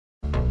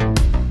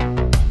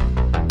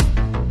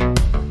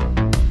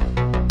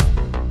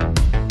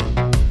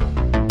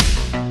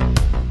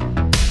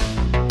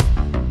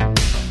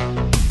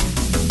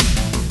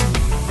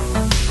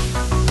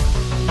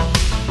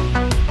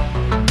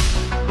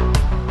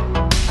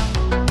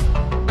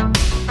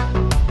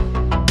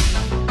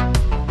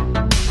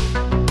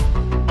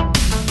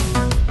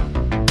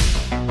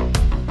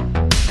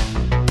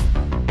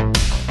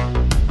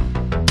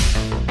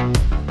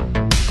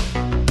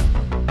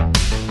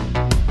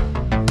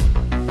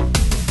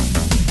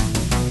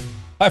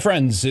Hi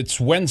friends, it's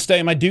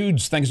Wednesday, my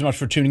dudes. Thanks so much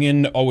for tuning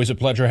in. Always a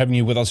pleasure having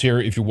you with us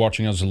here if you're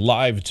watching us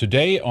live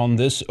today on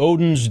this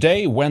Odin's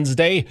Day,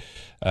 Wednesday.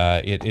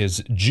 It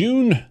is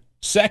June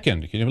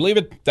 2nd. Can you believe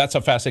it? That's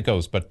how fast it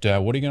goes. But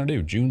what are you going to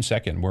do? June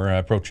 2nd. We're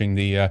approaching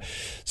the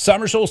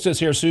summer solstice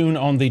here soon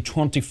on the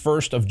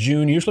 21st of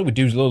June. Usually we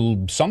do a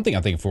little something,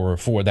 I think, for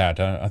that.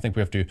 I think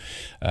we have to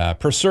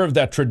preserve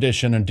that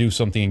tradition and do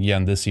something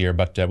again this year.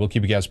 But we'll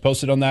keep you guys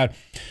posted on that.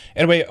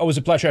 Anyway, always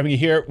a pleasure having you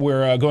here.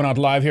 We're going out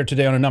live here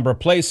today on a number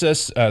of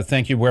places.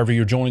 Thank you wherever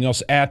you're joining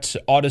us at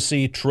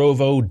Odyssey,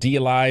 Trovo,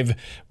 DLive.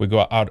 We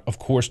go out, of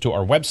course, to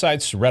our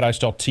websites,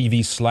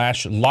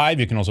 redice.tv/live.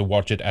 You can also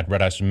watch it at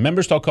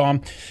redicemembers.com.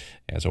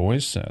 As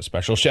always, a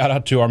special shout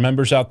out to our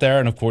members out there.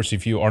 And of course,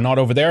 if you are not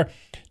over there,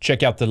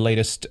 check out the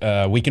latest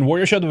Weekend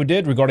Warrior show that we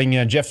did regarding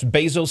Jeff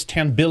Bezos'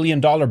 $10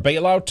 billion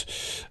bailout.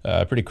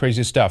 Pretty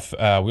crazy stuff.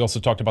 We also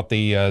talked about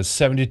the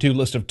 72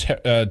 list of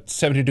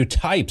 72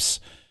 types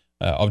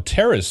of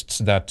terrorists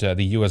that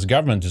the U.S.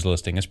 government is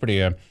listing. It's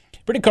pretty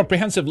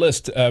comprehensive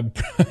list.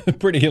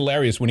 Pretty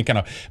hilarious when you kind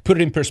of put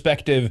it in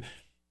perspective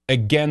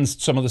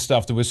against some of the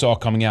stuff that we saw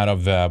coming out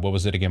of, what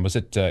was it again? Was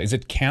it, is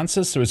it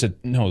Kansas or is it,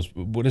 no,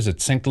 what is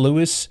it, St.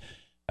 Louis?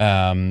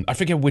 I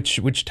forget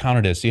which town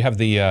it is. You have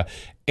the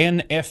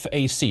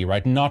NFAC,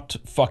 right? Not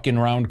Fucking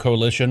Around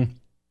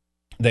Coalition.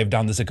 They've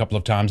done this a couple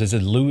of times. Is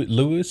it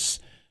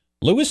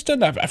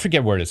Lewiston? I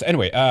forget where it is.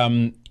 Anyway,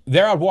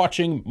 they're out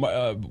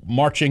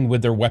marching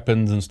with their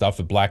weapons and stuff,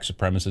 a black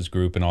supremacist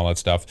group and all that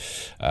stuff.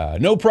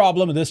 No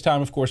problem. This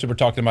time, of course, we were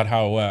talking about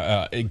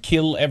how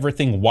kill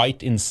everything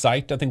white in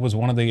sight, I think was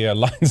one of the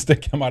lines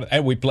that came out.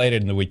 And we played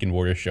it in the Weekend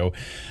Warrior show.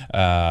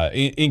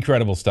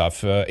 Incredible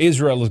stuff.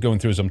 Israel is going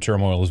through some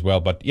turmoil as well.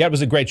 But yeah, it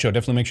was a great show.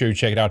 Definitely make sure you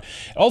check it out.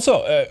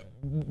 Also,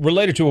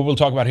 related to what we'll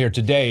talk about here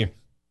today,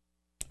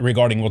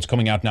 regarding what's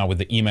coming out now with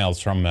the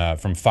emails from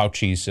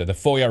Fauci's, the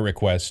FOIA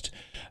request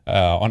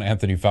on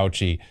Anthony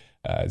Fauci.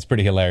 It's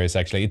pretty hilarious,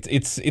 actually.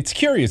 It's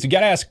curious. You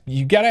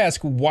gotta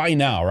ask why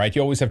now, right?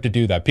 You always have to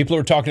do that. People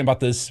are talking about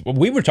this. Well,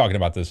 we were talking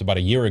about this about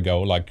a year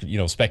ago, like, you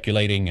know,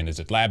 speculating, and is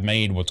it lab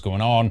made? What's going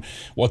on?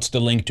 What's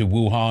the link to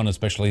Wuhan,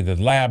 especially the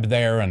lab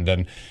there? And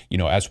then, you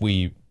know, as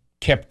more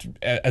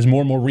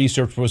and more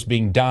research was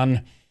being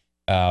done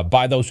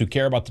by those who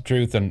care about the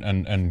truth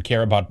and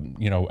care about,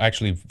 you know,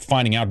 actually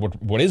finding out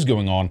what is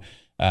going on.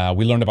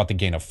 We learned about the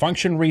gain of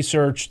function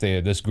research,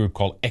 this group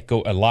called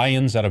Echo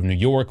Alliance out of New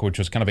York, which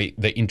was kind of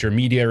the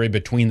intermediary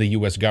between the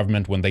U.S.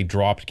 government when they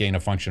dropped gain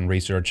of function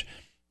research.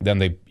 Then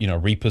they, you know,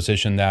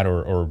 repositioned that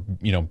or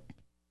you know,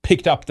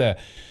 picked up that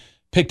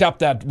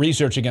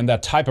research again,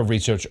 that type of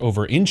research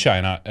over in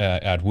China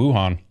at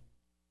Wuhan.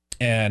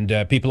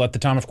 And people at the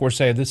time, of course,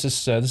 say this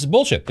is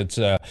bullshit. It's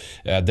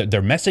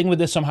they're messing with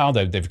this somehow.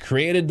 They've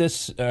created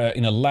this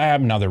in a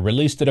lab. Now they're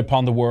released it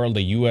upon the world.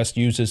 The U.S.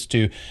 uses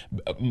to,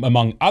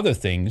 among other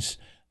things,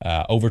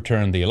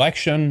 overturn the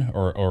election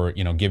or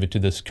you know, give it to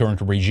this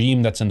current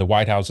regime that's in the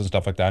White House and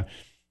stuff like that.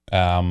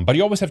 But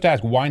you always have to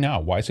ask, why now?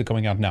 Why is it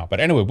coming out now? But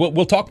anyway,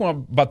 we'll talk more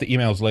about the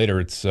emails later.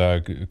 It's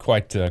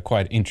quite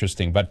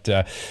interesting. But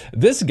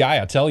this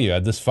guy, I tell you,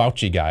 this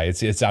Fauci guy,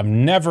 I've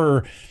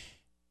never.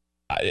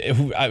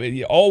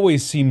 It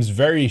always seems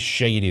very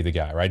shady, the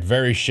guy, right?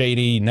 Very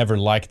shady. Never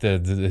liked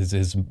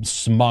his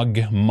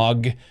smug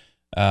mug.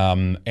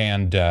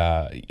 And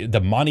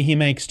the money he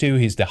makes, too.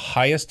 He's the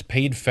highest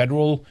paid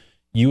federal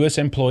U.S.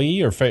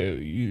 employee or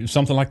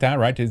something like that,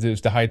 right?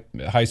 He's the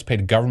highest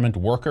paid government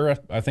worker,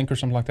 I think, or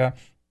something like that.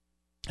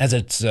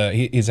 He's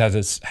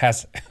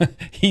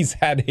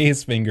had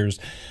his fingers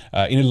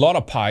in a lot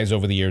of pies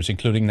over the years,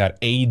 including that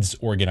AIDS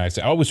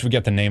organization. I always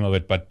forget the name of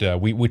it, but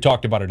we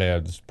talked about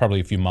it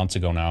probably a few months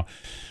ago now.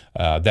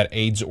 That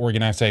AIDS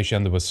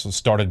organization that was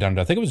started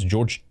under, I think it was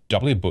George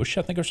W. Bush,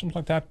 I think, or something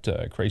like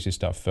that. Crazy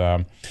stuff.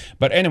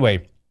 But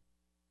anyway,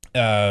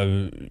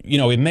 you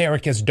know,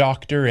 America's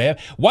doctor.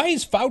 Why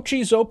is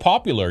Fauci so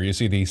popular? You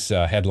see these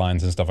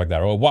headlines and stuff like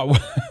that. Or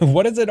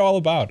what is it all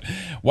about?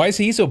 Why is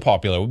he so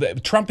popular?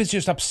 Trump is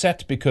just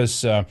upset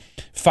because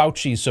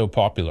Fauci is so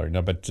popular.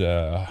 No, but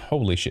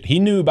holy shit, he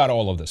knew about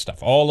all of this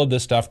stuff. All of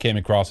this stuff came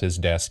across his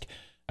desk.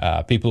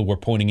 People were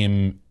pointing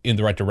him in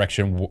the right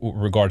direction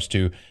regards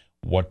to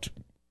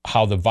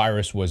how the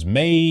virus was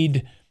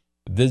made.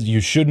 You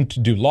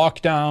shouldn't do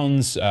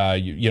lockdowns.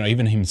 You know,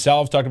 even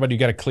himself talked about you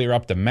got to clear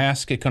up the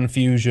mask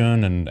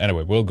confusion. And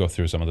anyway, we'll go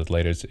through some of this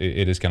later.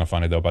 It is kind of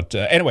funny though. But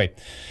anyway,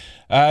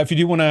 if you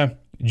do want to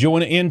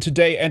join in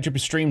today,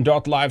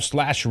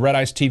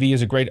 entropystream.live/RedIceTV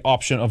is a great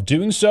option of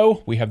doing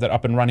so. We have that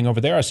up and running over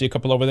there. I see a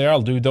couple over there.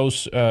 I'll do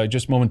those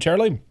just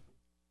momentarily.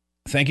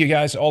 Thank you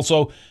guys.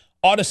 Also,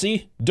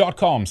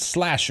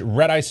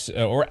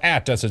 odyssey.com/redice or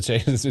at, as it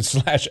says, it's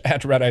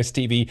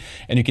 /@RedIceTV,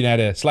 and you can add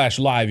a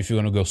 /live if you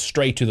want to go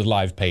straight to the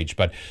live page,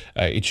 but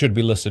it should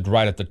be listed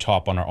right at the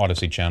top on our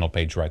Odyssey channel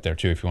page right there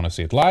too if you want to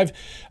see it live.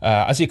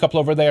 I see a couple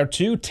over there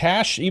too.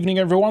 Tash, evening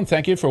everyone.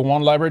 Thank you for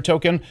one library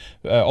token.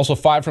 Also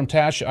 5 from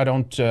Tash. I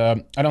don't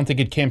think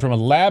it came from a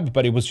lab,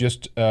 but it was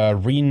just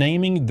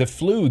renaming the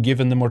flu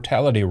given the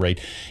mortality rate.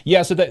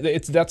 Yeah, so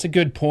that's a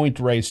good point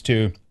raised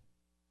too.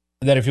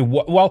 that if you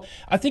well,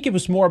 I think it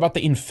was more about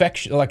the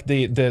infection, like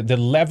the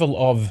level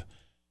of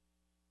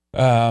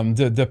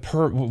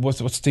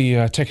what's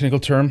the technical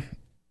term,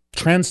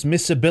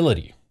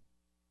 transmissibility,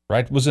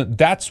 right? Wasn't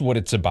That's what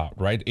it's about,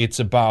 right? It's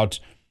about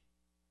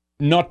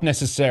not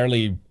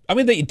necessarily. I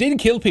mean, it didn't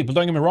kill people.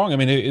 Don't get me wrong. I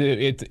mean,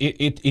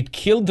 it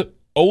killed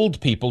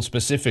old people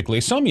specifically,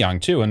 some young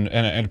too, and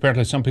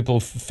apparently some people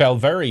fell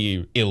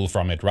very ill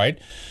from it, right?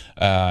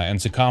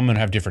 And succumb and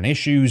have different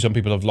issues. Some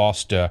people have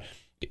lost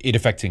it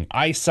affecting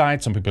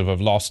eyesight. Some people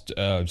have lost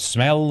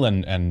smell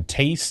and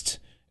taste.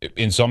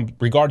 In some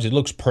regards, it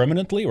looks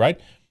permanently, right?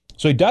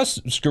 So it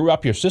does screw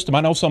up your system.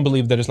 I know some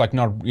believe that it's like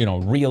not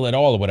real at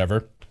all or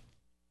whatever.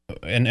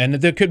 And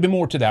there could be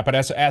more to that, but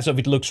as of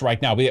it looks right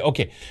now,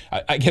 okay,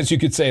 I guess you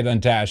could say then,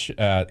 Tash,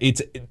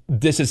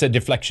 this is a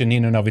deflection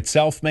in and of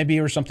itself, maybe,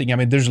 or something. I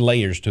mean, there's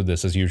layers to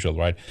this as usual,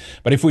 right?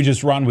 But if we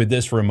just run with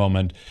this for a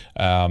moment,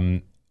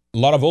 a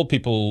lot of old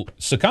people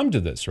succumbed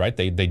to this, right?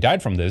 They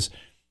died from this.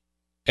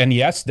 And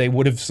yes, they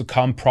would have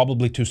succumbed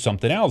probably to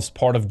something else.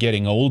 Part of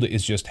getting old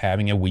is just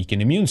having a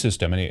weakened immune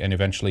system. And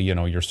eventually,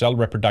 your cell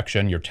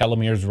reproduction, your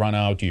telomeres run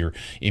out, your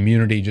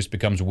immunity just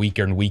becomes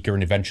weaker and weaker,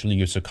 and eventually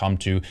you succumb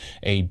to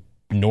a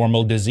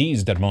normal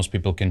disease that most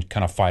people can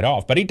kind of fight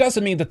off. But it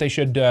doesn't mean that they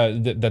should,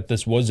 that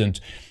this wasn't,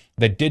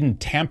 that didn't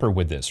tamper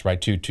with this, right?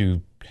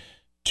 To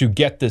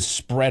get this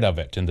spread of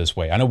it in this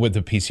way. I know with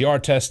the PCR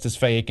test is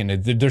fake,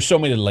 and there's so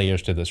many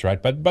layers to this,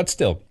 right? But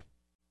still.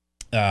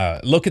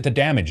 Look at the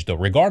damage, though,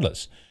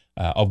 regardless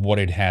of what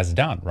it has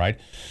done, right?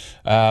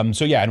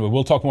 So, yeah, and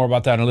we'll talk more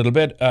about that in a little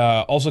bit.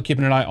 Also,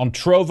 keeping an eye on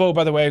Trovo,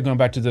 by the way, going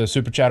back to the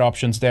Super Chat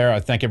options there. I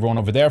thank everyone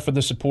over there for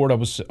the support. It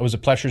was a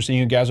pleasure seeing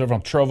you guys over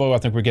on Trovo. I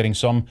think we're getting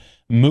some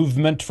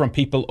movement from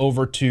people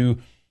over to,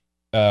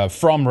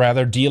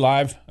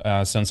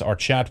 DLive, since our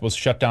chat was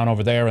shut down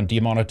over there and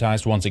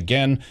demonetized once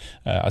again.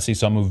 I see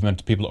some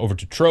movement, people over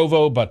to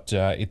Trovo, but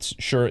it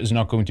sure is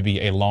not going to be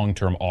a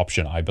long-term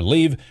option, I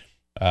believe.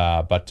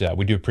 But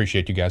we do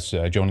appreciate you guys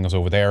joining us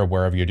over there,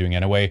 wherever you're doing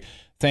anyway.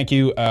 Thank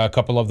you. A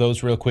couple of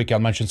those real quick. I'll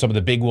mention some of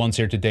the big ones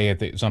here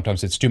today.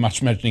 Sometimes it's too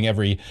much mentioning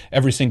every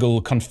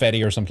single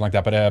confetti or something like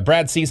that. But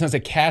Brad Season has a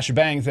cash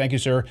bang. Thank you,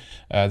 sir.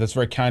 That's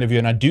very kind of you.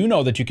 And I do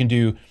know that you can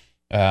do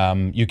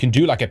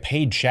like a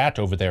paid chat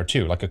over there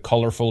too, like a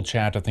colorful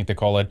chat, I think they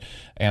call it.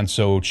 And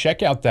so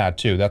check out that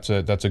too. That's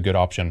a good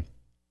option.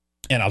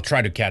 And I'll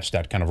try to catch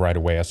that kind of right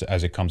away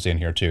as it comes in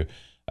here too.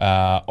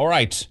 All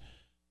right.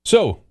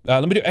 So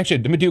let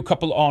me do a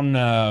couple on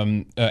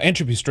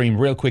Entropy Stream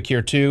real quick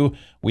here too.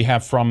 We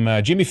have from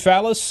Jimmy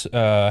Fallis,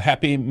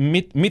 happy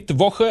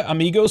Mittwoche,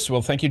 amigos.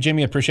 Well, thank you,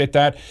 Jimmy. I appreciate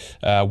that.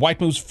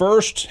 White Moves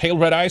First, Hail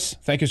Red Ice.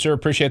 Thank you, sir.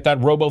 Appreciate that.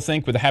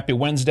 RoboThink with a happy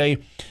Wednesday.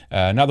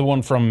 Another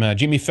one from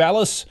Jimmy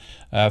Fallis.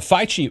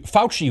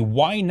 Fauci,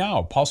 why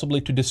now? Possibly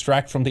to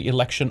distract from the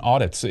election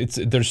audits.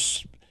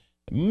 There's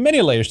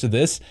many layers to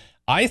this.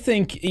 I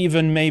think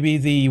even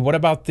maybe what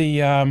about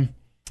the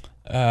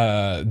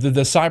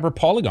cyber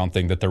polygon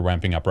thing that they're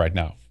ramping up right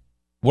now?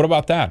 What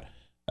about that?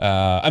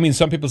 I mean,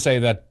 some people say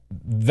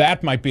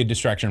that might be a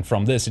distraction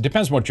from this. It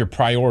depends what your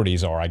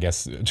priorities are, I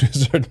guess, to a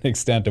certain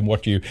extent, and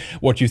what you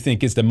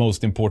think is the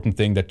most important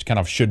thing that kind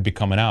of should be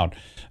coming out.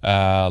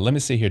 Let me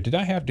see here. Did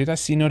I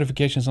see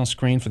notifications on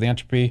screen for the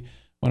Entropy?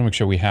 I want to make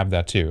sure we have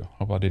that too.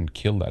 Hope I didn't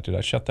kill that. Did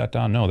I shut that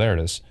down? No, there it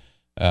is.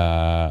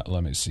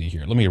 Let me see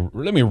here. Let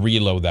me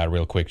reload that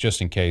real quick,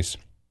 just in case.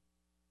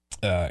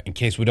 In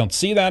case we don't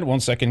see that. 1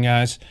 second,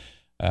 guys.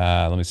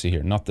 Let me see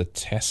here. Not the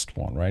test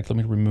one, right? Let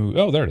me remove.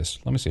 Oh, there it is.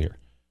 Let me see here.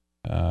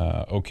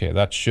 Okay,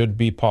 that should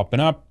be popping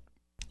up.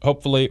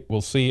 Hopefully,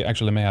 we'll see.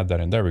 Actually, let me add that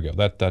in. There we go.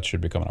 That should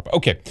be coming up.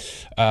 Okay.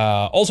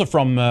 Also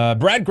from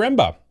Brad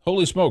Gremba.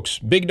 Holy smokes.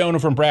 Big donor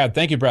from Brad.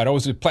 Thank you, Brad.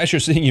 Always a pleasure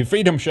seeing you.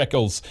 Freedom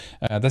Shekels.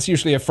 That's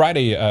usually a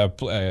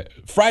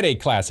Friday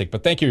classic.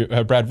 But thank you,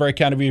 Brad. Very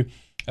kind of you.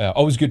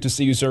 Always good to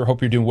see you, sir.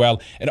 Hope you're doing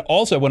well. And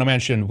also, I want to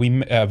mention, we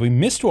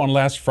missed one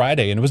last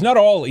Friday, and it was not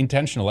all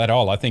intentional at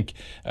all. I think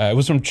it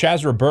was from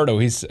Chaz Roberto.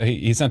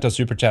 He sent us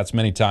super chats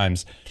many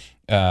times.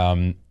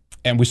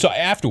 And we saw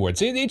afterwards,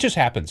 it just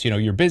happens.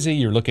 You're busy,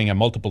 you're looking at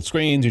multiple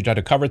screens, you try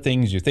to cover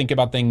things, you think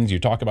about things, you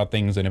talk about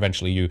things, and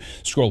eventually you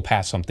scroll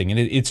past something. And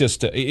it's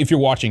just, if you're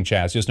watching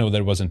Chaz, just know that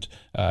it wasn't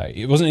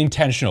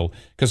intentional,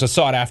 because I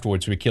saw it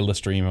afterwards. We killed the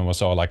stream and we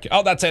saw like,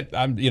 oh, that's it.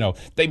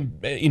 They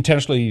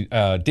intentionally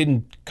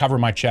didn't cover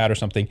my chat or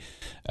something.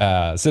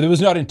 So it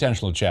was not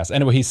intentional, Chaz.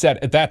 Anyway, he said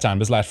at that time,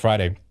 this last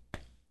Friday,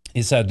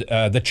 he said,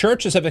 the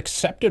churches have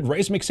accepted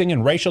race mixing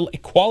and racial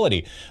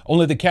equality.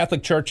 Only the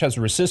Catholic Church has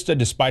resisted,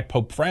 despite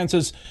Pope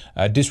Francis.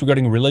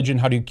 Disregarding religion,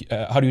 how do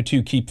you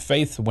two keep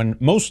faith when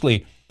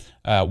mostly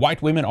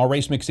white women are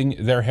race mixing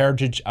their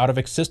heritage out of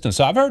existence?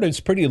 So I've heard it's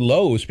pretty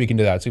low, speaking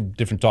to that. It's a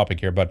different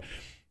topic here. But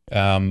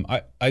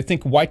I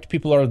think white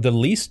people are the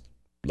least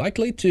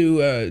likely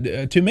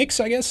to mix,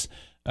 I guess.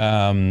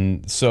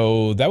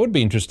 So that would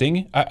be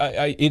interesting.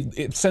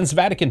 Since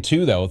Vatican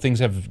II, though, things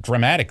have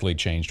dramatically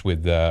changed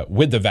with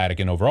the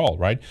Vatican overall,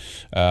 right?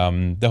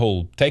 The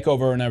whole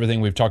takeover and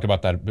everything. We've talked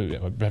about that. We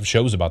have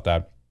shows about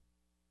that.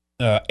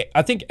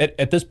 I think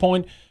at this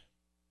point,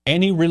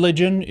 any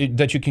religion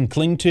that you can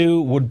cling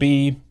to would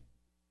be,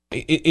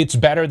 it's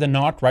better than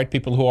not, right?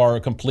 People who are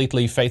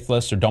completely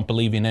faithless or don't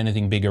believe in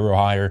anything bigger or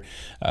higher.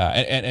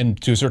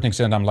 And to a certain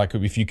extent, I'm like,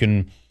 if you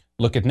can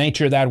look at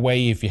nature that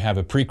way, if you have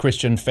a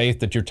pre-Christian faith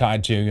that you're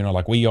tied to,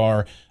 like we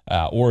are,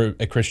 or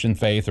a Christian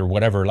faith or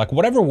whatever, like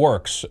whatever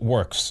works.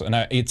 And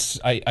I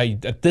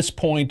at this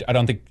point, I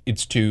don't think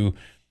it's too,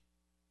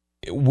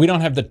 we don't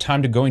have the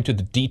time to go into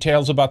the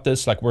details about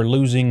this. Like, we're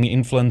losing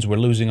influence, we're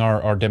losing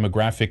our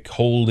demographic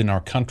hold in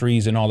our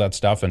countries and all that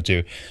stuff, and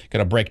to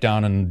kind of break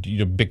down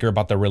and bicker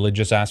about the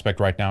religious aspect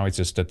right now, it's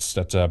just that's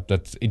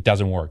it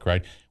doesn't work,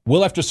 right?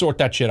 We'll have to sort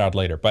that shit out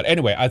later. But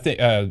anyway, I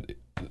think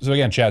so.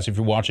 Again, Chaz, if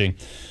you're watching,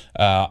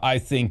 I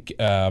think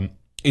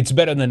it's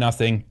better than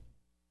nothing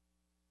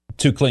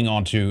to cling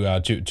on to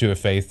a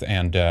faith.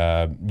 And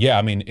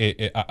I mean,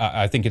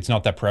 I think it's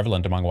not that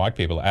prevalent among white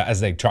people, as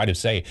they try to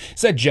say.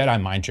 It's that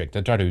Jedi mind trick.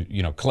 They try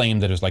to claim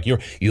that it's like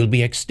you'll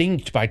be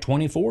extinct by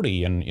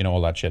 2040 and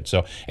all that shit.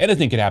 So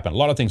anything can happen. A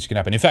lot of things can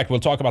happen. In fact, we'll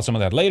talk about some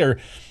of that later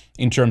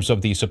in terms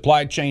of the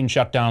supply chain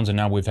shutdowns. And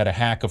now we've had a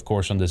hack, of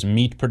course, on this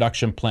meat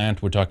production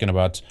plant. We're talking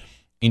about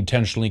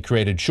intentionally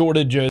created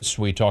shortages.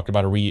 We talked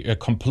about a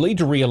complete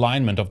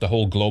realignment of the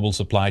whole global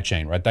supply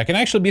chain, right? That can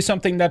actually be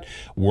something that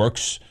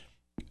works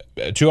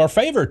to our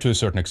favor to a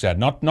certain extent,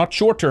 not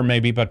short term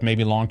maybe, but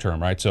maybe long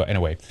term, right? So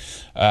anyway,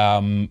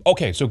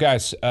 okay, so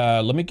guys,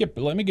 let me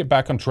get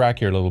back on track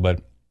here a little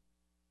bit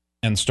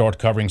and start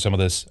covering some of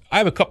this. I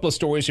have a couple of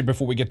stories here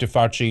before we get to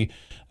Fauci,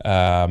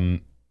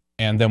 and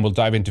then we'll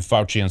dive into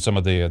Fauci and some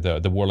of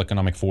the World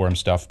Economic Forum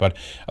stuff. But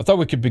I thought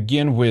we could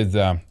begin with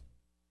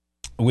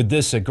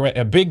this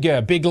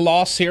big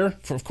loss here,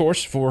 for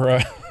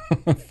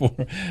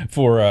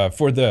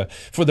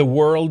the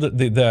world,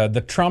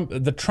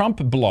 the Trump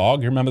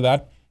blog. You remember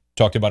that?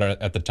 Talked about it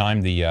at the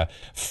time. The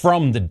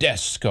from the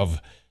desk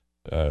of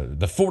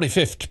the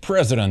 45th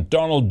president,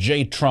 Donald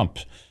J. Trump.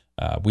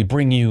 We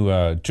bring you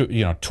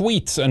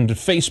tweets and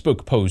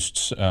Facebook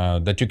posts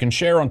that you can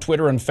share on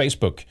Twitter and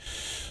Facebook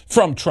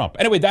from Trump.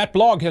 Anyway, that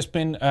blog has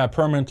been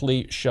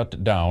permanently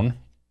shut down,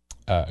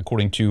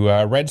 according to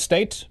Red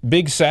State.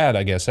 Big sad,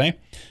 I guess, eh?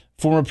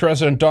 Former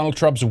President Donald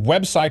Trump's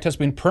website has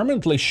been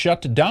permanently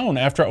shut down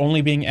after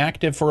only being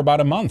active for about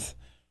a month.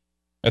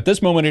 At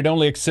this moment, it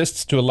only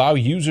exists to allow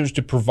users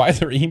to provide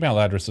their email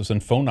addresses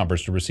and phone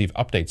numbers to receive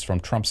updates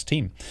from Trump's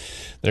team.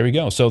 There we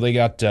go. So they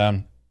got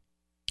a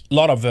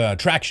lot of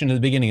traction in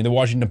the beginning. The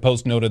Washington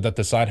Post noted that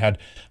the site had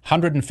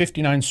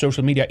 159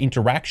 social media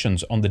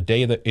interactions on the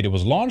day that it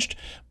was launched,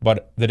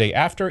 but the day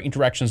after,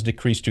 interactions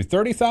decreased to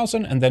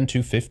 30,000 and then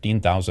to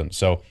 15,000.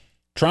 So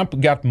Trump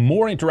got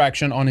more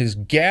interaction on his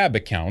Gab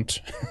account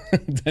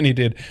than he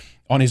did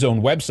on his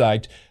own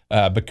website,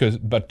 because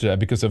of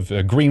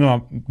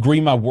Grima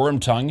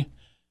Wormtongue,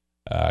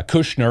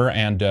 Kushner,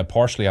 and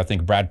partially, I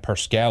think, Brad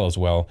Parscale as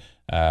well.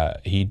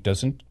 He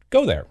doesn't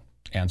go there,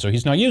 and so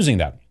he's not using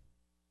that.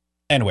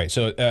 Anyway,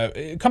 so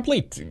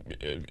complete.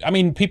 I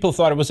mean, people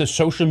thought it was a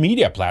social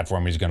media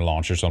platform he's going to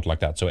launch or something like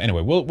that. So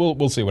anyway,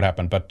 we'll see what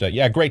happened. But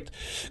yeah, great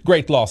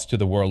loss to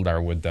the world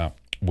there with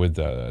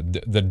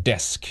the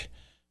desk.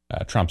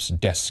 Trump's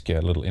desk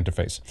little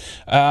interface.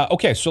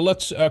 Okay, so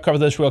let's cover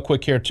this real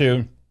quick here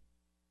too.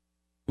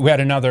 We had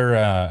another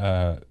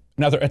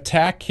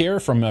attack here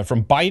from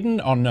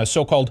Biden on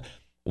so-called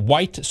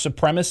white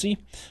supremacy.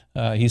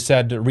 He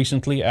said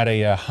recently at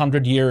a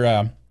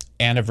 100-year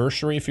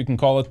anniversary, if you can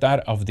call it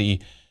that, of the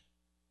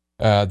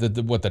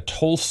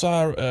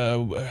Tulsa.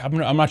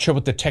 I'm not sure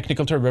what the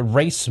technical term,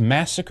 race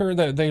massacre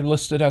that they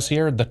listed as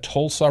here, the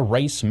Tulsa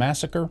race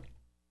massacre.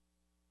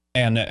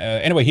 And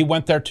anyway, he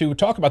went there to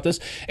talk about this,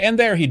 and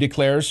there he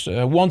declares,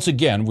 once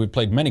again, we've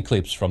played many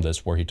clips from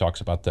this where he talks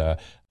about the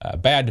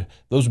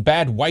those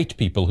bad white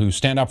people who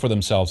stand up for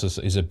themselves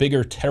is a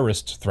bigger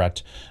terrorist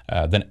threat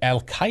than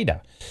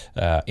Al-Qaeda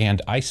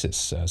and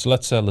ISIS. So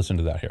let's listen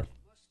to that here.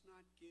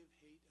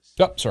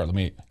 Oh, sorry, let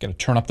me get to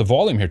turn up the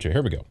volume here too.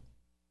 Here we go.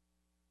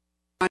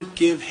 Not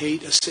give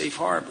hate a safe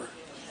harbor.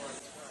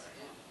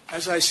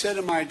 As I said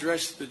in my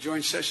address at the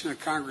joint session of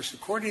Congress,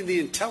 according to the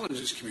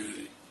intelligence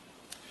community,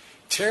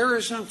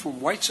 terrorism from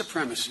white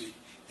supremacy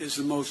is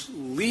the most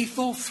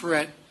lethal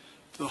threat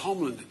to the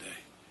homeland today.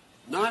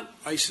 Not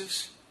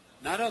ISIS,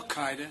 not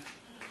Al-Qaeda,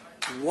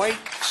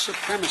 white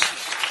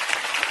supremacists.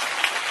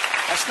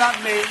 That's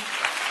not me.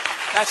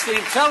 That's the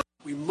intelligence.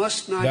 We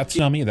must not. That's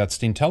not me. That's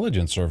the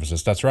intelligence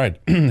services. That's right.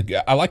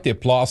 I like the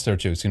applause there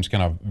too. It seems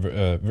kind of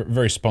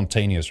very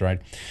spontaneous, right?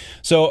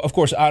 So, of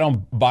course, I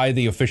don't buy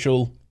the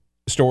official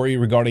story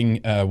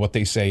regarding what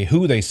they say,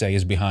 who they say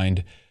is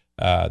behind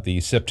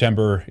the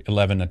September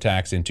 11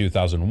 attacks in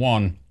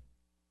 2001.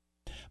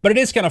 But it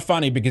is kind of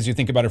funny because you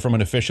think about it from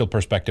an official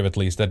perspective, at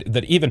least,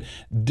 that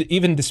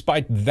even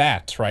despite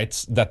that,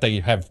 right, that they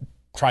have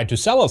tried to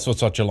sell us for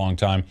such a long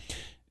time,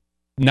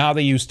 now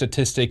they use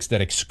statistics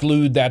that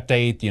exclude that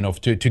date,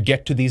 to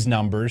get to these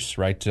numbers,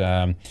 right,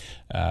 to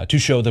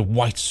show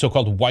the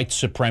so-called white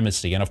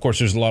supremacy. And of course,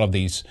 there's a lot of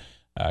these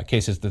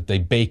cases that they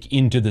bake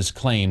into this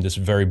claim, this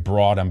very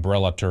broad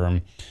umbrella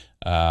term,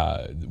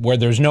 where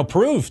there's no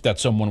proof that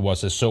someone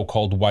was a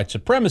so-called white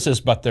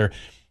supremacist, but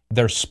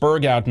they're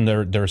spurred out in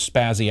their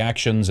spazzy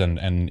actions,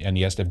 and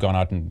yes, they've gone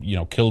out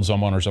and killed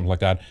someone or something like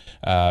that.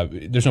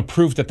 There's no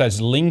proof that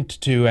that's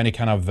linked to any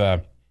kind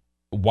of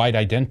white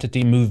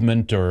identity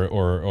movement,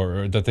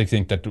 or that they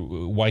think that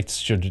whites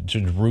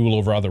should rule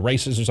over other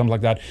races or something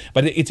like that.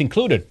 But it's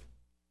included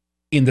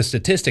in the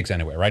statistics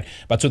anyway, right?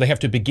 But so they have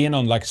to begin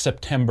on like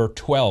September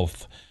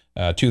 12th.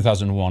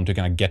 2001 to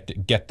kind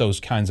of get those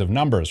kinds of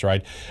numbers,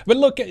 right? But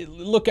look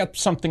at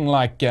something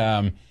like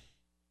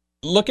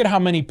look at how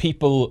many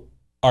people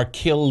are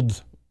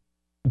killed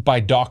by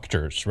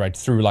doctors, right,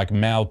 through like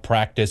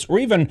malpractice, or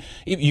even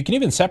you can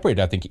even separate.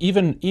 I think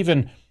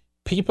even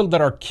people that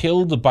are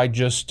killed by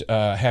just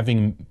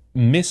having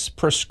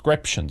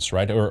misprescriptions,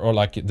 right, or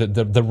like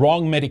the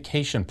wrong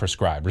medication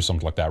prescribed or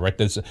something like that, right?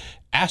 That's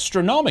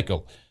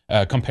astronomical.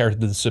 Compared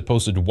to the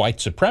supposed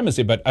white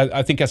supremacy. But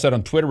I think I said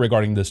on Twitter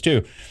regarding this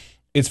too,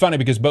 it's funny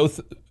because both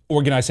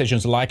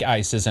organizations like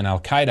ISIS and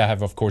Al-Qaeda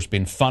have, of course,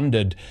 been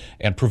funded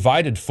and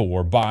provided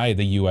for by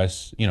the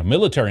U.S.,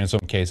 military in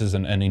some cases,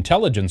 and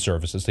intelligence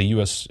services, the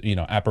U.S.,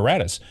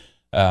 apparatus.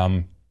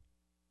 And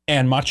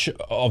much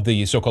of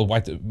the so-called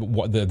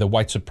the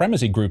white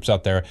supremacy groups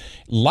out there,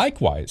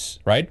 likewise,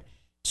 right?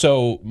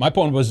 So my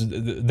point was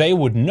they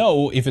would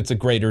know if it's a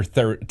greater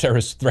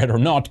terrorist threat or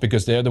not,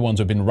 because they're the ones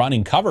who've been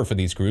running cover for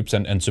these groups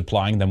and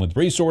supplying them with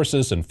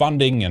resources and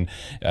funding, and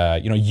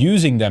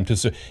using them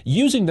to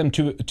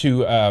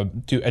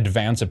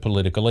advance a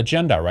political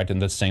agenda, right?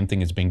 And the same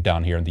thing is being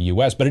done here in the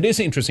U.S. But it is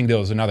interesting, though,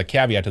 there's another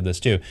caveat to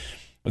this too,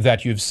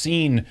 that you've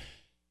seen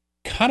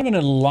kind of an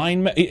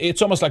alignment.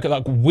 It's almost like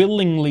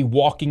willingly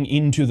walking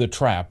into the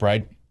trap,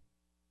 right?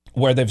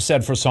 Where they've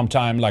said for some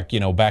time, like,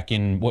 back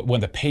in when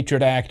the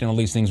Patriot Act and all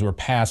these things were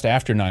passed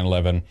after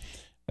 9/11,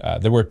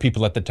 there were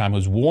people at the time who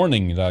was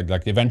warning,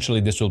 like eventually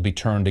this will be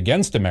turned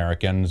against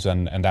Americans,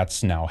 and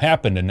that's now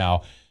happened. And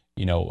now,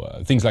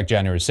 things like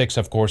January 6th,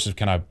 of course, have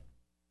kind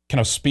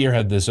of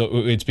spearhead this.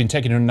 It's been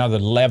taken to another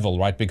level,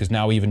 right? Because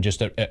now even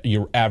just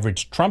your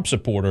average Trump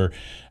supporter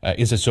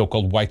is a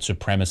so-called white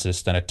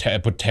supremacist and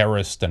a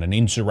terrorist and an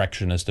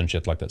insurrectionist and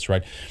shit like this,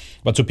 right?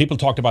 But so people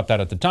talked about that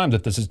at the time,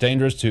 that this is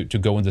dangerous to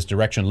go in this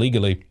direction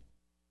legally.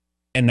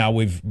 And now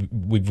we've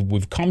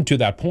come to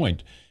that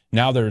point.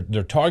 Now they're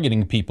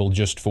targeting people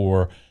just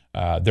for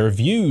their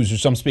views, or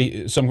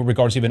some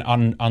regards even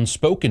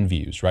unspoken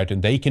views, right?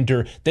 And they can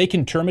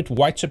term it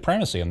white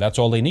supremacy, and that's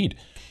all they need.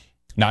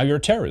 Now you're a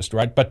terrorist,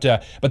 right? But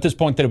this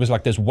point that it was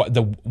like this,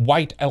 the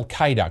white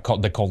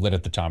Al-Qaeda, they called it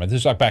at the time. This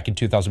is like back in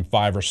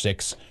 2005 or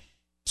 6,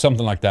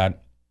 something like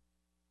that.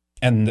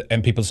 And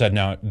people said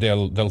now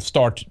they'll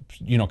start,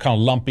 kind of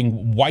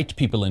lumping white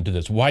people into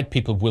this. White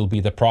people will be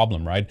the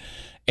problem, right?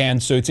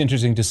 And so it's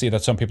interesting to see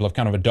that some people have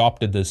kind of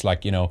adopted this,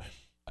 like,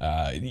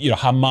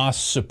 Hamas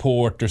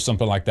support or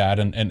something like that,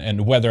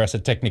 and whether as a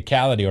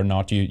technicality or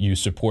not you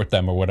support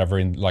them or whatever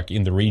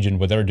in the region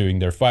where they're doing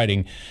their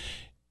fighting,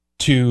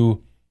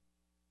 to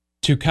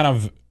kind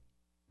of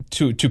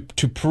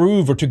to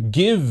prove or to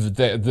give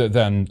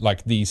then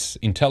like these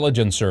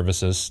intelligence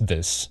services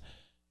this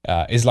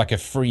is like a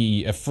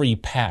free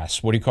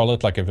pass. What do you call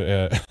it? Like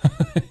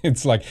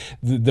it's like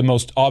the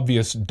most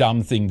obvious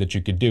dumb thing that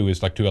you could do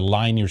is like to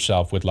align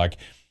yourself with, like,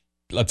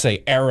 let's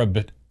say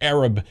Arab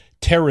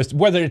terrorist,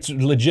 whether it's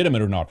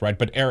legitimate or not, right?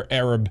 But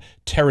Arab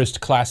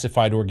terrorist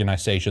classified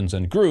organizations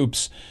and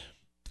groups.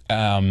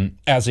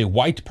 As a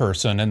white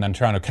person, and then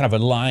trying to kind of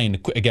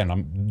align,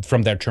 again,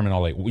 from their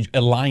terminology,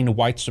 align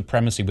white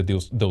supremacy with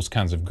those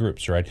kinds of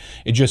groups, right?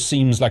 It just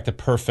seems like the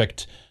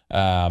perfect,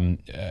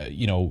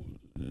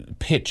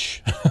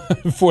 pitch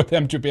for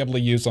them to be able to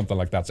use something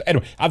like that. So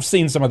anyway, I've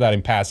seen some of that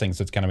in passing,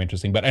 so it's kind of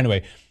interesting. But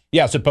anyway,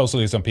 yeah,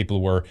 supposedly some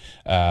people were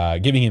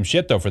giving him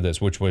shit though for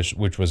this, which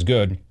was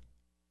good,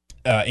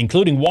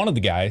 including one of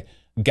the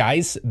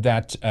guys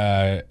that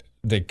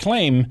they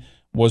claim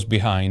was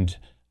behind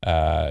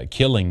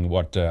killing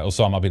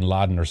Osama bin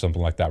Laden or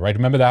something like that, right?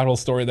 Remember that whole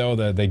story though?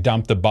 They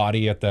dumped the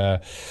body out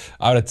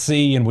at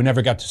sea, and we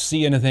never got to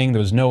see anything. There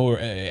was no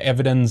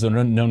evidence or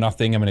no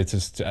nothing. I mean, it's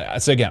just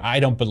so again, I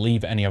don't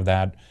believe any of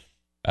that.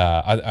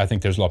 I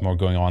think there's a lot more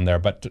going on there,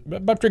 but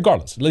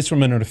regardless, at least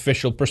from an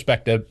official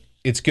perspective,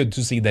 it's good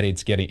to see that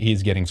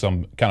he's getting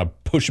some kind of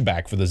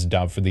pushback for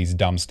these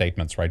dumb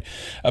statements, right?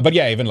 But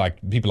yeah, even like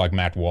people like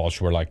Matt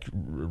Walsh were like,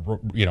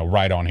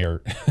 right on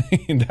here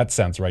in that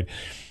sense, right?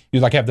 You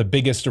like have the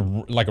biggest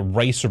like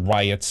race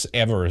riots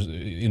ever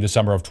in the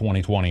summer of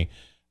 2020,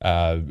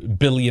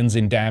 billions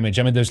in damage.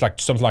 I mean, there's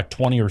like something like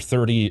 20 or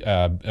 30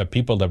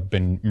 people that have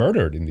been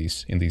murdered in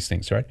these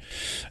things, right?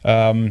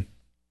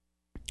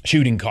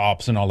 Shooting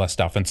cops and all that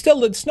stuff, and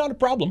still it's not a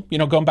problem.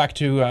 Going back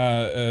to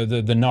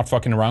the Not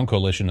Fucking Around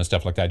coalition and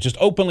stuff like that, just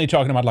openly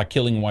talking about like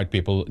killing white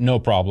people, no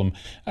problem.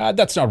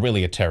 That's not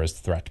really a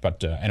terrorist threat,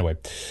 but anyway,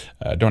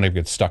 don't even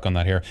get stuck on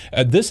that here.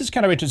 This is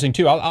kind of interesting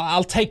too.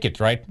 I'll take it,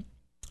 right?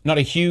 Not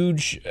a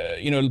huge,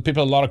 people have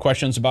a lot of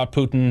questions about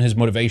Putin, his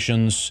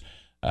motivations,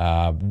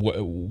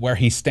 where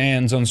he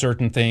stands on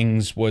certain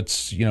things,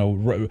 what's,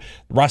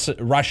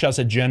 Russia's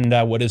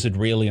agenda, what is it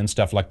really, and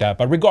stuff like that.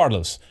 But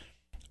regardless,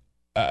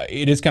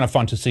 it is kind of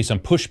fun to see some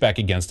pushback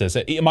against this.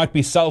 It might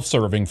be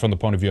self-serving from the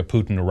point of view of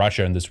Putin or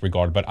Russia in this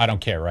regard, but I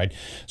don't care, right?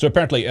 So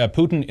apparently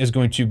Putin is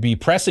going to be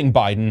pressing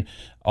Biden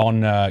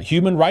on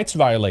human rights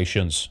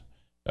violations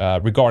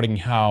regarding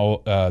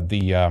how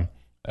the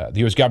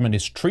U.S. government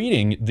is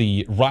treating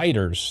the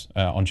rioters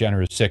on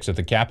January 6th at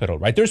the Capitol,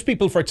 right? There's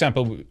people, for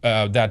example,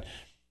 that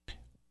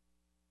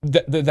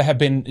have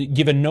been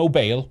given no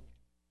bail.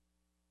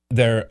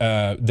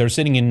 They're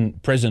sitting in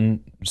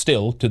prison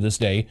still to this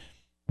day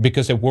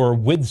because they were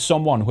with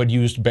someone who had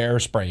used bear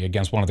spray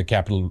against one of the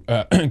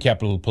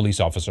Capitol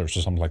police officers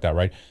or something like that,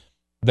 right?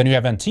 Then you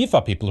have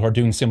Antifa people who are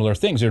doing similar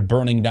things. They're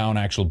burning down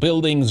actual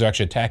buildings. They're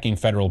actually attacking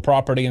federal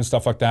property and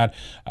stuff like that.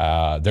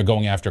 They're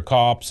going after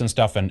cops and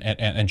stuff,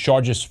 and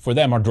charges for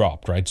them are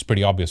dropped, right? It's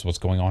pretty obvious what's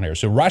going on here.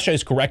 So Russia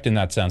is correct in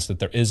that sense that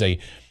there is a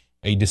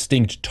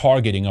distinct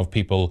targeting of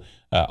people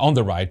on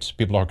the right.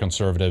 People are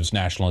conservatives,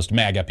 nationalists,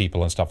 MAGA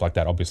people and stuff like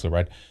that, obviously,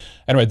 right?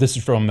 Anyway, this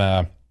is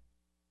from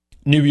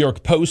New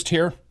York Post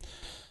here.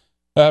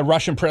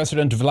 Russian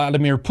President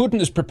Vladimir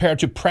Putin is prepared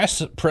to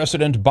press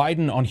President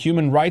Biden on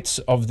human rights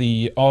on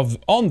the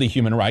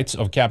human rights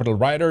of Capitol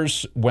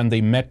rioters when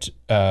they meet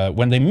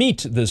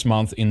this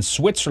month in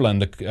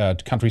Switzerland. The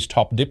country's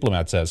top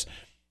diplomat says.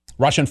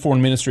 Russian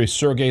Foreign Ministry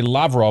Sergei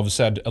Lavrov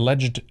said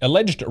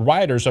alleged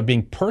rioters are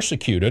being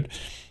persecuted,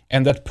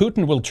 and that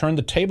Putin will turn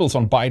the tables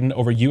on Biden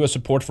over U.S.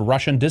 support for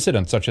Russian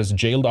dissidents, such as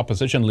jailed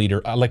opposition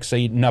leader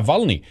Alexei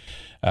Navalny,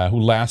 who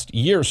last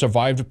year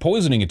survived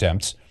poisoning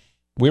attempts.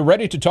 We're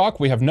ready to talk.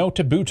 We have no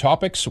taboo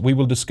topics. We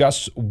will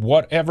discuss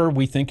whatever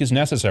we think is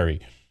necessary.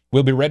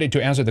 We'll be ready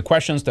to answer the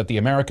questions that the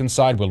American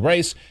side will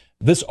raise.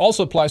 This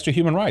also applies to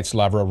human rights,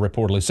 Lavrov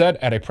reportedly said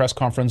at a press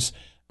conference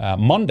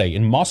Monday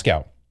in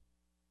Moscow.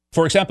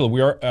 For example, we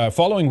are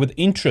following with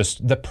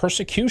interest the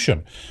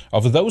persecution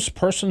of those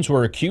persons who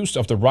are accused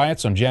of the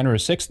riots on January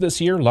 6th this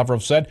year,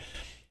 Lavrov said.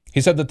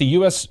 He said that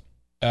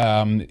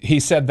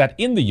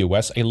in the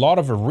U.S., a lot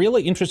of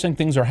really interesting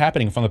things are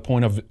happening from the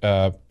point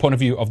of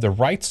view of the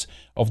rights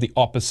of the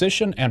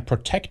opposition and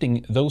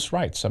protecting those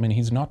rights. I mean,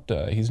 he's not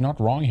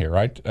wrong here,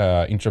 right?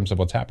 In terms of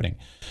what's happening.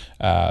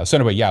 So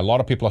anyway, yeah, a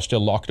lot of people are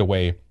still locked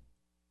away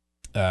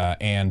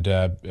and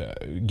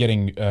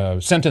getting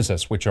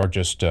sentences which are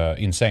just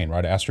insane,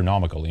 right?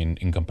 Astronomical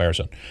in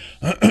comparison.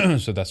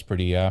 So that's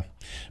pretty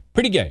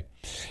gay.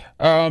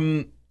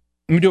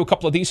 Let me do a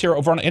couple of these here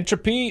over on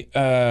Entropy.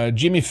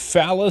 Jimmy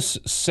Fallis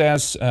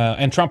says,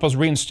 and Trump was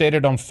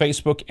reinstated on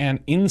Facebook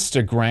and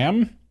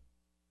Instagram.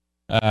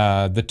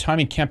 The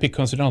timing can't be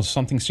coincidental.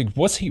 Something.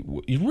 Was he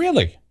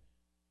really?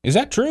 Is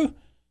that true?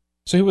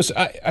 So he was.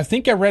 I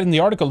think I read in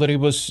the article that he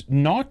was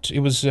not. It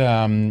was.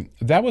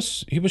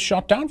 He was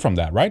shot down from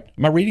that, right?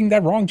 Am I reading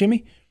that wrong,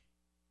 Jimmy?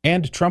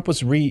 And Trump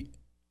was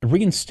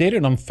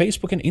reinstated on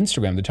Facebook and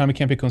Instagram. The timing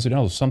can't be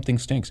coincidental. Something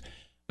stinks.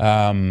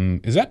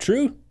 Is that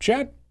true,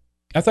 Chad?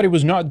 I thought he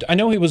was not. I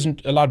know he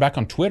wasn't allowed back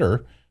on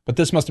Twitter, but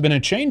this must have been a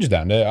change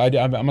then.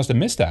 I must have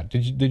missed that.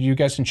 Did you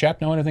guys in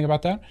chat know anything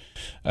about that?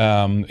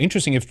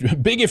 Interesting,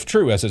 big if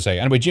true, as I say.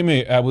 Anyway,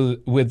 Jimmy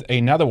with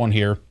another one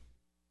here,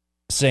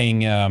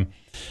 saying,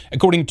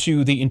 according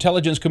to the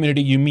intelligence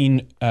community, you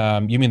mean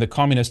the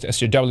communist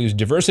SJW's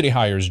diversity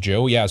hires,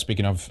 Joe? Yeah,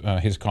 speaking of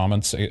his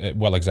comments,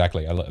 well,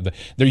 exactly.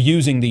 They're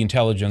using the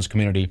intelligence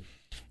community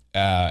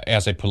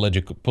as a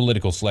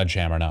political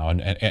sledgehammer now, and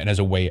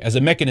as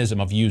a mechanism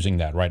of using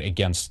that, right,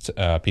 against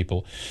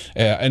people.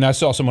 And I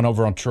saw someone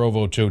over on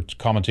Trovo too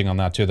commenting on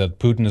that too, that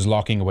Putin is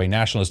locking away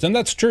nationalists, and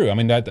that's true. I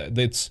mean,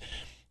 it's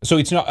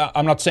not.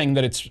 I'm not saying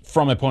that it's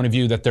from a point of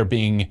view that they're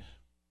being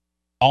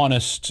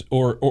honest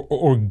or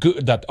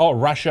good, that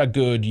Russia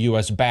good,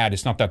 U.S. bad.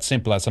 It's not that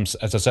simple. As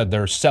I said,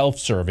 they're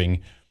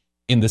self-serving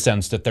in the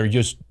sense that they're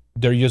just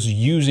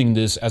using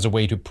this as a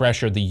way to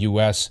pressure the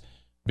U.S.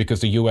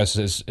 because the U.S.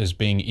 is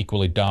being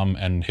equally dumb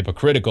and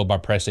hypocritical by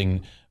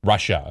pressing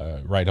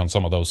Russia, right, on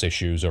some of those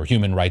issues, or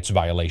human rights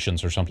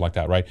violations or something like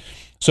that, right?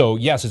 So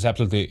yes, it's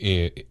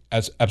absolutely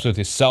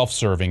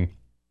self-serving,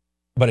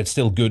 but it's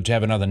still good to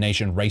have another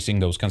nation raising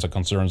those kinds of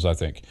concerns, I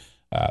think.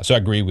 So I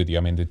agree with you. I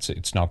mean,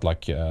 it's not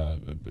like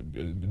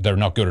they're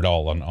not good at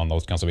all on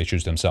those kinds of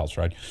issues themselves,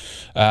 right?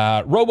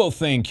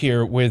 RoboThink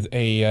here with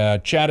a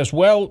chat as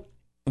well.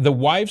 The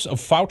wives of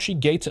Fauci,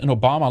 Gates, and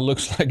Obama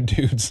looks like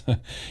dudes.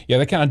 Yeah,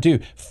 they kind of do.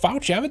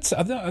 Fauci,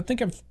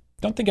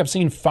 don't think I've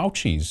seen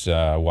Fauci's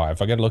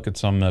wife. I got to look at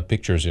some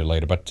pictures here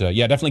later. But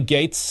yeah, definitely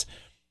Gates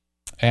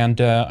and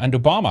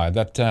Obama.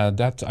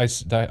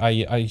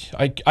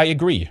 I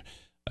agree.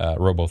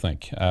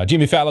 RoboThink.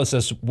 Jimmy Fallon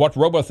says what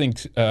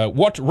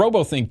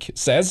RoboThink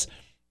says.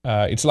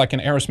 It's like an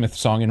Aerosmith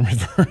song in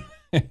reverse.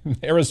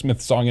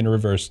 Aerosmith song in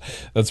reverse.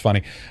 That's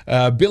funny.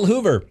 Bill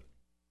Hoover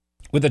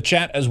with a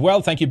chat as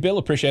well. Thank you, Bill.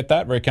 Appreciate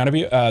that. Very kind of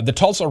you. The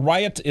Tulsa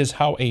riot is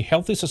how a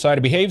healthy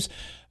society behaves.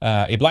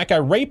 A black guy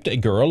raped a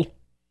girl.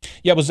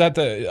 Yeah, was that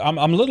I'm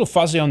a little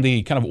fuzzy on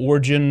the kind of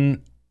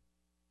origin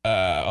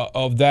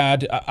of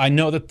that. I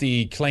know that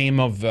the claim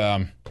of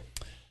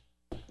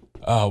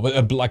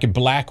like a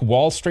Black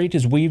Wall Street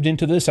is weaved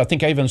into this. I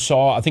think I even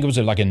saw, I think it was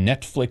like a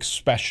Netflix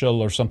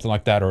special or something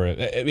like that, or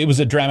it was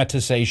a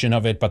dramatization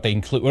of it, but they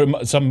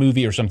include some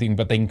movie or something,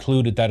 but they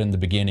included that in the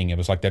beginning. It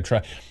was like they're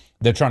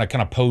trying to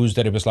kind of pose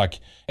that it was like,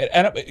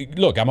 and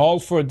look, I'm all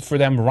for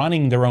them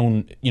running their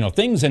own,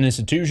 things and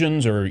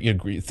institutions or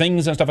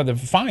things and stuff like that.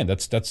 Fine,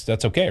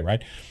 that's okay,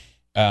 right?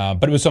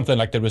 But it was something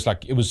like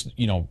that. It was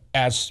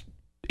as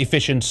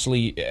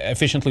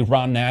efficiently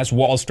run as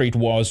Wall Street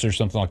was, or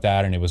something like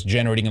that, and it was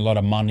generating a lot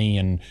of money,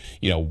 and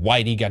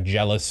Whitey got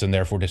jealous and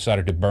therefore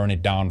decided to burn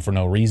it down for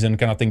no reason,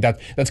 kind of thing.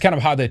 That's kind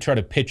of how they try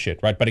to pitch it,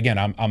 right? But again,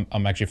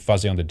 I'm actually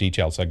fuzzy on the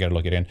details, so I got to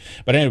look it in.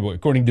 But anyway,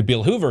 according to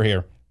Bill Hoover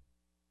here,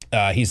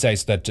 he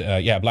says that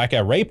black guy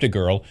raped a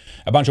girl.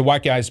 A bunch of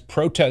white guys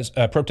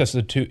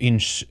protested to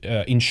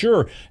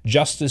ensure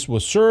justice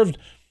was served.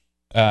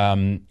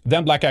 Then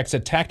black guys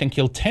attacked and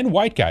killed 10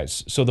 white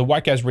guys. So the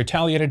white guys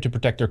retaliated to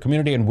protect their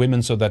community and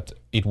women so that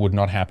it would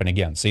not happen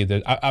again. See,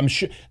 I'm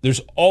sure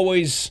there's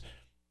always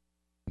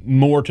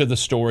more to the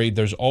story.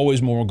 There's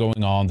always more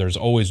going on. There's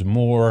always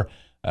more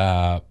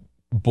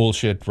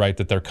bullshit, right,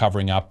 that they're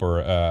covering up,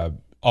 or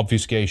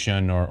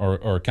obfuscation,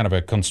 or kind of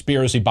a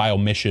conspiracy by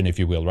omission, if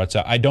you will, right?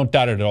 So I don't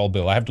doubt it at all,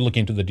 Bill. I have to look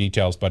into the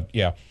details, but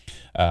yeah,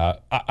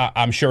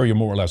 I'm sure you're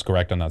more or less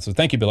correct on that. So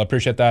thank you, Bill. I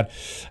appreciate that.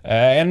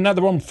 And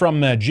another one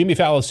from Jimmy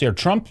Fallis here.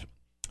 Trump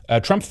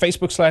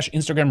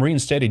Facebook/Instagram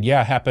reinstated.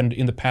 Yeah, happened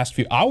in the past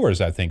few hours,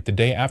 I think, the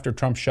day after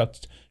Trump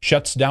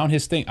shuts down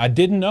his thing. I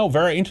didn't know.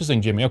 Very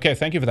interesting, Jimmy. Okay,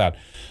 thank you for that.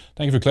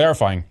 Thank you for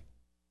clarifying.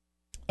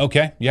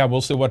 Okay, yeah, we'll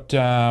see what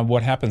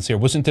happens here.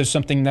 Wasn't there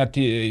something that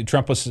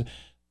Trump was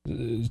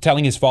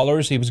telling his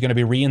followers he was going to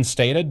be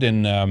reinstated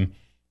in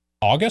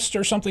August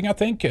or something, I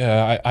think?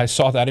 I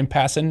saw that in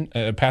passing.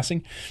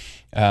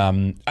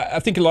 I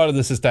think a lot of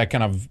this is that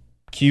kind of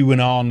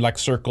QAnon, like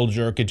circle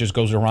jerk. It just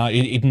goes around.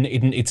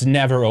 It's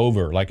never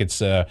over. Like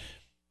it's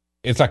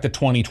like the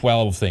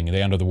 2012 thing,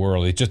 the end of the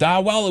world. It's just,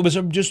 it was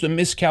just a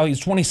miscal. It's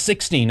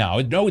 2016 now.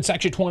 No, it's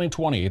actually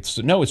 2020. It's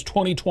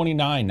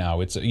 2029 now.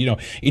 It's,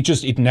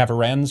 it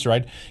never ends,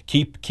 right?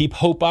 Keep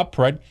hope up,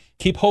 right?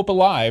 Keep hope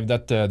alive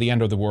that the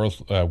end of the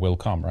world will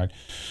come, right?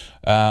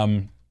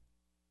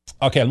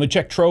 Okay, let me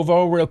check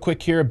Trovo real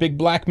quick here. A big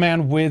black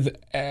man with,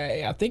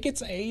 I think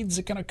it's AIDS.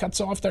 It kind of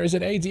cuts off there. Is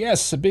it AIDS?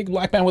 Yes, a big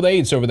black man with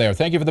AIDS over there.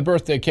 Thank you for the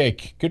birthday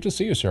cake. Good to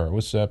see you, sir. It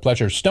was a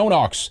pleasure. Stone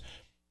Ox,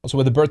 also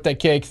with the birthday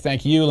cake.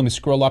 Thank you. Let me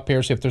scroll up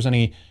here, see if there's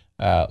any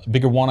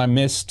bigger one I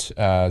missed.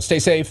 Stay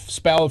safe.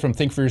 Spell from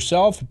Think for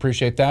Yourself.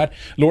 Appreciate that.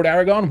 Lord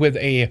Aragon with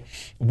a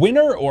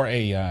winner or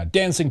a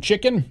dancing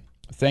chicken.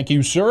 Thank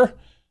you, sir.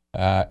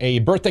 A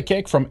birthday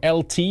cake from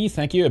LT.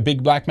 Thank you. A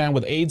big black man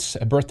with AIDS.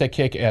 A birthday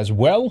cake as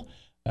well.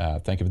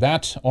 Thank you for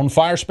that. On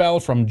Fire Spell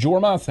from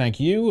Jorma. Thank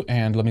you.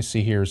 And let me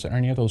see here. Is there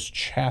any of those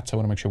chats? I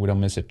want to make sure we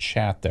don't miss a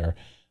chat there.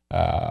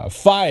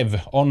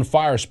 5 on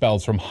Fire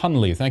Spells from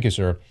Hunley. Thank you,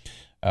 sir.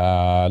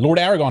 Lord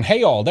Aragon.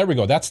 Hey, all. There we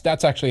go. That's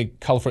actually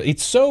colorful.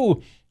 It's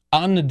so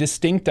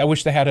undistinct. I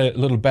wish they had a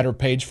little better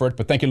page for it.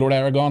 But thank you, Lord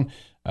Aragon.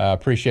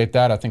 Appreciate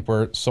that. I think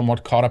we're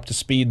somewhat caught up to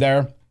speed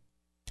there.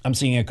 I'm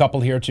seeing a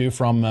couple here, too,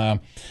 from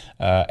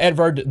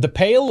Edward the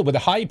Pale with a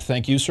hype.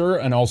 Thank you, sir.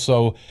 And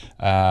also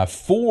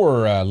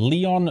for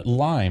Leon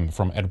Lime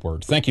from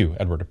Edward. Thank you,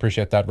 Edward.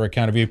 Appreciate that. Very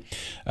kind of you.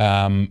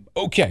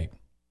 Okay.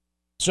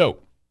 So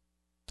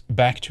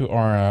back to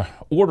our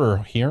order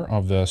here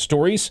of the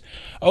stories.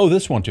 Oh,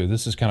 this one, too.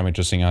 This is kind of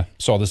interesting. I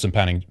saw this in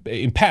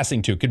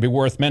passing, too. Could be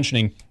worth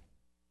mentioning.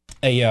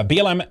 A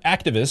BLM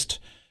activist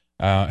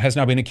has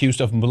now been accused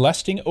of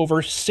molesting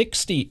over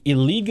 60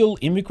 illegal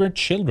immigrant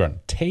children.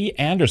 Tay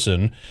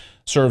Anderson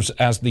serves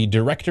as the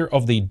director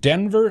of the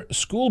Denver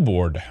School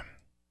Board.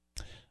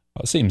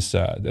 Well, seems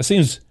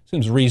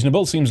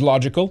reasonable, seems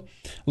logical.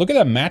 Look at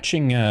that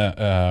matching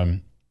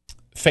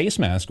face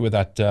mask with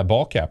that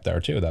ball cap there,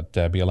 too, that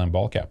BLM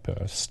ball cap.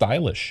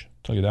 Stylish,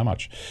 tell you that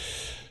much.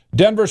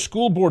 Denver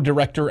School Board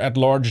Director at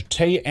Large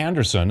Tay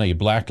Anderson, a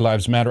Black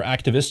Lives Matter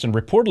activist and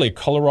reportedly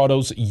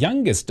Colorado's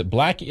youngest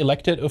black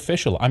elected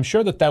official. I'm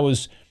sure that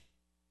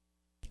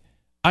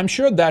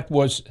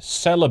was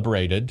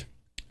celebrated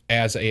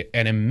as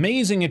an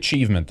amazing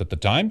achievement at the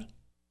time.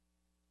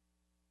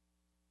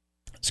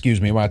 Excuse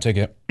me while I take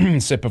a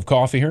sip of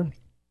coffee here.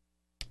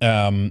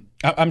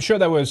 I'm sure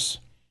that was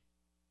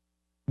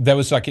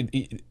like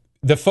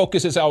the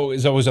focus is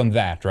always on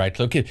that, right?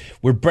 Look,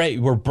 we're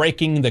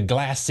breaking the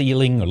glass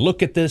ceiling.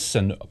 Look at this,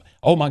 and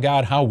oh my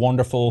God, how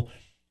wonderful!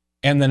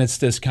 And then it's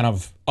this kind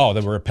of,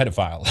 they were a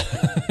pedophile.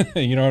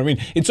 You know what I mean?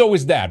 It's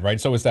always that, right?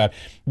 It's always that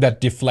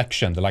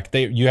deflection.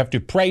 You have to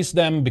praise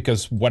them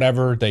because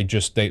whatever,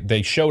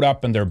 they showed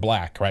up and they're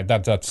black, right?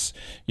 That's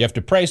you have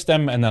to praise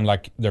them, and then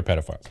they're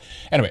pedophiles.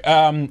 Anyway,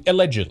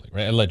 allegedly,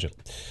 right?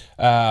 Allegedly,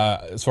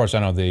 as far as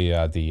I know,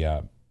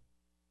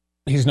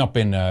 he's not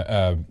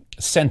been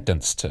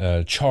sentenced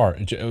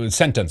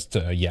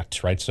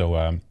yet, right?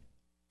 So,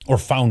 or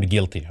found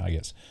guilty, I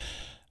guess.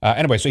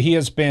 Anyway, so he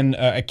has been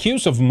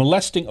accused of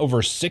molesting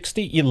over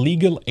 60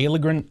 illegal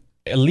alien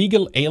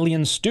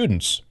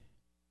students.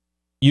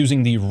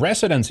 using the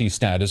residency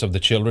status of the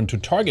children to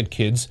target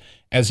kids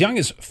as young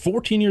as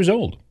 14 years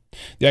old.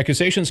 The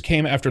accusations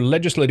came after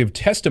legislative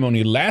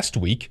testimony last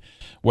week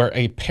where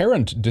a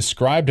parent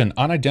described an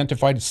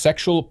unidentified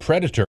sexual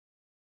predator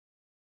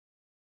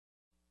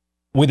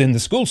within the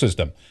school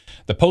system.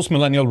 The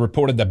Post-Millennial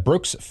reported that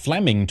Brooks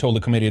Fleming told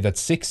the committee that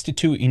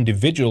 62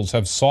 individuals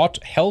have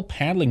sought help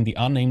handling the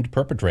unnamed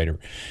perpetrator.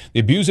 The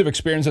abusive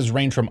experiences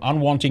range from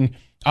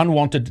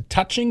unwanted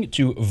touching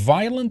to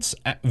violent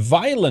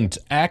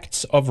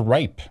acts of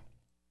rape.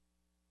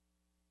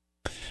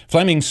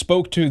 Fleming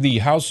spoke to the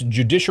House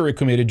Judiciary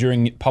Committee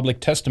during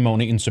public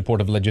testimony in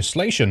support of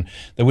legislation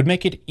that would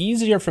make it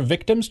easier for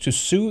victims to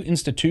sue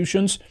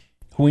institutions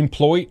who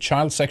employ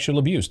child sexual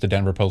abuse, the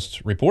Denver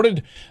Post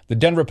reported. The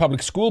Denver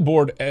Public School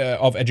Board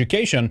of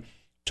Education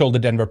told the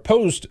Denver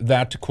Post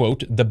that,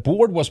 quote, the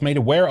board was made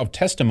aware of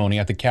testimony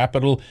at the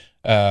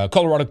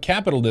Colorado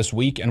Capitol this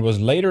week and was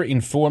later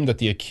informed that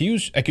the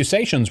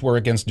accusations were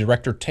against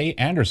Director Tay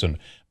Anderson.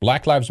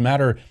 Black Lives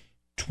Matter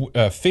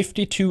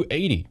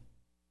 5280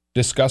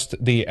 discussed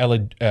the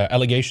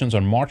allegations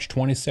on March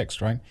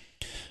 26th, right?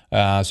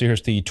 So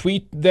here's the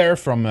tweet there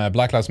from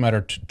Black Lives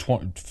Matter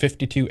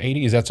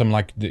 5280. Is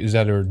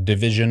that a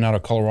division out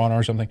of Colorado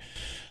or something?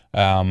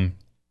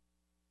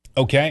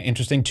 Okay,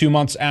 interesting. 2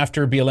 months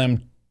after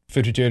BLM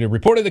 5280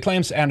 reported the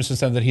claims, Anderson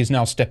said that he's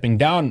now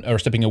stepping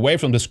away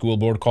from the school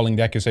board, calling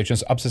the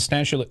accusations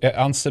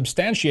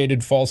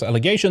unsubstantiated false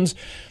allegations.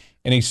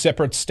 In a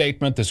separate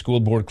statement, the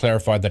school board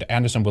clarified that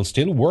Anderson will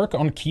still work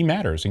on key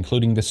matters,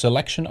 including the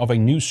selection of a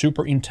new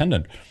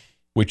superintendent,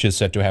 which is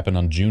set to happen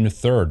on June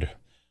 3rd.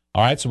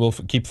 All right, so we'll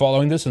keep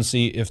following this and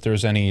see if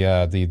there's any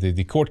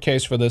the court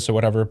case for this or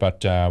whatever.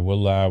 But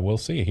we'll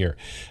see here.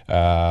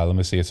 Let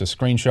me see. It's a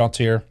screenshot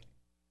here.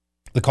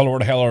 The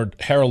Colorado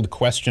Herald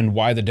questioned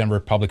why the Denver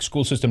public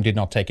school system did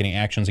not take any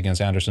actions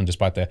against Anderson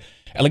despite the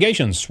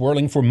allegations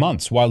swirling for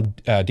months, while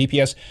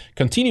DPS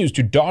continues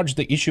to dodge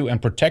the issue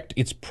and protect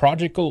its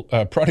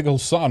prodigal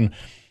son.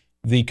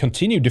 The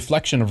continued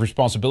deflection of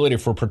responsibility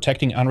for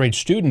protecting underage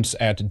students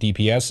at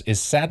DPS is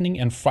saddening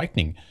and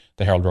frightening.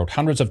 The Herald wrote,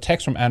 hundreds of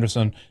texts from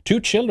Anderson to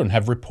children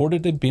have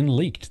reportedly been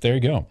leaked. There you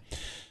go.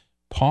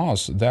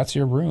 Pause. That's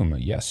your room.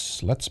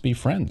 Yes, let's be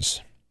friends.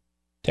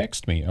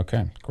 Text me.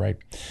 Okay, great.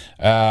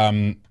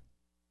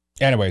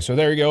 Anyway, so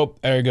there you go.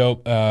 There you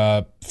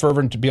go.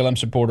 Fervent BLM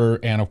supporter.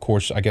 And of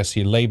course, I guess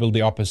he labeled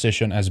the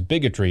opposition as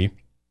bigotry.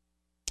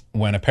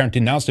 When a parent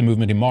denounced the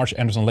movement in March,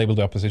 Anderson labeled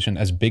the opposition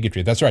as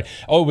bigotry. That's right.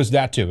 Oh, it was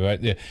that too.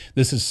 Right?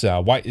 This is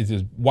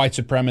white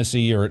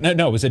supremacy, or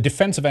no, it was a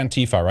defense of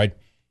Antifa, right?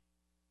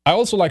 I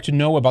also like to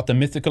know about the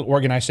mythical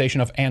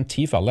organization of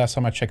Antifa. Last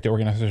time I checked, the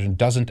organization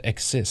doesn't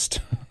exist.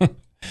 All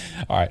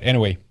right.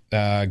 Anyway,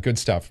 good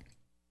stuff.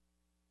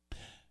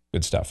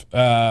 Good stuff.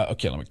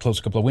 Okay, let me close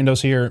a couple of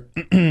windows here.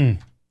 Let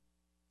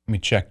me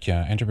check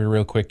Entropy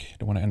real quick.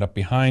 Don't want to end up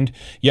behind.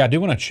 Yeah, I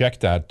do want to check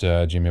that,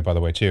 Jimmy, by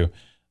the way, too,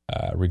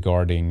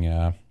 regarding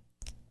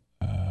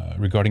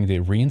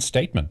the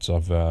reinstatement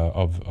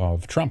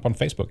of Trump on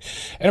Facebook.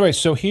 Anyway,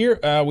 so here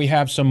we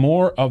have some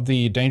more of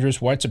the dangerous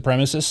white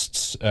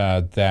supremacists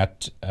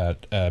that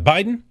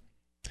Biden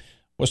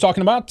was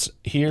talking about.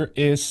 Here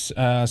is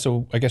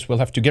so I guess we'll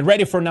have to get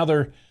ready for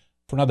another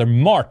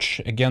march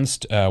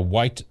against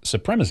white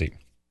supremacy.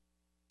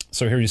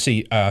 So here you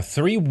see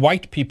 3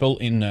 white people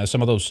in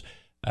some of those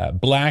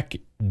black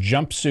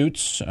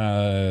jumpsuits.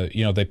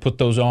 They put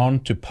those on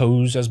to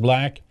pose as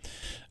black.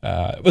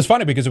 It was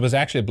funny because it was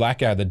actually a black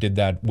guy that did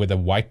that with a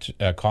white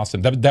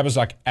costume. That was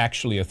like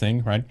actually a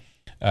thing, right?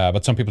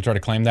 But some people try to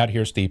claim that.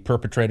 Here's the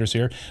perpetrators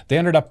here. They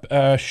ended up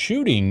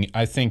shooting,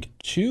 I think,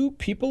 2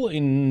 people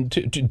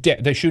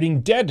they're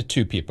shooting dead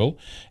 2 people,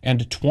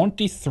 and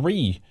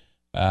 23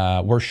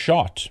 were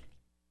shot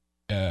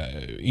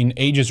in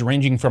ages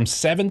ranging from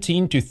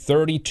 17 to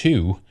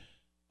 32.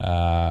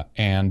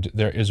 And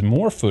there is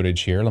more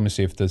footage here. Let me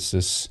see if this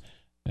is,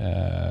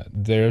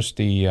 there's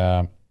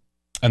the,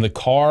 and the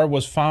car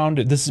was found.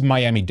 This is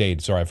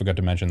Miami-Dade. Sorry, I forgot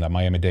to mention that.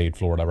 Miami-Dade,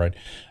 Florida, right?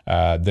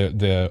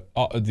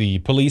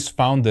 The police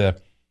found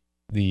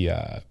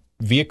the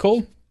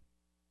vehicle,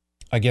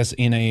 I guess,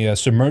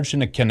 submerged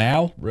in a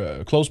canal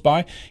close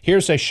by.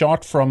 Here's a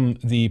shot from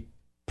the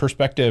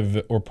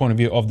perspective or point of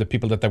view of the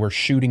people that they were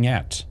shooting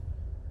at.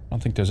 I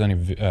don't think there's any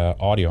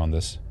audio on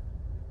this.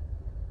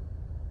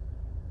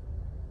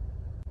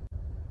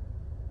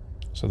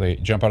 So they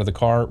jump out of the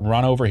car,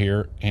 run over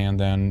here, and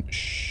then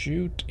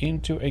shoot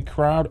into a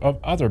crowd of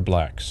other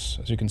blacks.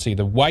 As you can see,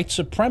 the white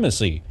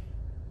supremacy,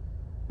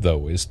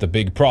 though, is the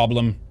big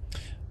problem.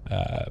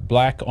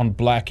 Black on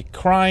black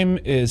crime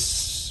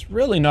is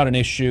really not an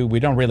issue. We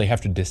don't really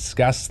have to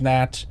discuss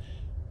that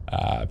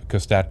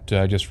because that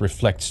just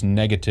reflects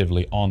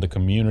negatively on the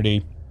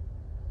community.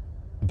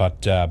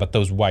 But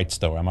those whites,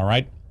 though, am I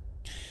right?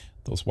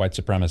 Those white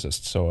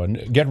supremacists. So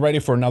get ready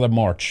for another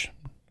march.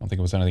 I don't think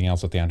it was anything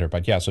else at the end here,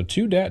 but yeah. So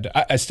 2 dead.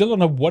 I still don't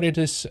know what it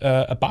is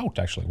about,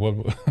 actually.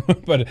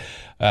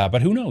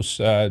 But who knows?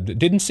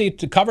 Didn't see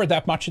it covered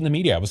that much in the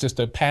media. It was just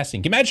a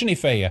passing. Imagine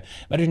if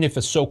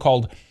a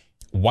so-called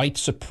white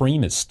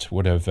supremacist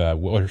would have,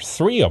 or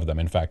three of them,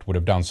 in fact, would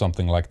have done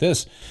something like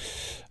this,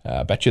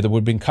 I bet you there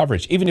would have been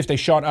coverage. Even if they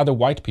shot other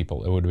white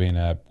people, it would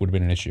have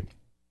been an issue.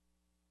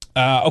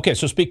 Okay,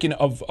 so speaking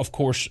of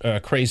course,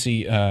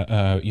 crazy,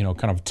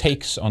 kind of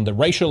takes on the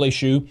racial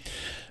issue,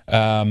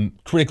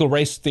 critical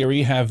race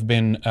theory have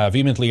been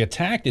vehemently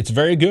attacked. It's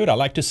very good. I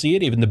like to see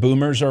it. Even the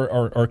boomers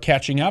are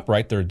catching up,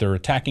 right? They're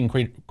attacking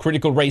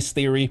critical race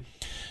theory.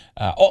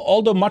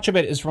 Although much of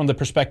it is from the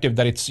perspective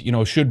that it's,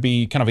 should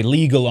be kind of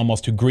illegal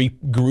almost to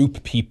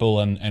group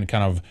people and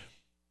kind of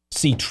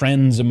see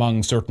trends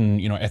among certain,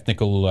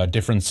 ethnical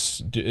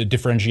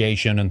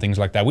differentiation and things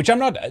like that, which I'm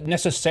not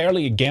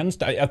necessarily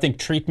against. I think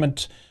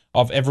treatment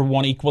of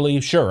everyone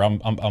equally, sure,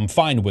 I'm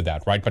fine with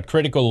that, right? But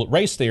critical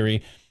race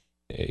theory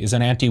is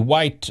an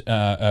anti-white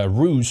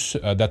ruse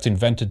that's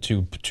invented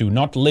to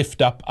not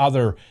lift up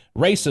other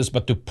races,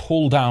 but to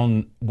pull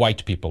down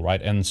white people,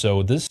 right? And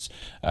so this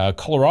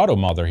Colorado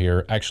mother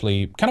here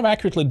actually kind of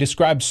accurately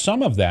describes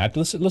some of that.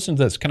 Listen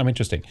to this, kind of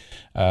interesting.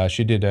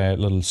 She did a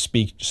little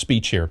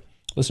speech here.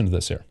 Listen to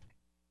this here.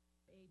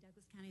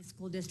 Douglas County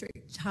School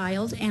District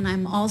child, and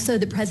I'm also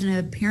the president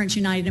of Parents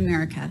United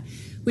America,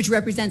 which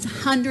represents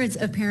hundreds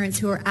of parents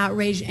who are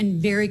outraged and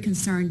very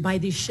concerned by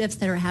these shifts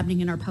that are happening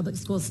in our public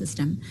school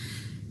system.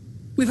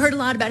 We've heard a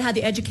lot about how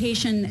the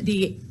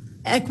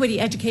equity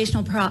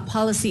educational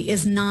policy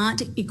is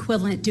not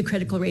equivalent to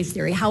critical race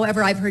theory.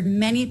 However, I've heard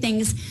many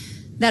things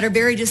that are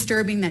very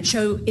disturbing that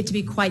show it to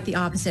be quite the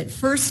opposite.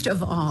 First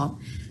of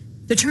all,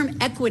 the term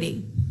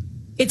equity,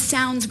 it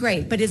sounds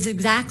great, but it's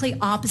exactly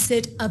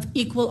opposite of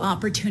equal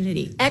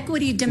opportunity.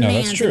 Equity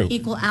demands an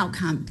equal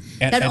outcome.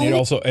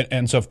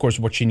 And so of course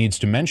what she needs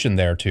to mention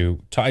there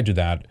to tie to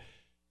that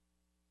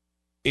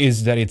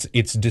is that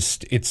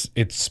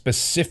it's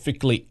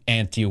specifically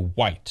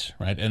anti-white,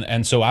 right?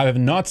 And so I have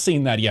not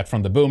seen that yet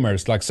from the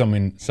boomers, like some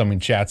in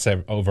chat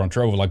said over on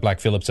Trovo, like Black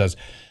Phillip says,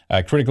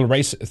 critical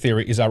race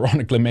theory is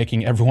ironically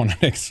making everyone an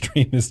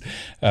extremist.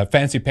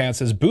 Fancy Pants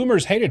says,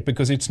 boomers hate it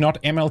because it's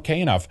not MLK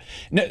enough.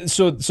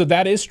 So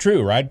that is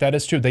true, right? That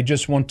is true. They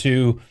just want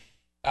to,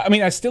 I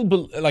mean, I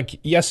still,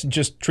 yes,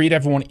 just treat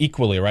everyone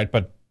equally, right?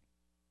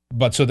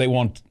 But so they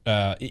want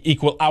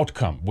equal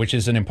outcome, which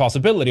is an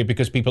impossibility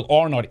because people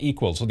are not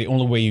equal. So the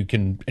only way you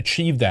can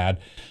achieve that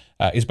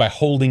is by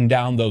holding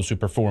down those who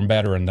perform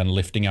better and then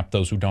lifting up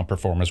those who don't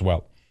perform as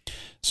well.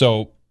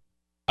 So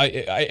I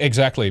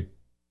exactly,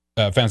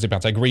 Fancy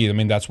Pants, I agree. I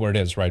mean, that's what it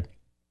is, right?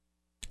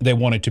 They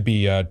want it to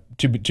be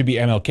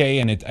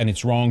MLK, and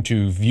it's wrong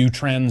to view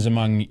trends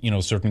among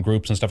certain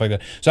groups and stuff like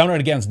that. So I'm not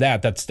against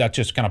that. That's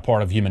just kind of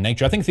part of human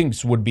nature. I think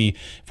things would be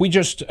if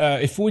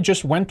we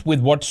just went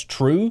with what's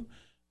true.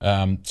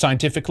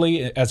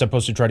 Scientifically, as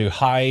opposed to try to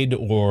hide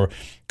or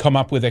come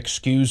up with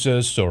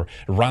excuses or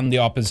run the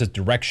opposite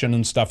direction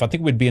and stuff. I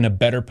think we'd be in a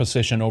better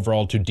position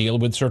overall to deal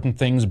with certain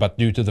things, but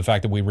due to the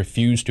fact that we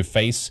refuse to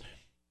face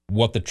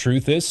what the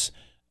truth is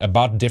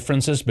about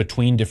differences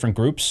between different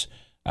groups,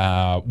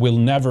 we'll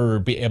never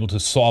be able to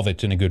solve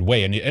it in a good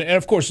way. And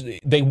of course,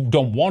 they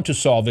don't want to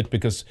solve it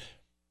because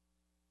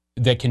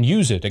they can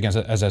use it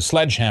as a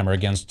sledgehammer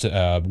against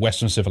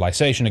Western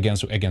civilization,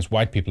 against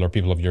white people or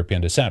people of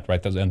European descent,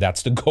 right? And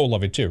that's the goal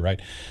of it too,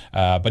 right?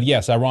 But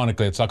yes,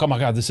 ironically, it's like, oh my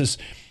God, this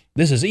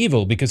is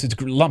evil because it's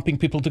lumping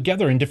people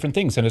together in different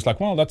things, and it's like,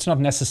 well, that's not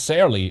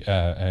necessarily,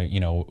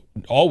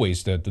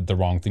 always the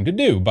wrong thing to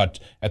do, but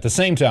at the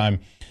same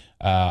time,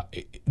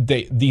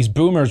 these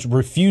boomers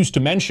refuse to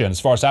mention, as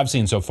far as I've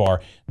seen so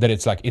far, that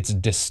it's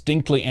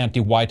distinctly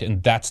anti-white,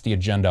 and that's the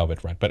agenda of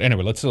it, right? But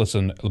anyway, let's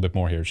listen a little bit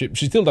more here. She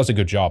still does a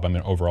good job, I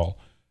mean, overall.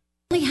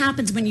 It only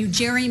happens when you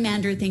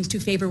gerrymander things to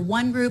favor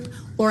one group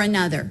or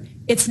another.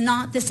 It's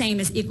not the same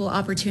as equal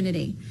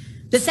opportunity.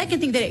 The second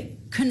thing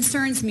that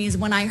concerns me is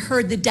when I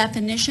heard the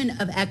definition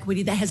of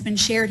equity that has been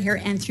shared here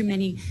and through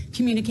many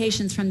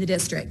communications from the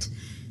district.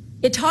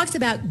 It talks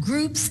about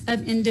groups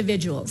of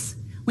individuals.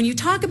 When you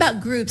talk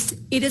about groups,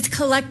 it is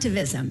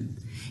collectivism.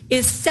 It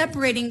is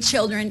separating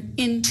children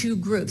into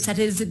groups. That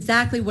is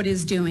exactly what it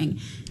is doing.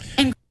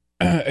 And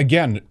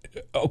again,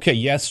 okay,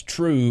 yes,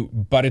 true,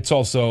 but it's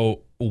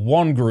also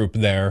one group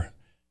there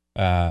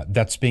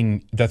that's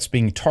being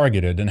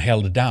targeted and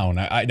held down.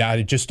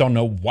 I just don't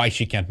know why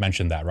she can't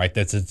mention that, right?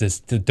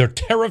 They're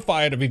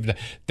terrified of even.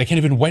 They can't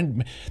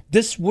even.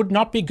 This would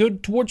not be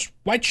good towards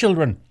white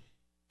children.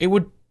 It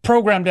would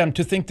program them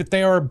to think that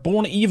they are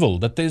born evil,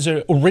 that there's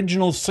an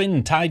original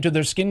sin tied to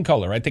their skin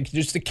color, right?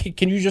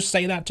 Can you just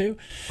say that too?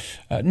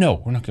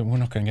 No, we're not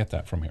going to get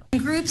that from here.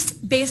 Groups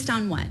based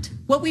on what?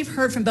 What we've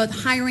heard from both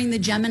hiring the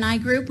Gemini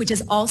group, which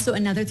is also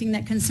another thing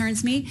that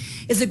concerns me,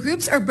 is the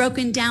groups are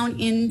broken down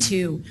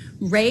into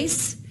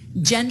race,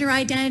 gender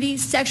identity,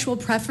 sexual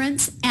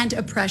preference, and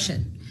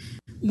oppression.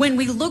 When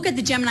we look at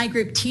the Gemini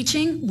group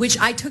teaching, which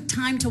I took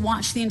time to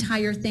watch the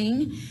entire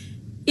thing,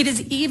 it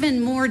is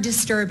even more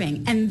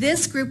disturbing. And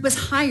this group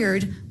was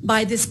hired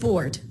by this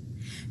board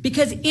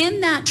because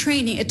in that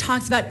training, it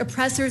talks about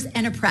oppressors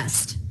and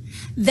oppressed.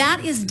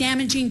 That is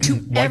damaging to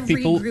White every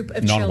people, group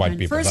of non-white children.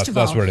 people. First of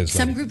That's all, what it is,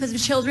 some lady. groups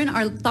of children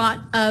are thought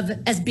of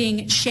as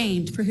being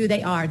shamed for who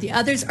they are. The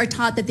others are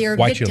taught that they are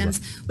White victims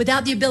children.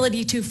 without the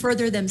ability to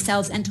further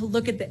themselves and to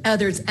look at the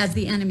others as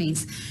the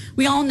enemies.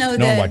 We all know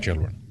Non-white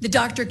children. the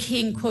Dr.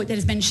 King quote that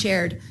has been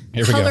shared.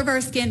 Here we Color go. of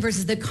our skin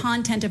versus the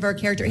content of our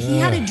character. He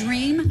had a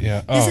dream.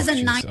 Yeah. This Oh, is a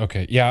jeez. night.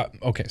 Okay. Yeah.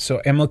 Okay.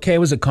 So MLK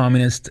was a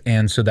communist,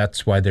 and so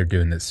that's why they're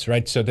doing this,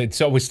 right? So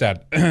it's always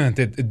that,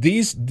 that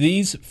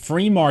these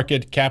free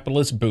market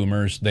capitalist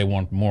boomers, they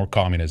want more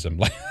communism.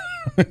 Like,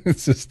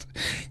 it's just,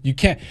 you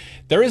can't.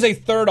 There is a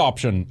third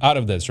option out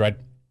of this, right?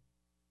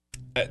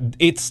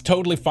 It's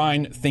totally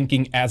fine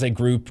thinking as a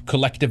group,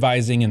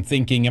 collectivizing and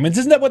thinking. I mean,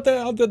 isn't that what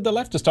the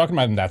left is talking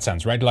about in that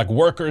sense, right? Like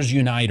workers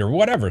unite or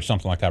whatever,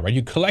 something like that, right?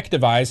 You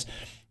collectivize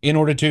in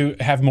order to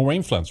have more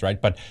influence,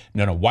 right? But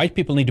no, white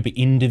people need to be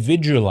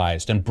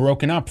individualized and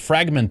broken up,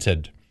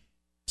 fragmented,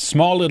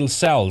 small little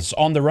cells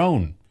on their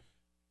own.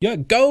 Yeah,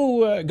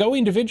 go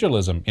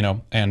individualism, you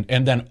know, and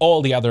then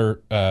all the other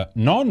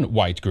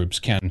non-white groups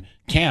can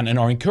and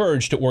are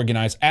encouraged to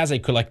organize as a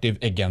collective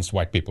against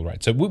white people,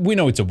 right? So we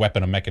know it's a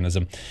weapon, a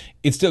mechanism.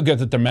 It's still good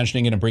that they're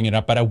mentioning it and bringing it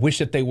up, but I wish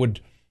that they would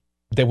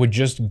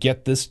just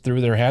get this through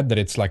their head that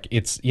it's like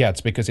it's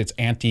because it's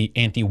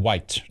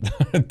anti-white.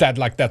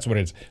 That's what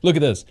it is. Look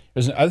at this.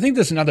 I think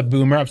there's another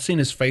boomer. I've seen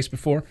his face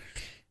before.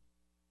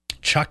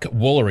 Chuck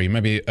Woolery.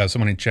 Maybe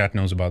someone in chat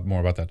knows more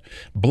about that.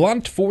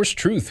 Blunt Force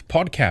Truth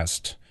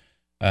podcast.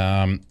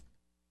 The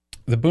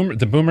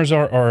boomers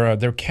are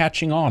they're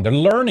catching on. They're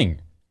learning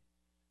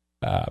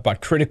about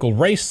critical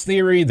race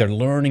theory. They're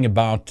learning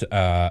about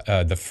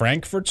the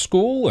Frankfurt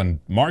School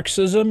and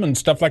Marxism and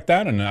stuff like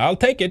that. And I'll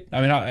take it.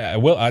 I mean, I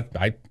will.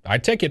 I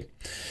take it.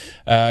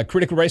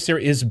 Critical race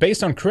theory is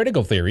based on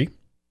critical theory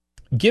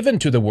given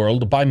to the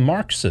world by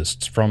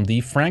Marxists from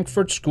the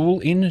Frankfurt School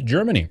in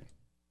Germany.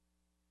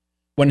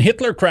 When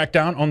Hitler cracked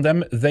down on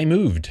them, they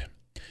moved.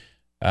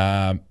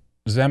 Does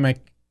that make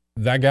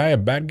that guy a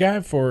bad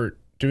guy for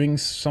doing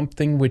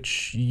something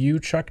which you,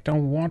 Chuck,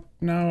 don't want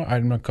now?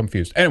 I'm not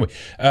confused. Anyway,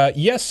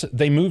 yes,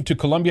 they moved to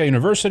Columbia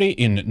University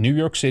in New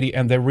York City,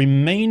 and they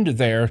remained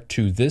there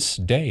to this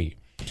day,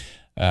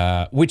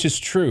 which is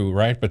true,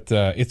 right? But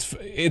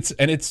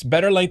it's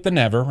better late than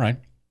never, right?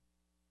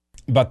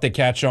 But they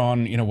catch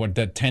on, you know, what,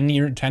 that 10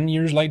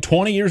 years late,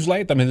 20 years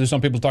late? I mean, there's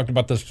some people talking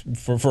about this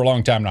for a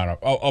long time now,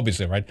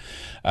 obviously, right?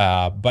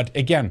 But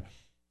again,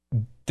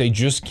 they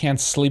just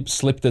can't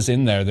slip this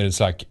in there that it's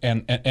like,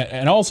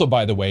 and also,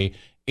 by the way,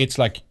 it's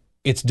like,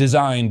 it's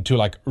designed to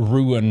like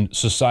ruin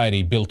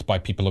society built by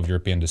people of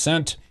European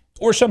descent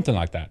or something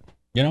like that,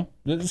 you know,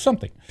 there's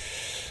something.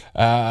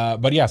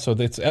 But yeah, so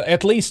it's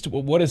at least,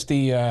 what is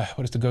the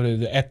go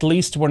to, at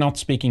least we're not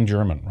speaking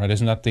German, right?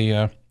 Isn't that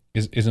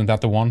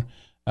the one?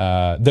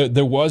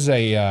 There was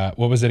a,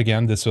 what was it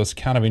again? This was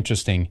kind of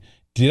interesting.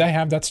 Did I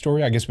have that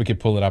story? I guess we could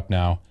pull it up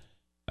now.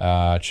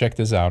 Check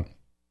this out.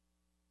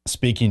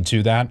 Speaking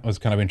to that was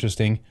kind of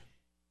interesting.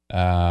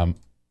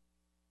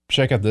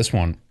 Check out this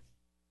one.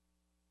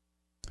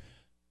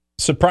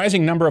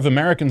 Surprising number of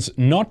Americans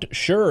not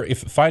sure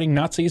if fighting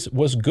Nazis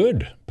was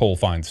good, poll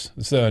finds.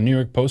 It's the New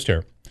York Post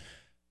here.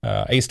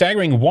 A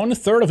staggering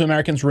 1/3 of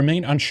Americans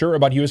remain unsure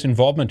about U.S.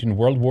 involvement in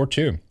World War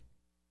II.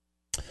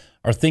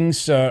 Are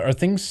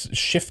things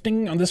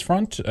shifting on this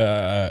front?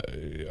 Are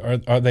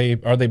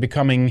they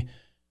becoming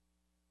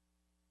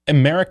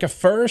America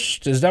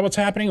first? Is that what's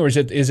happening, or is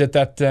it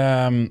that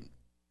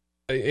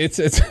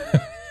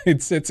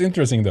it's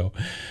interesting though,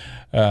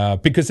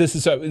 because this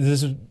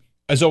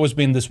has always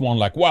been this one,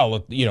 like,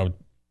 well, you know,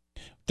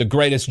 the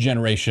greatest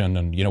generation,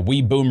 and you know,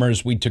 we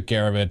boomers, we took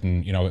care of it,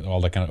 and you know,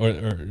 all that kind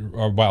of,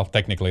 or well,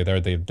 technically they're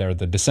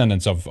the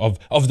descendants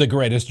of the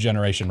greatest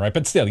generation, right?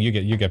 But still,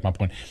 you get my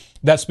point.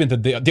 That's been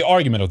the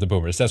argument of the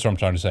boomers. That's what I'm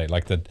trying to say.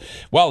 Like that,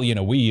 well, you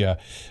know, we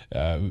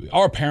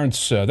our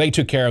parents, they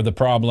took care of the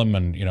problem,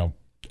 and you know,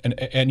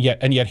 and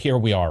yet here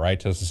we are,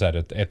 right? As I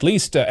said, at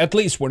least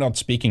we're not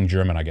speaking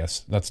German. I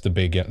guess that's the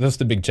big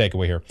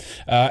takeaway here.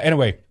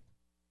 Anyway.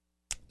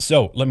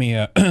 So let me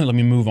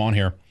move on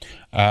here.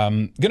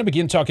 I'm going to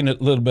begin talking a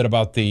little bit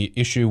about the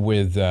issue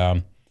with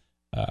the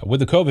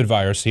COVID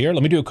virus here.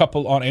 Let me do a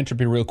couple on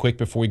entropy real quick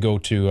before we go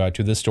to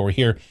this story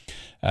here.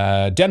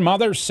 Den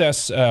Mother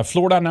says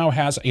Florida now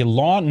has a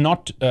law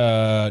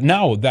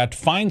now that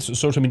fines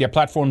social media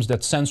platforms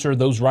that censor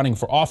those running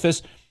for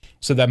office.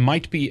 So that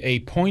might be a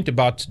point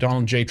about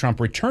Donald J. Trump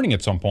returning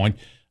at some point.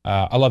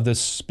 I love this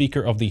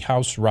Speaker of the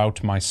House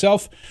route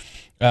myself.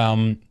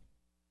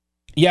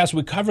 Yes,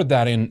 we covered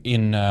that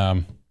in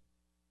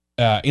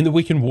the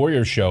Weekend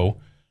Warrior show,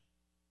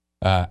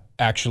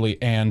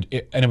 actually, and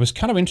it was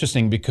kind of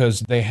interesting because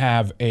they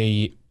have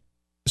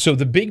so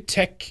the big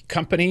tech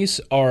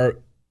companies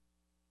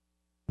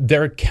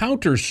they're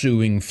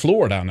countersuing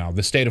Florida now,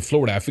 the state of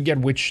Florida. I forget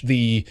which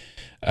the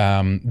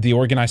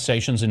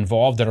organizations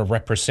involved that are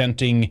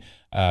representing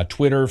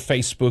Twitter,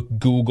 Facebook,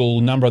 Google,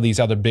 a number of these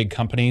other big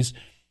companies,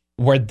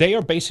 where they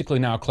are basically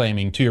now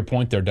claiming, to your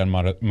point there, Den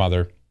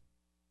Mother,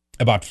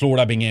 about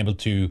Florida being able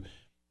to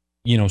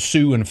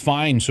sue and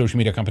fine social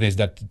media companies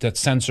that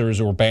censors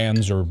or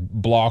bans or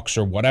blocks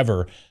or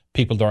whatever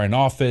people that are in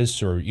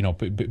office, or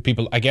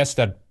people. I guess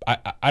that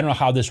I don't know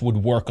how this would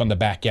work on the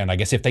back end. I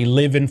guess if they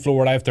live in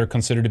Florida, if they're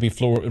considered to be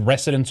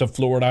residents of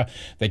Florida,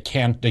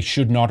 they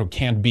should not or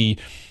can't be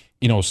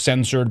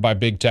censored by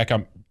big tech.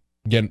 I'm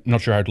again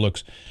not sure how it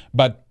looks,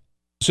 but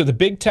so the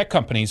big tech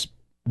companies,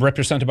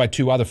 represented by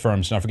two other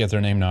firms, and I forget their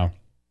name now,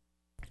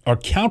 are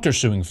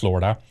countersuing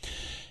Florida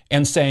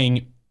and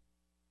saying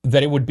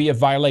that it would be a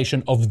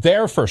violation of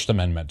their First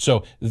Amendment.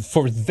 So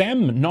for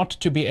them not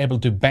to be able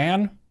to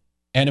ban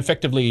and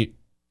effectively,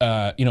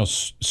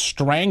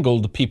 strangle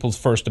the people's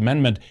First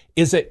Amendment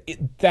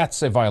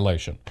that's a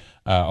violation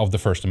of the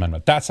First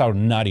Amendment. That's how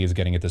nutty it's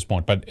getting at this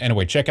point. But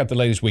anyway, check out the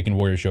latest Weekend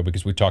Warrior show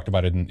because we talked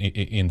about it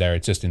in there.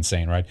 It's just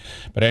insane, right?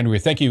 But anyway,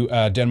 thank you,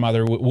 Den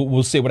Mother.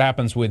 We'll see what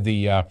happens with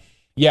the.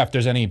 If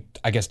there's any,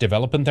 I guess,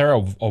 development there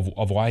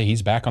of why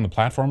he's back on the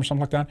platform or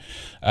something like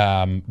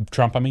that.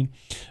 Trump, I mean.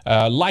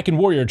 Lycan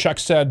Warrior, Chuck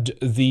said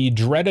the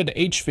dreaded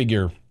H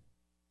figure.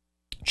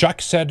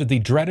 Chuck said the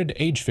dreaded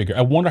age figure.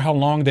 I wonder how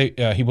long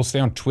he will stay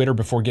on Twitter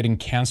before getgetting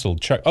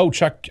canceled. Chuck. Oh,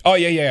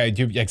 yeah,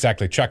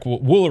 exactly. Chuck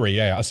Woolery.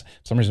 Yeah. For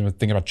some reason, I'm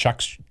thinking about Chuck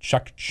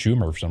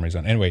Schumer for some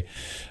reason. Anyway,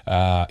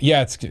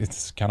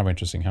 it's kind of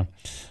interesting,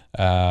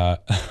 huh?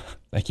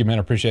 Thank you, man.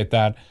 I appreciate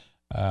that.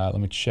 Let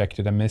me check.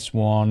 Did I miss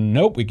one?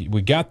 Nope. We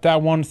got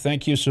that one.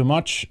 Thank you so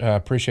much.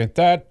 Appreciate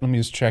that. Let me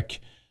just check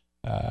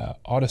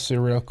Odyssey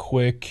real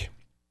quick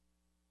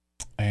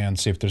and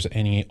see if there's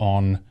any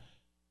on.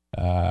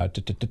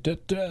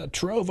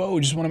 Trovo,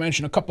 just want to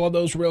mention a couple of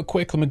those real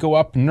quick. Let me go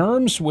up.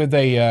 Nerms with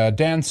a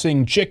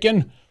dancing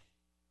chicken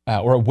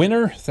or a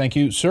winner. Thank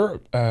you,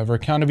 sir. Very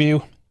kind of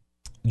you.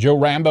 Joe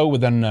Rambo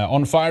with an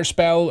on fire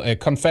spell.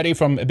 Confetti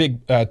from a big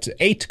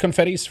 8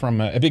 confettis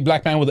from a big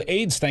black man with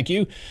AIDS. Thank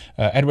you.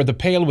 Edward the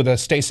Pale with a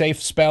stay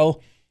safe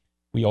spell.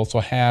 We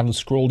also have, let's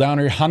scroll down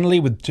here,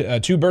 Hunley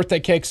with 2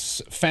 birthday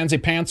cakes. Fancy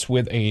Pants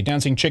with a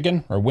dancing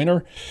chicken or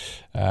winner.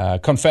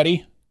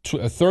 Confetti.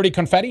 30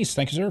 confettis,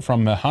 thank you, sir,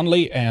 from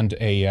Hunley, and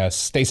a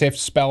stay safe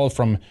spell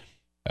from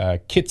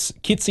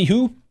Kitsy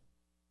Who.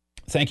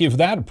 Thank you for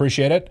that,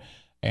 appreciate it.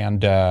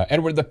 And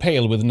Edward the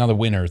Pale with another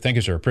winner. Thank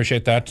you, sir,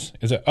 appreciate that.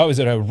 Is it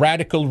a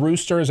radical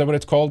rooster? Is that what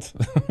it's called?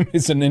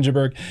 It's a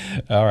Ninjaberg.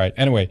 All right,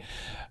 anyway,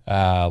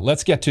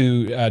 let's get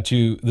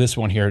to this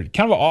one here.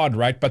 Kind of odd,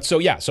 right? But so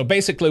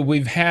basically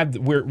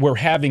we're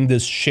having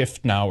this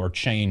shift now, or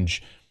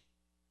change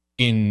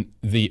in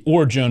the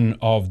origin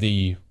of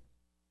the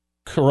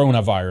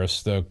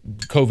coronavirus, the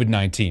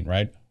COVID-19,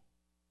 right?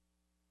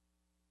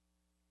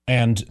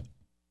 And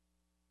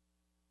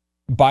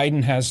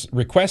Biden has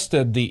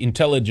requested the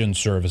intelligence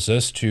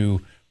services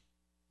to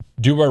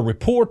do a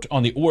report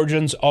on the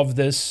origins of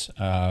this.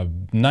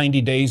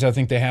 90 days, I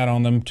think they had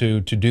on them to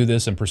do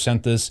this and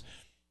present this.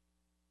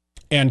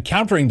 And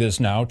countering this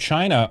now,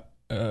 China,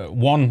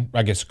 one,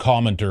 I guess,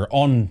 commenter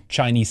on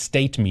Chinese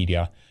state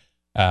media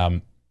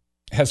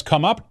has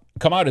come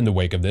out in the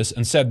wake of this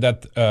and said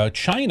that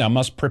China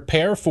must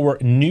prepare for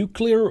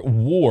nuclear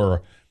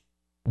war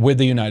with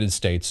the United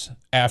States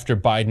after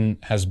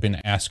Biden has been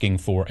asking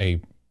for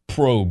a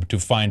probe to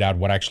find out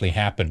what actually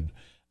happened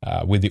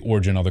with the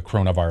origin of the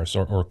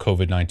coronavirus or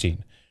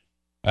COVID-19.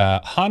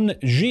 Han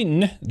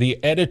Jin,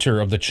 the editor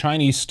of the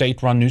Chinese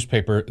state-run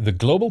newspaper The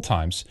Global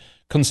Times,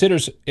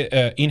 considers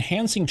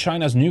enhancing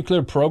China's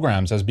nuclear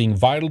programs as being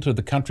vital to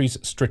the country's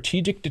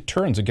strategic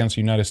deterrence against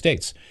the United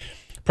States.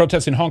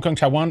 Protests in Hong Kong,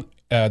 Taiwan,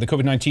 the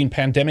COVID-19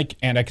 pandemic,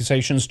 and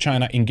accusations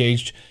China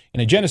engaged in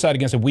a genocide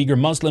against the Uyghur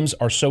Muslims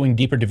are sowing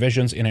deeper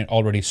divisions in an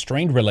already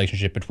strained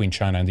relationship between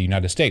China and the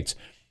United States.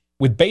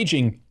 With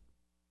Beijing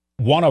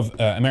one of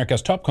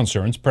America's top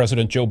concerns,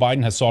 President Joe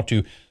Biden has sought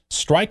to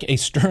strike a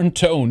stern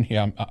tone.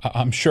 Yeah,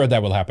 I'm sure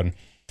that will happen.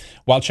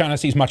 While China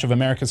sees much of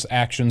America's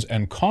actions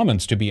and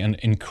comments to be an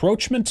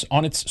encroachment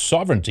on its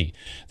sovereignty,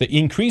 the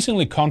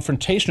increasingly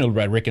confrontational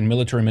rhetoric and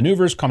military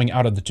maneuvers coming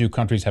out of the two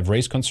countries have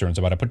raised concerns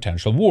about a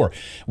potential war.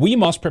 We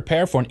must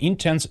prepare for an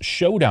intense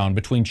showdown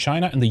between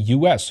China and the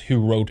U.S., who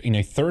wrote in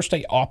a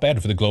Thursday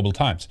op-ed for the Global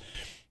Times.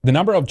 The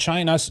number of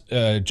China's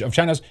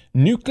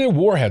nuclear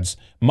warheads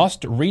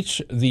must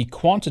reach the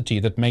quantity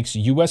that makes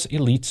U.S.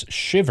 elites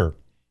shiver,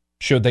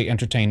 should they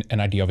entertain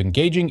an idea of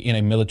engaging in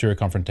a military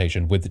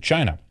confrontation with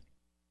China.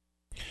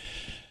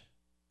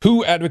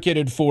 Who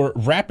advocated for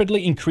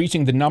rapidly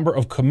increasing the number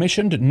of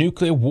commissioned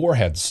nuclear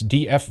warheads,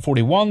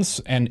 DF-41s,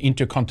 and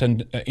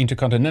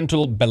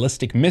intercontinental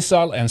ballistic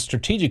missile and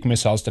strategic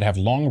missiles that have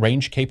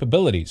long-range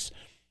capabilities.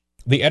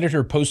 The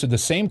editor posted the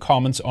same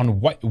comments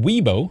on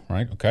Weibo,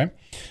 right? Okay.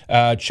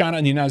 China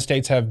and the United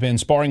States have been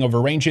sparring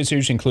over range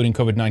issues, including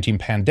COVID-19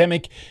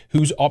 pandemic,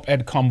 whose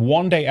op-ed come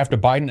one day after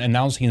Biden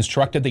announced he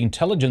instructed the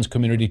intelligence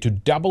community to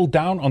double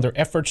down on their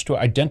efforts to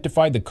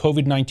identify the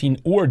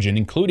COVID-19 origin,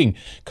 including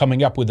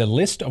coming up with a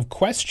list of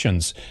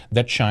questions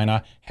that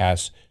China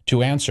has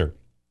to answer.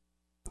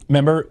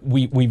 Remember,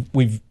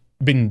 we've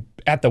been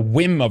at the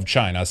whim of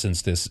China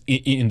since this,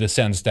 in the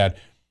sense that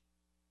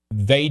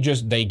they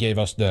gave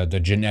us the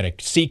genetic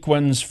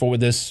sequence for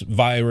this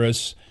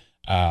virus.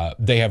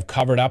 They have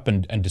covered up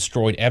and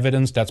destroyed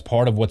evidence. That's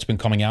part of what's been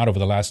coming out over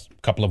the last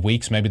couple of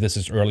weeks. Maybe this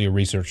is earlier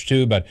research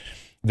too, but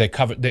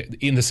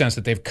in the sense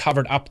that they've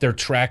covered up their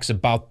tracks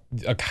about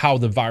how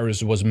the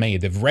virus was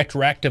made. They've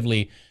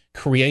retroactively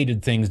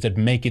created things that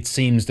make it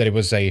seem that it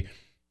was a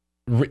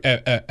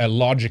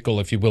logical,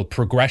 if you will,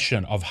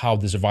 progression of how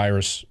this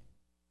virus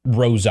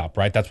rose up,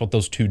 right? That's what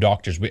those two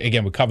doctors, we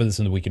covered this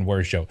in the Week in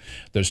Warrior show.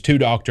 There's two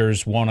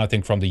doctors, one I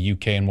think from the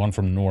UK and one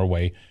from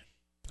Norway,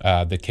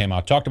 that came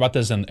out, talked about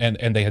this,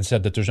 and they had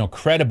said that there's no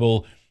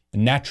credible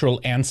natural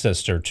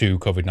ancestor to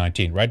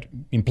COVID-19, right?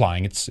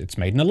 Implying it's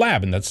made in a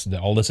lab, and that's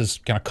all this is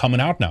kind of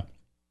coming out now.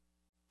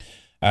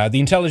 The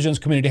intelligence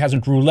community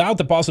hasn't ruled out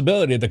the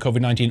possibility that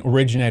COVID-19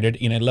 originated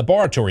in a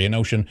laboratory, a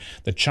notion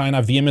that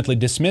China vehemently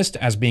dismissed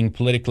as being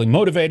politically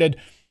motivated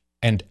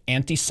and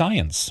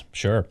anti-science.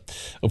 Sure.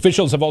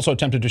 Officials have also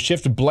attempted to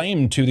shift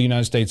blame to the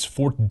United States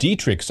Fort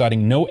Detrick,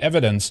 citing no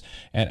evidence,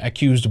 and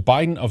accused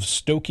Biden of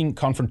stoking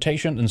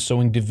confrontation and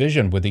sowing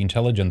division with the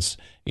intelligence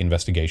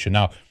investigation.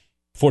 Now,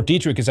 Fort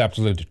Detrick is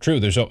absolutely true.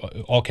 There's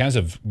all kinds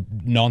of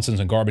nonsense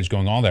and garbage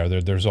going on there.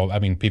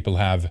 People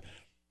have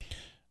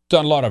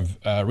done a lot of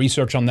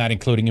research on that,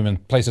 including even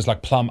places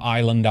like Plum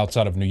Island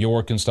outside of New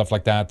York and stuff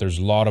like that. There's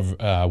a lot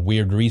of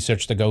weird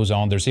research that goes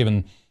on. There's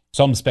even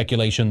some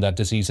speculation that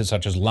diseases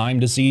such as Lyme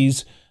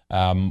disease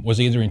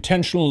was either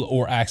intentional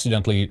or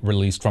accidentally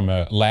released from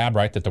a lab,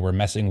 right? That they were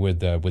messing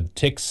with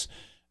ticks,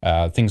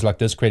 things like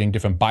this, creating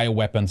different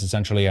bioweapons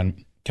essentially,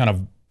 and kind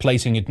of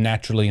placing it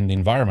naturally in the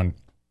environment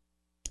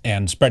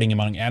and spreading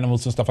among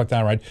animals and stuff like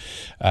that, right?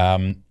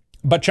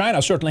 But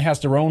China certainly has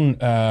their own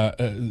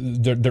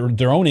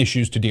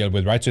issues to deal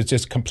with, right? So it's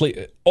just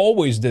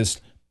always this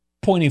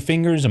pointing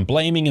fingers and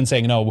blaming and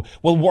saying, no,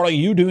 well, what are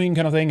you doing,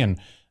 kind of thing, and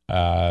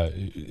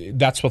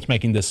that's what's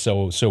making this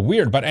so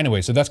weird. But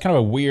anyway, so that's kind of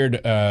a weird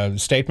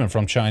statement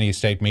from Chinese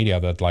state media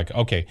that, like,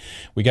 okay,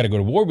 we got to go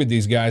to war with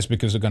these guys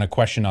because they're going to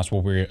question us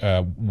what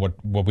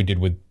we did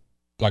with,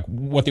 like,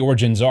 what the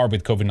origins are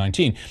with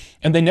COVID-19.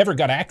 And they never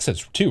got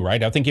access to,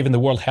 right? I think even the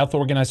World Health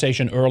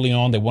Organization early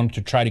on, they wanted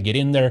to try to get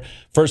in there.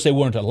 First, they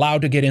weren't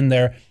allowed to get in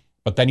there,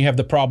 but then you have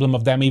the problem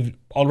of them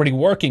already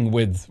working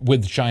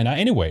with China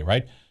anyway,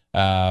 right?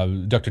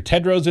 Dr.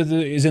 Tedros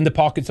is in the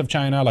pockets of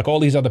China, like all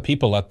these other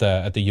people at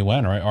the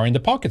UN are in the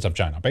pockets of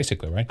China,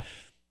 basically, right?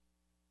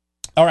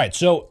 All right,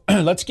 so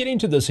let's get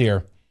into this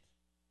here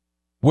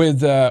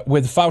with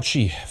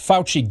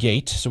Fauci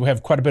Gate. So we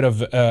have quite a bit of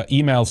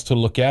emails to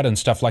look at and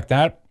stuff like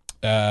that.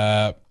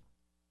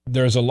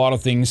 There's a lot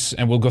of things,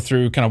 and we'll go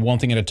through kind of one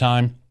thing at a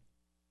time.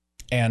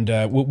 And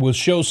we'll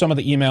show some of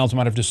the emails. I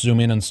might have to zoom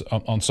in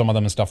on some of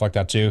them and stuff like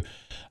that too.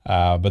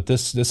 But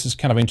this is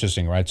kind of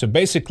interesting, right? So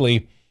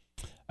basically,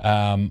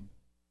 let's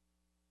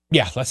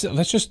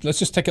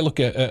just take a look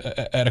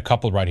at a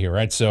couple right here,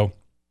 right? So,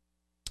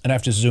 and I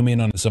have to zoom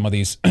in on some of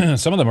these.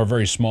 Some of them are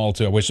very small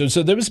too.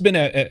 So there's been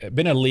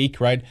a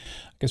leak, right?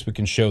 I guess we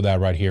can show that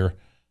right here.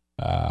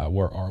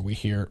 Where are we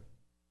here?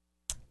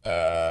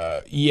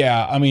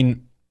 I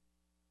mean,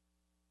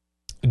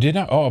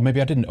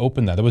 maybe I didn't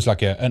open that. There was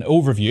like an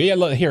overview.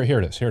 Yeah, here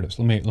it is.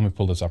 Let me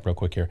pull this up real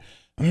quick here.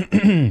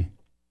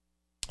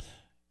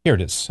 Here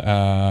it is.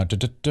 Let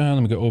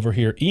me go over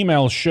here.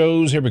 Email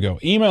shows. Here we go.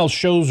 Email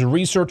shows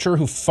researcher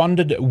who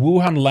funded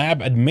Wuhan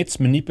lab admits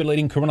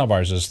manipulating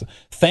coronaviruses.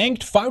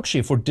 Thanked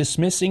Fauci for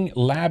dismissing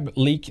lab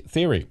leak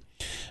theory.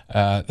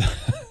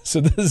 So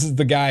this is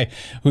the guy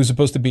who's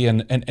supposed to be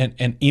an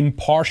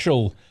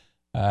impartial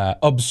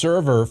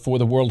observer for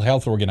the World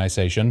Health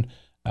Organization.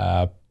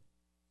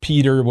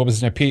 Peter, what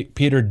was his name?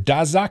 Peter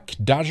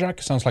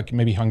Daszak sounds like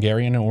maybe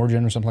Hungarian in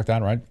origin or something like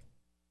that, right?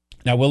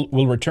 Now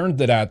we'll return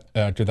to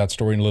that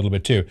story in a little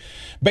bit too.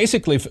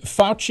 Basically,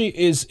 Fauci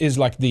is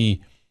like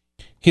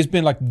he's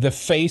been like the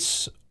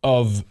face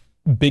of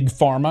big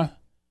pharma.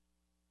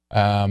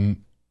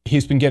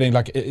 He's been getting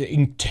like an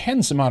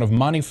intense amount of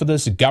money for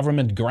this,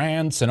 government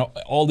grants and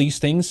all these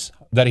things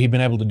that he's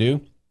been able to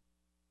do.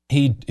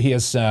 He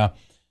has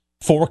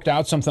forked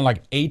out something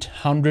like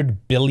 $800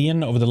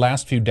 billion over the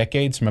last few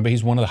decades. Remember,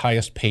 he's one of the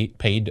highest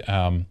paid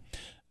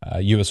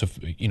U.S.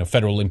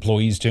 federal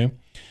employees too.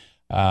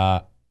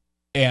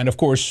 And of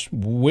course,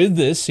 with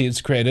this,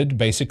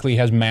 basically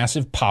has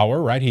massive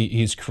power, right?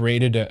 He's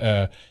created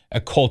a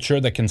culture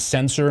that can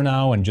censor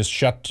now and just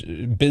shut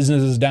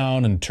businesses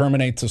down and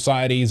terminate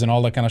societies and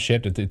all that kind of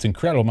shit. It's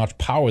incredible how much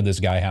power this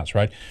guy has,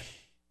 right?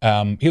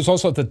 He was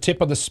also at the tip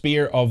of the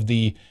spear of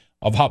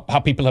how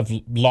people have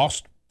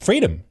lost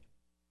freedom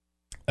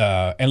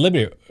and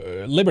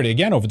liberty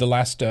again over the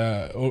last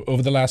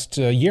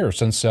year,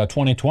 since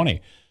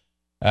 2020.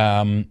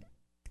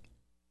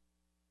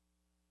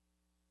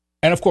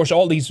 And of course,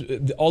 all these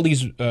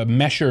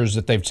measures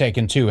that they've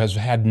taken too has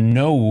had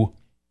no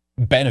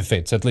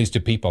benefits, at least to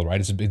people, right?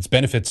 It's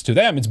benefits to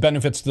them. It's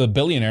benefits to the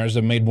billionaires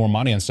that made more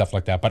money and stuff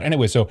like that. But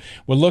anyway, so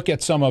we'll look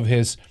at some of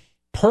his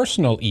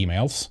personal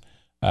emails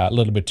a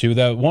little bit too.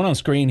 The one on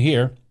screen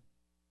here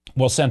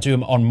was sent to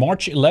him on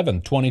March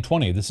 11,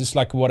 2020. This is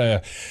like about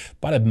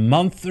a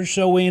month or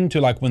so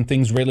into like when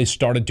things really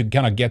started to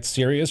kind of get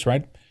serious,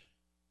 right?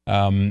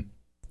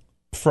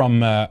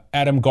 from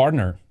Adam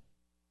Gardner.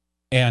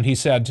 And he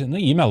said, in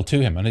the email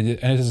to him, and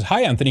it says,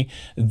 "Hi, Anthony,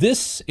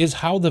 this is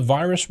how the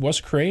virus was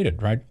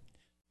created," right?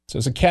 So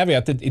as a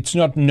caveat that it's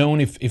not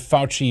known if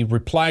Fauci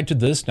replied to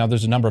this. Now,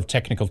 there's a number of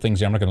technical things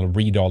here. I'm not going to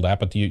read all that,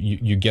 but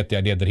you get the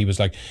idea that he was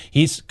like,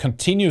 he's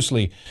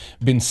continuously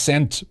been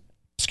sent,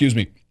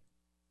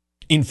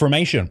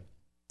 information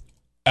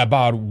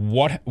about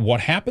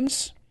what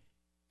happens,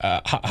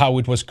 how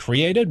it was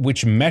created,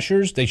 which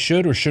measures they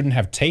should or shouldn't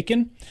have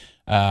taken,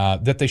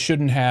 that they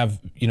shouldn't have,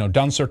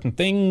 done certain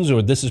things,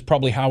 or this is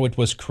probably how it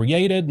was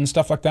created and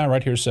stuff like that,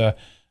 right? Here's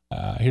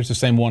the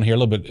same one here, a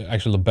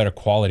little better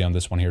quality on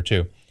this one here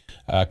too.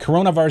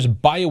 Coronavirus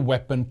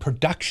bioweapon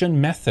production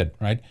method,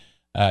 right?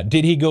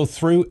 Did he go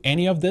through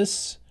any of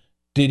this?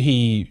 Did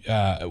he,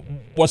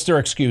 what's their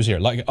excuse here?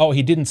 Like, oh,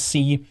 he didn't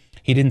see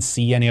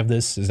any of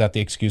this. Is that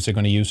the excuse they're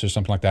going to use or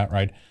something like that,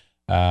 right?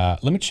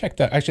 Let me check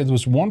that. Actually, there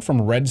was one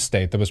from Red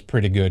State that was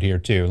pretty good here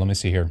too. Let me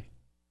see here.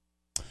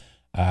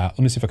 Let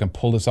me see if I can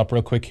pull this up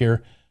real quick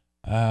here.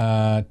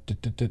 Yeah,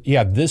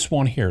 this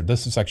one here.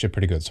 This is actually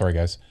pretty good. Sorry,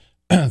 guys.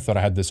 Thought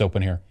I had this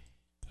open here.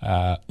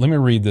 Let me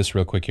read this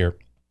real quick here.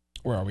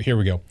 Where are we? Here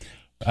we go.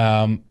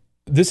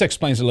 This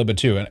explains a little bit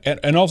too,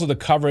 and also the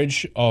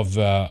coverage of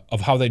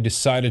how they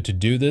decided to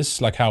do this,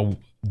 like how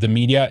the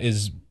media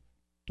is.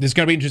 It's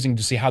going to be interesting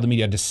to see how the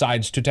media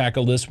decides to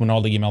tackle this when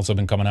all the emails have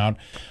been coming out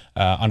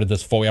under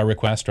this FOIA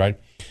request, right?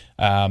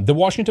 The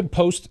Washington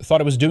Post thought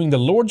it was doing the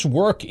Lord's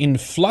work in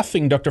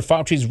fluffing Dr.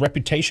 Fauci's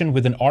reputation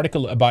with an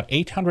article about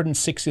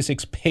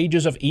 866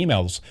 pages of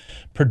emails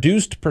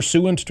produced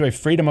pursuant to a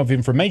Freedom of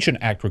Information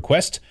Act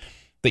request.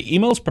 The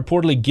emails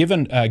purportedly give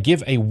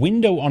a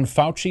window on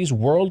Fauci's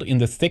world in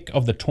the thick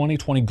of the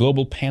 2020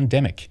 global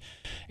pandemic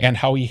and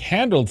how he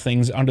handled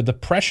things under the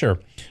pressure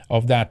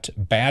of that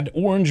bad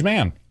orange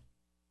man.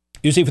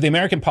 You see, for the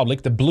American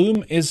public, the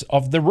bloom is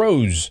of the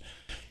rose.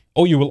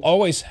 Oh, you will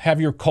always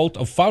have your cult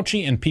of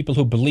Fauci and people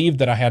who believe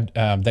that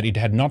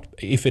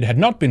if it had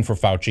not been for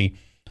Fauci,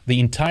 the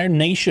entire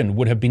nation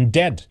would have been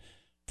dead.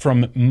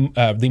 From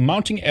the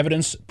mounting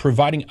evidence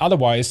providing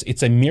otherwise,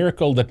 it's a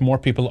miracle that more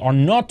people are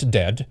not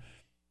dead.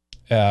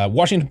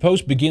 Washington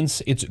Post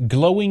begins its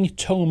glowing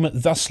tome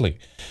thusly.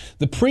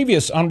 The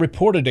previous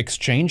unreported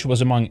exchange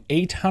was among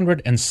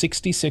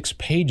 866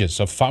 pages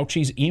of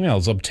Fauci's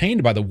emails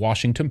obtained by the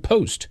Washington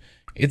Post.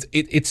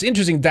 It's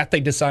interesting that they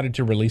decided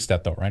to release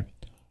that, though, right?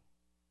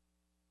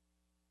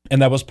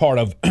 And that was part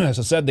of, as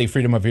I said, the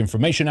Freedom of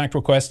Information Act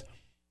request.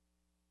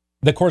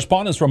 The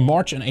correspondence from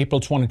March and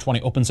April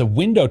 2020 opens a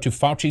window to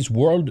Fauci's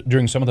world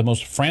during some of the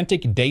most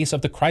frantic days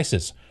of the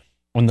crisis,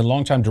 when the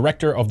longtime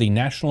director of the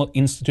National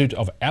Institute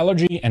of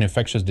Allergy and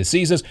Infectious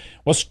Diseases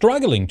was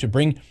struggling to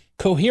bring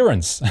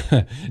coherence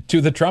to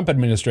the Trump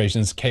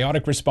administration's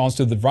chaotic response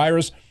to the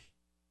virus,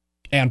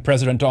 and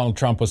President Donald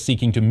Trump was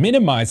seeking to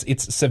minimize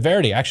its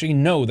severity. Actually,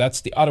 no,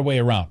 that's the other way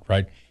around,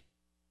 right?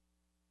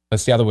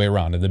 That's the other way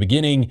around. In the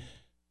beginning,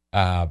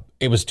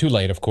 it was too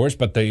late, of course,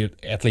 but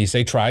at least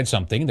they tried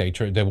something.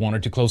 They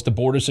wanted to close the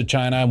borders to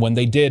China, and when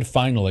they did,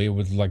 finally, it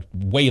was like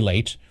way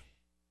late.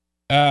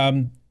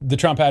 The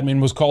Trump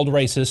admin was called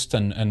racist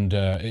and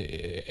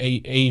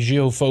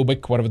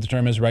Asiophobic, whatever the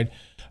term is, right?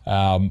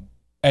 And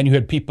you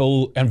had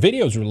people and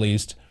videos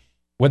released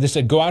where they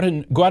said, go out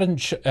and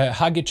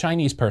hug a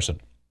Chinese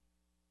person.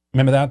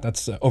 Remember that?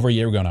 That's over a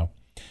year ago now.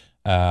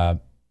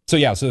 So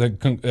they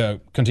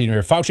continue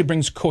here. Fauci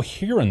brings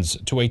coherence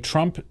to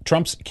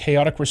Trump's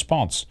chaotic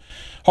response.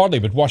 Hardly,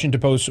 but Washington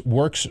Post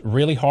works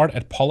really hard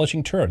at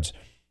polishing turds.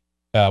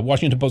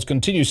 Washington Post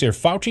continues here.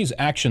 Fauci's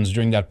actions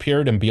during that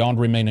period and beyond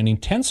remain an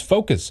intense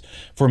focus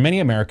for many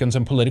Americans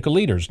and political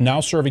leaders. Now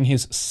serving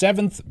his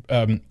seventh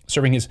president,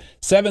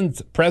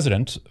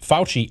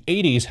 Fauci,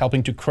 80, is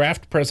helping to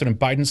craft President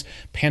Biden's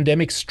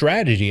pandemic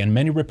strategy, and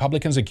many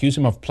Republicans accuse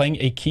him of playing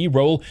a key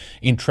role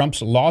in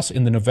Trump's loss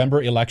in the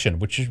November election,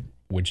 which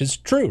is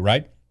true,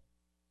 right?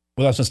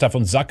 We'll have some stuff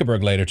on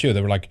Zuckerberg later too.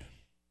 They were like,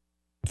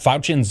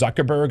 Fauci and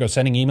Zuckerberg are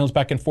sending emails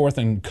back and forth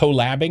and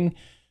collabing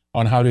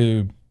on how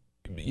to.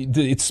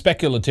 It's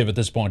speculative at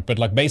this point, but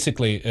like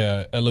basically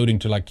alluding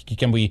to like,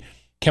 can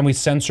we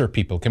censor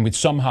people? Can we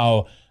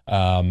somehow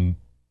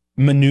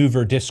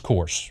maneuver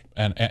discourse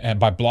and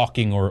by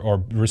blocking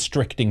or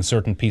restricting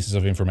certain pieces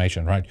of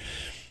information, right?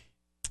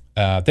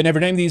 They never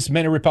named these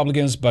many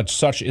Republicans, but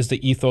such is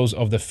the ethos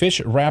of the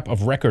fish wrap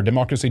of record.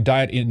 Democracy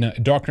died in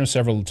darkness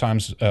several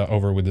times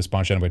over with this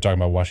bunch. Anyway, talking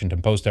about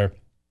Washington Post there.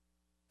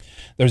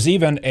 There's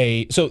even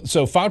so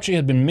Fauci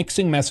had been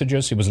mixing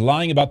messages. He was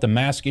lying about the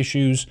mask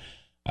issues.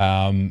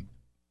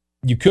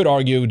 You could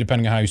argue,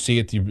 depending on how you see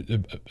it,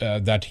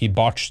 that he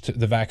botched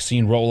the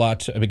vaccine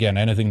rollout. Again,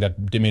 anything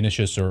that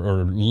diminishes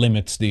or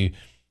limits the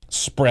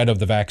spread of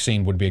the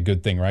vaccine would be a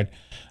good thing, right?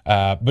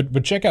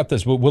 But check out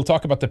this. We'll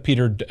talk about the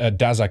Peter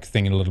Daszak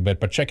thing in a little bit,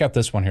 but check out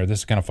this one here. This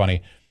is kind of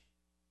funny.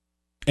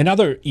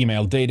 Another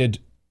email dated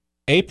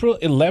April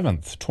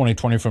 11th,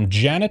 2020 from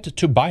Janet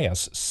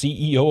Tobias,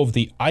 CEO of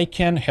the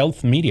ICANN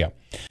Health Media,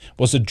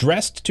 was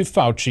addressed to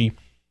Fauci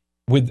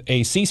with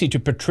a CC to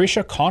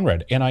Patricia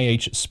Conrad,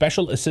 NIH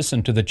Special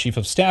Assistant to the Chief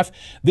of Staff.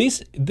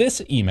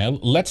 This email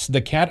lets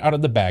the cat out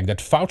of the bag that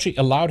Fauci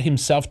allowed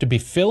himself to be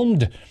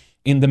filmed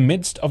in the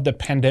midst of the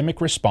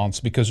pandemic response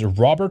because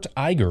Bob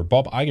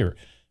Iger,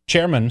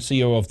 chairman,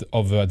 CEO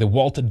of the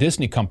Walt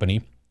Disney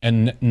Company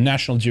and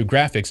National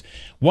Geographic,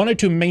 wanted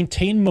to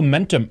maintain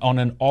momentum on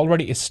an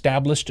already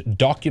established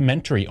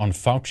documentary on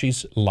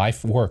Fauci's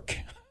life work.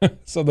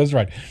 So that's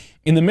right.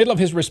 In the middle of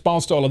his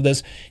response to all of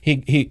this,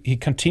 he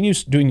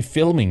continues doing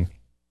filming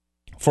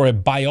for a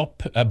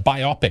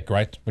biopic,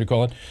 right? What do you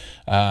call it?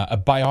 A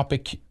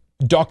biopic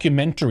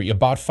documentary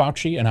about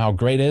Fauci and how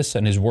great it is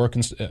and his work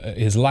and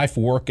his life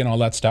work and all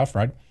that stuff,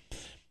 right?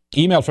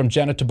 Email from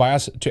Janet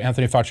Tobias to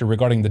Anthony Fauci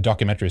regarding the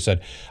documentary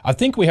said, I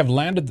think we have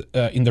landed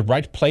in the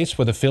right place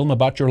with a film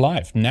about your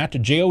life.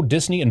 Nat Geo,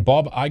 Disney, and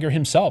Bob Iger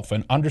himself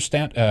and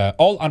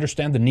all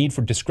understand the need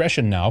for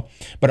discretion now,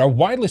 but are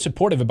widely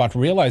supportive about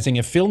realizing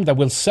a film that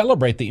will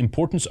celebrate the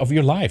importance of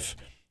your life,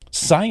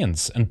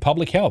 science, and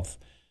public health.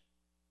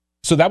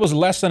 So that was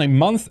less than a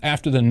month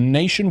after the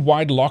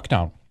nationwide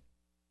lockdown.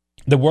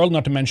 The world,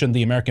 not to mention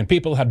the American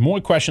people, had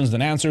more questions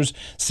than answers.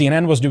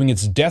 CNN was doing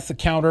its death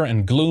counter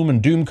and gloom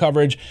and doom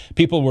coverage.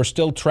 People were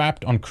still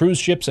trapped on cruise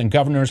ships, and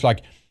governors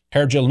like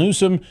Hergel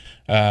Newsom,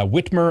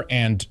 Whitmer,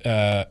 and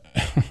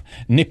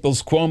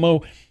Nichols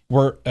Cuomo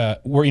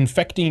were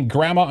infecting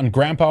grandma and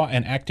grandpa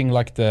and acting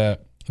like the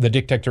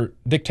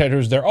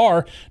dictators there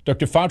are.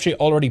 Dr. Fauci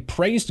already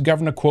praised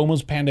Governor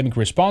Cuomo's pandemic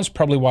response,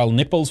 probably while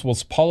Nichols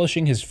was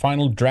polishing his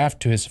final draft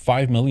to his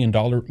 $5 million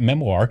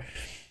memoir.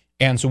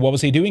 And so what was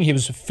he doing? He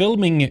was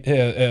filming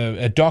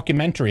a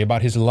documentary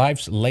about his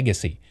life's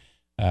legacy.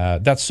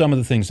 That's some of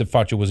the things that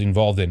Fauci was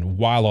involved in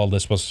while all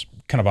this was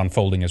kind of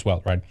unfolding as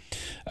well, right?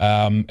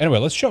 Anyway,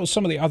 let's show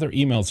some of the other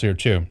emails here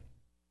too.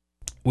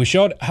 We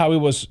showed how it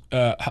was,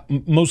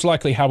 most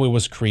likely how it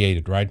was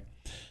created, right?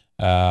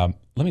 Let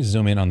me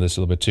zoom in on this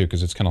a little bit too,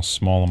 because it's kind of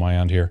small on my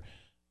end here.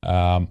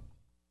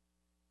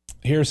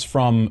 Here's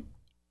from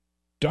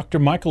Dr.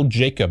 Michael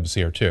Jacobs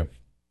here too.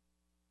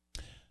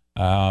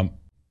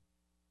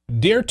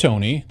 Dear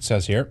Tony, it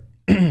says here,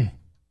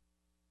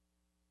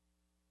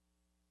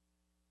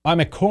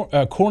 I'm a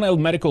Cornell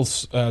Medical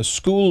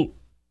School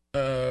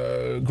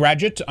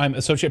graduate. I'm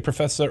associate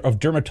professor of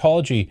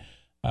dermatology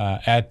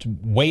at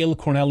Weill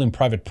Cornell in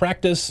private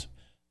practice.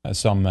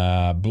 Some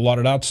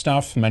blotted out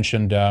stuff.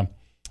 Mentioned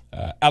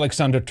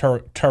Alexander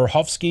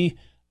Tarhovsky,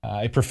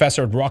 a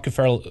professor at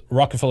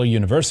Rockefeller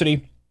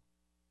University.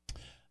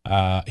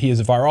 He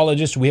is a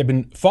virologist. We have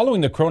been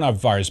following the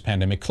coronavirus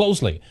pandemic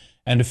closely,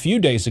 and a few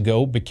days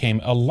ago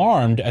became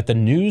alarmed at the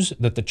news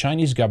that the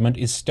Chinese government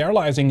is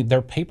sterilizing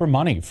their paper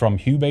money from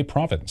Hubei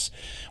province.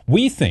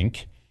 We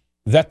think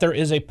that there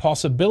is a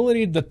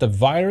possibility that the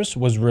virus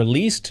was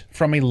released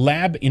from a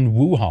lab in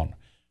Wuhan,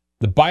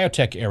 the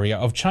biotech area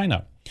of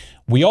China.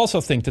 We also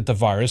think that the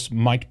virus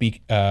might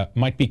be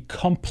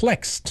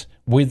complexed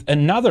with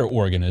another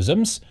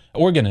organism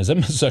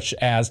such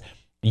as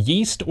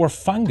yeast or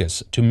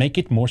fungus to make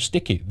it more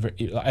sticky.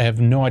 I have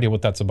no idea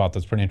what that's about.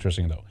 That's pretty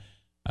interesting though.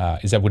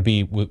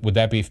 Would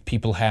that be if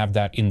people have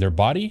that in their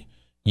body,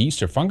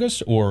 yeast or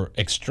fungus, or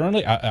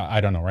externally? I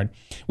don't know, right?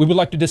 We would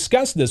like to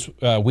discuss this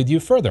with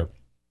you further.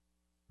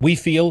 We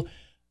feel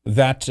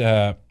that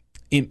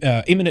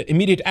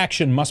immediate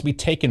action must be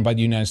taken by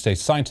the United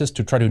States scientists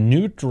to try to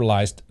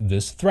neutralize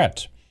this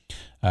threat.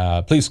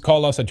 Please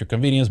call us at your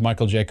convenience,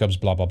 Michael Jacobs,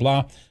 blah, blah,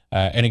 blah.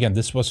 And again,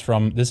 this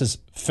is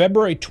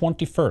February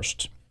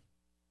 21st,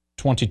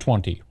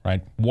 2020,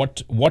 right?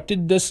 What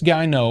did this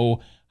guy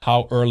know?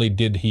 How early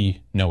did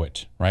he know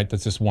it, right?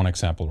 That's just one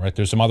example, right?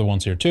 There's some other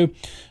ones here too.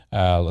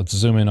 Let's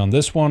zoom in on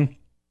this one.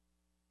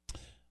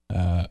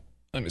 Let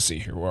me see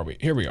here. Where are we?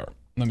 Here we are.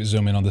 Let me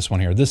zoom in on this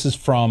one here. This is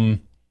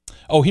from,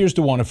 here's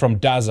the one from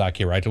Dazak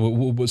here, right?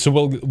 So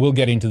we'll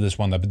get into this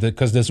one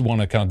because this is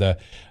one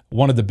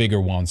of the bigger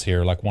ones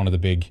here, like one of the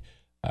big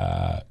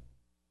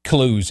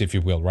clues, if you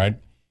will, right?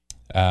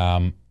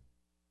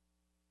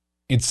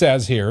 It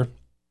says here,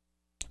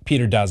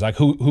 Peter Daszak,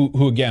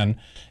 who again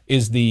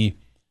is the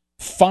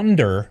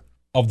funder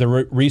of the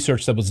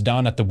research that was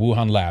done at the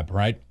Wuhan lab,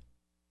 right?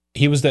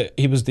 He was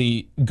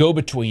the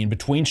go-between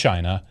between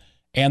China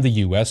and the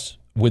U.S.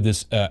 with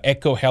this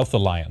Eco Health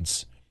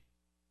Alliance,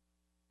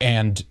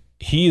 and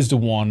he is the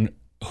one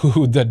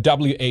who the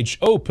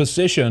WHO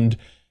positioned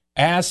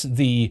as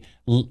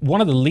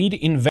one of the lead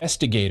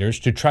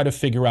investigators to try to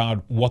figure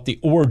out what the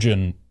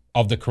origin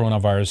of the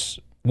coronavirus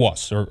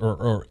was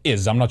or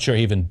is. I'm not sure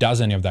he even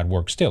does any of that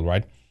work still,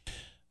 right?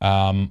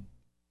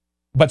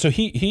 But so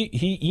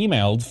he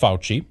emailed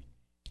Fauci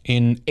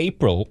in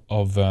April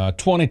of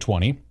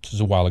 2020, this is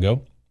a while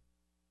ago,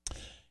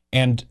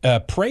 and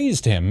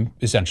praised him,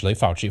 essentially,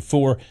 Fauci,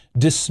 for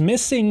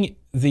dismissing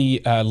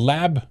the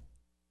lab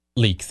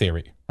leak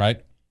theory,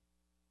 right?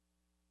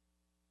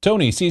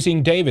 Tony,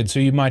 CCing David, so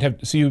you might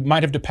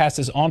have to pass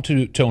this on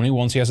to Tony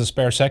once he has a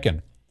spare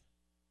second.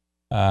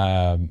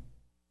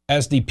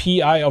 As the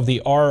PI of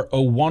the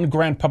R01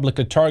 grant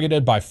publicly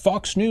targeted by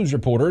Fox News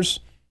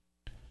reporters,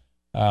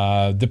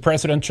 The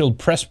presidential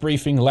press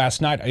briefing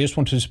last night, I just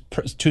want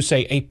to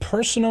say a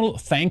personal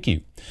thank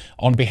you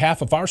on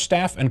behalf of our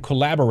staff and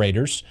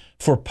collaborators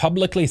for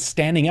publicly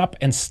standing up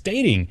and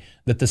stating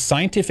that the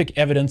scientific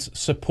evidence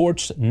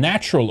supports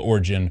natural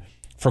origin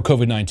for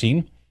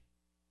COVID-19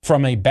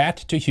 from a bat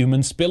to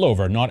human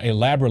spillover, not a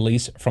lab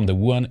release from the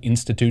Wuhan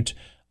Institute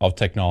of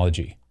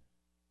Technology.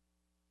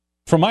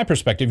 From my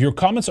perspective, your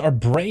comments are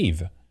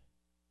brave,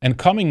 and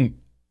coming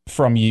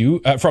from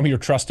you, from your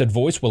trusted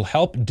voice, will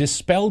help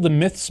dispel the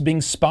myths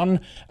being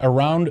spun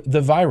around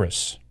the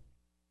virus.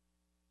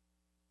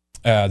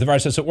 The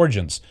virus's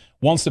origins.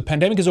 Once the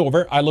pandemic is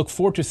over, I look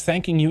forward to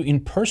thanking you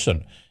in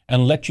person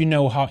and let you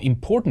know how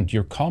important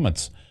your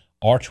comments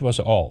are to us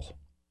all.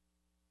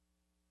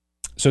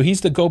 So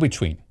he's the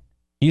go-between.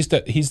 He's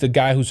the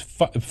guy who's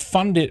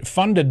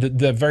funded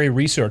the very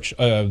research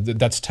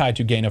that's tied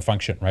to gain of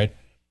function, right?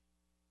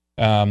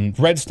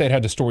 Red State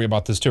had a story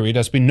about this too. It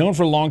has been known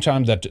for a long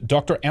time that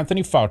Dr.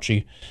 Anthony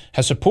Fauci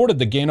has supported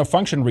the gain of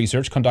function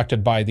research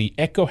conducted by the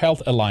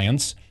EcoHealth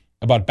Alliance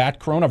about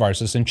bat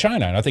coronaviruses in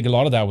China. And I think a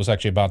lot of that was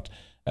actually about,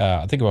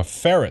 about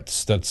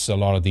ferrets. That's a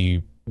lot of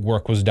the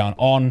work was done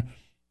on,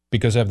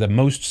 because they have the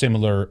most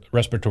similar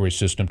respiratory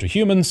system to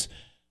humans.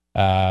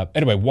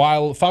 Anyway,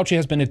 while Fauci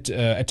has been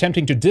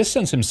attempting to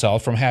distance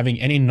himself from having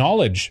any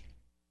knowledge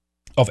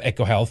of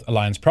EcoHealth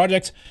Alliance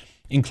projects,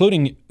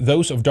 including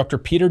those of Dr.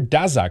 Peter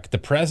Daszak, the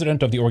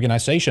president of the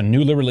organization,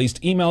 newly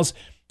released emails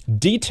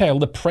detail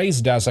the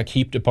praise Daszak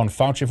heaped upon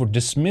Fauci for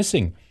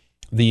dismissing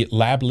the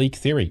lab leak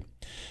theory.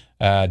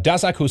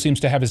 Daszak, who seems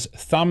to have his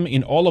thumb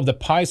in all of the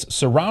pies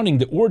surrounding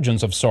the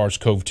origins of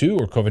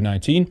SARS-CoV-2 or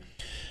COVID-19,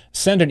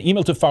 sent an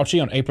email to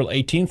Fauci on April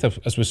 18th,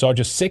 as we saw,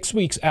 just 6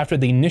 weeks after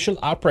the initial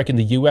outbreak in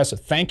the U.S.,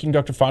 thanking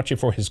Dr. Fauci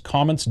for his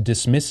comments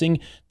dismissing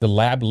the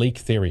lab leak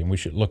theory. And we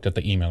should look at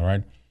the email,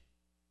 right?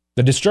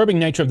 The disturbing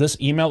nature of this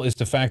email is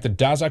the fact that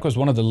Daszak was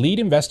one of the lead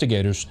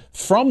investigators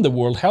from the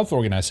World Health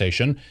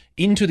Organization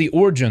into the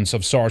origins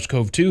of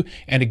SARS-CoV-2,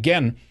 and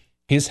again,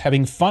 his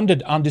having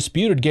funded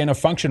undisputed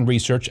gain-of-function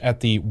research at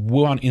the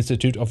Wuhan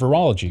Institute of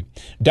Virology.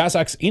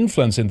 Daszak's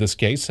influence in this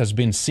case has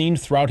been seen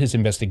throughout his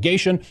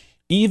investigation,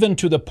 even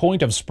to the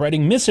point of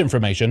spreading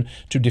misinformation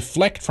to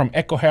deflect from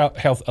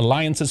EcoHealth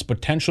Alliance's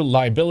potential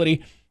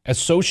liability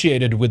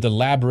associated with the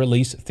lab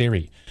release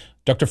theory.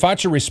 Dr.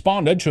 Fauci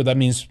responded, so that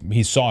means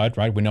he saw it,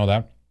 right? We know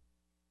that.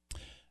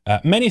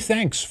 Many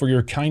thanks for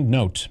your kind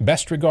note.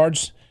 Best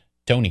regards,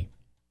 Tony.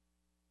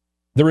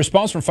 The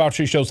response from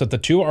Fauci shows that the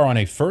two are on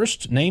a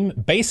first-name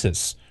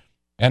basis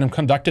and have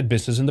conducted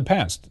business in the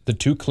past. The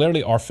two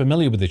clearly are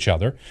familiar with each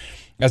other.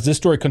 As this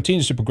story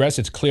continues to progress,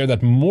 it's clear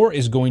that more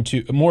is going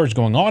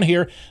on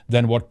here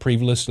than what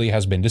previously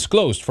has been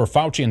disclosed. For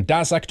Fauci and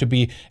Daszak to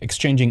be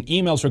exchanging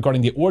emails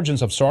regarding the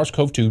origins of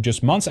SARS-CoV-2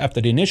 just months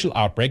after the initial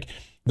outbreak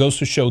goes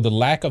to show the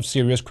lack of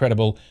serious,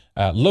 credible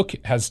look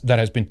that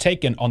has been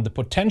taken on the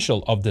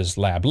potential of this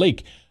lab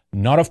leak.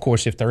 Not, of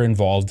course, if they're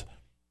involved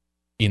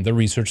in the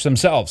research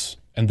themselves.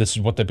 And this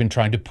is what they've been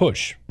trying to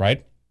push,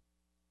 right?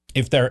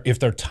 If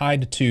they're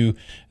tied to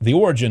the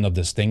origin of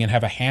this thing and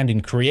have a hand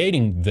in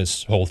creating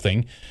this whole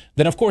thing,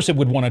 then of course it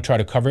would want to try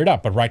to cover it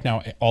up. But right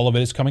now, all of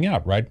it is coming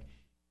out, right?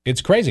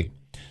 It's crazy.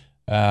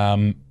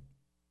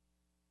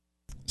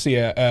 See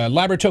a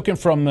library token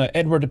from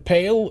Edward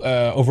Pale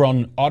over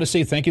on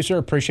Odyssey. Thank you, sir.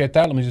 Appreciate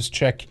that. Let me just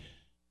check.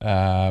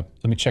 Let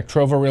me check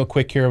Trovo real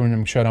quick here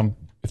and show them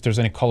if there's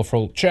any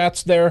colorful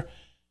chats there.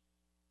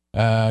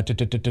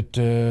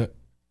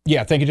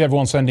 Yeah, thank you to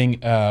everyone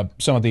sending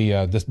some of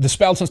the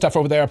spells and stuff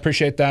over there. I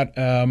appreciate that.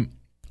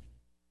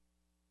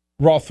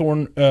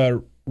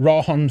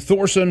 Rahan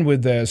Thorson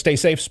with the Stay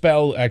Safe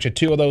spell. Actually,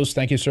 two of those.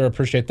 Thank you, sir.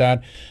 Appreciate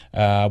that.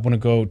 I want to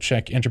go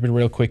check Entropy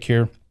real quick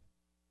here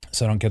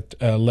so I don't get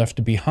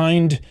left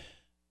behind.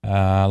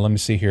 Let me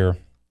see here.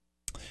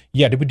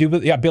 Yeah, did we do?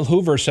 Yeah, Bill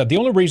Hoover said the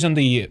only reason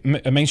the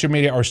mainstream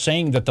media are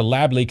saying that the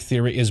lab leak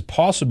theory is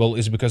possible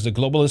is because the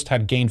globalists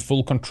had gained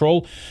full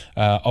control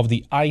of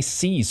the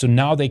IC. So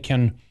now they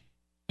can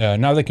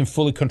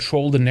fully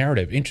control the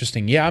narrative.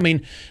 Interesting. Yeah, I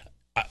mean,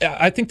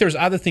 I think there's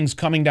other things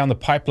coming down the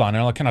pipeline,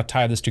 and I'll kind of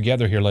tie this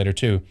together here later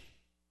too,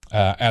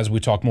 as we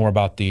talk more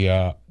about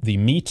the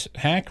meat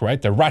hack,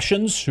 right? The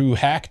Russians who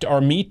hacked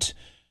our meat,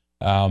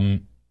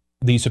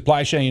 the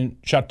supply chain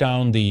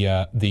shutdown,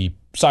 the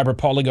cyber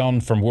polygon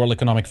from World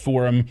Economic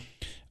Forum.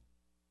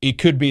 It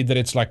could be that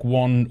it's like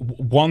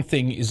one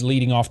thing is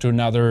leading off to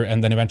another,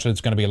 and then eventually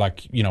it's going to be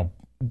like, you know,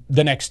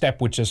 the next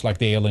step, which is like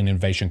the alien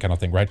invasion kind of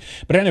thing, right?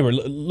 But anyway,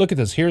 look at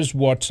this. Here's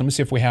what, let me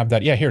see if we have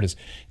that. Yeah, here it is.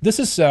 This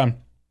is a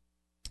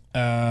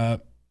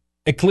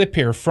clip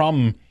here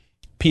from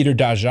Peter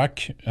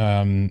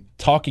Daszak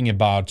talking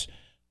about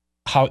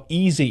how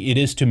easy it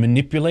is to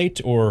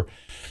manipulate or,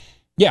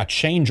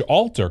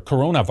 alter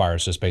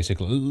coronaviruses,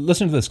 basically.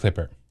 Listen to this clip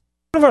here.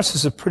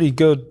 Coronaviruses are pretty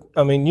good.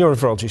 I mean, you're a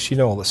virologist, you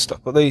know all this stuff,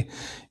 but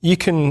you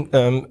can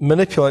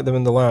manipulate them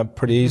in the lab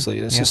pretty easily.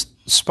 It's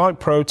just spike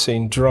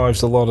protein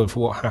drives a lot of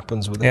what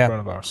happens with the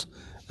coronavirus,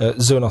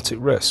 zoonotic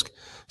risk.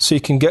 So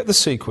you can get the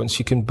sequence,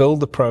 you can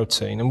build the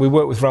protein, and we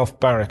work with Ralph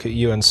Barrick at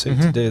UNC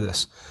to do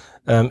this.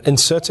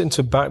 insert it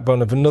into a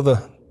backbone of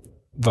another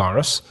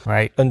virus,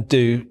 right, and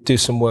do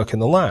some work in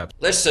the lab.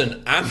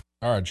 Listen, all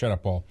right, shut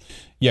up, Paul.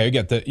 Yeah, you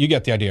get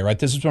the idea, right?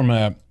 This is from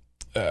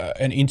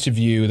an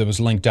interview that was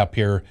linked up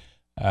here.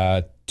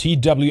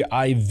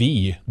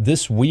 TWIV,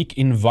 This Week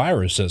in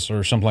Viruses,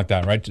 or something like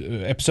that, right?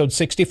 Episode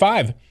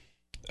 65.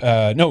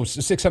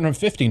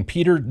 615.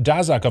 Peter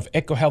Daszak of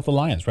EcoHealth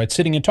Alliance, right?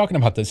 Sitting and talking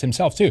about this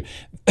himself too.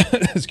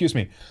 Excuse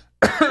me.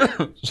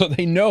 So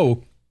he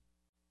knows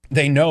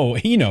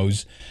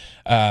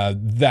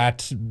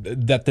that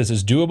this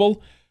is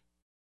doable.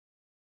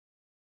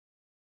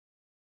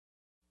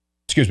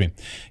 Excuse me.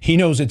 He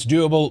knows it's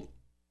doable,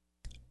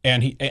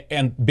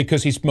 and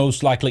because he's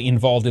most likely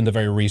involved in the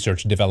very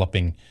research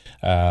developing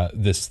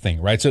this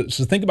thing, right? So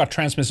think about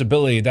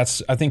transmissibility.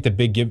 That's, I think, the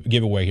big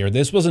giveaway here.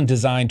 This wasn't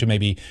designed to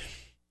maybe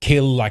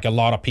kill like a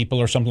lot of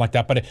people or something like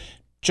that, but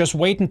just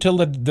wait until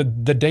the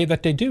day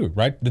that they do,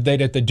 right? The day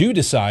that they do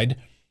decide,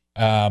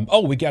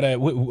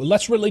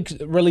 let's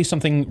release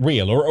something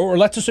real, or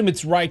let's assume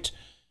it's right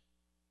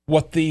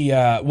what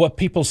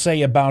people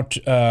say about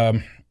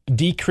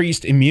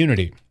decreased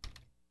immunity.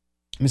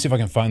 Let me see if I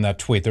can find that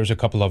tweet. There's a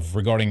couple of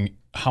regarding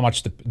how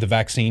much the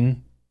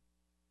vaccine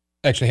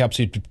actually helps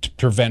you to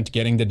prevent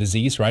getting the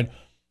disease, right?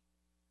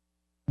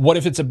 What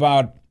if it's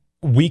about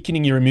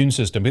weakening your immune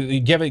system,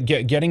 getting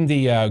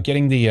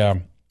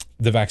the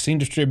vaccine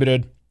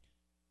distributed?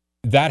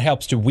 That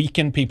helps to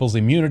weaken people's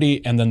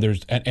immunity, and then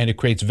and it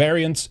creates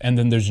variants, and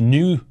then there's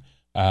new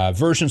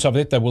versions of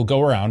it that will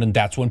go around, and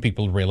that's when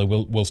people really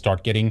will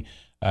start getting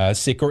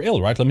sick or ill,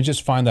 right? Let me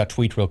just find that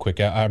tweet real quick.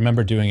 I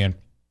remember doing it,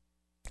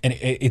 and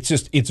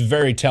it's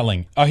very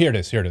telling. Oh, here it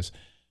is.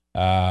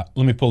 Let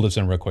me pull this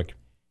in real quick.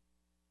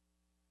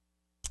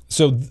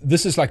 So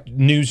this is like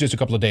news just a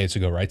couple of days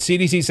ago, right?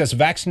 CDC says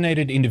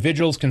vaccinated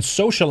individuals can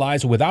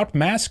socialize without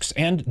masks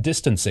and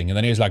distancing. And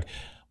then he's like,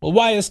 well,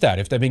 why is that?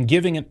 If they've been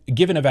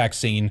given a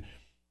vaccine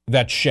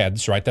that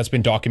sheds, right? That's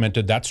been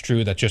documented. That's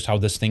true. That's just how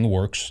this thing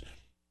works.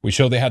 We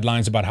show the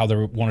headlines about how they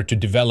wanted to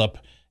develop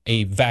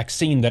a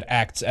vaccine that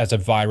acts as a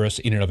virus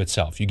in and of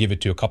itself. You give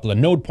it to a couple of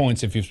node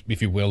points,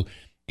 if you will,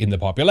 in the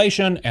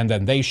population, and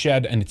then they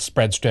shed and it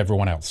spreads to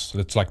everyone else. So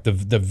it's like the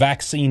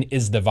vaccine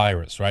is the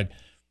virus, right?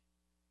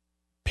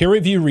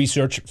 Peer-reviewed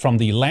research from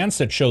the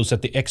Lancet shows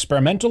that the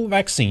experimental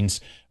vaccines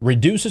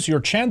reduces your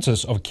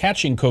chances of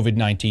catching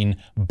COVID-19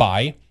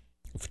 by,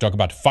 if we talk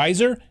about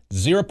Pfizer,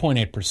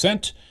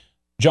 0.8%,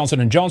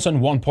 Johnson &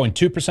 Johnson, 1.2%,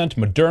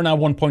 Moderna,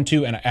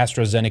 1.2%, and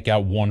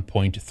AstraZeneca,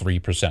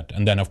 1.3%.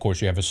 And then, of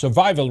course, you have a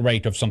survival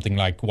rate of something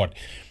like,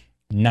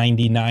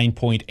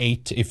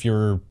 99.8 if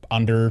you're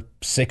under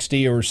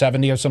 60 or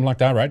 70 or something like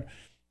that, right?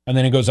 And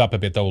then it goes up a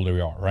bit the older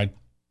you are, right?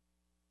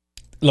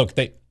 Look,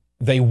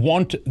 they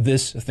want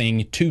this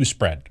thing to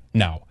spread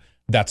now.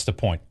 That's the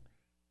point,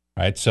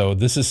 right? So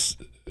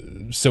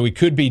it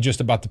could be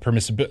just about the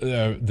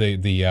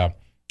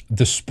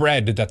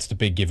spread. That's the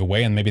big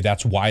giveaway, and maybe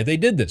that's why they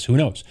did this. Who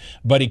knows?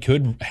 But it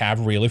could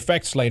have real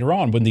effects later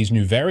on when these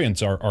new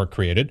variants are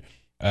created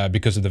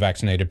because of the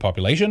vaccinated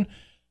population,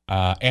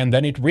 and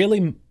then it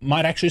really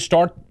might actually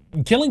start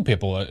killing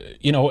people.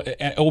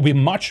 It will be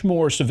much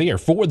more severe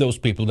for those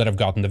people that have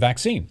gotten the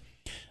vaccine.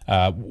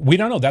 We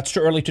don't know. That's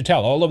too early to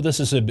tell. All of this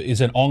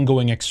is an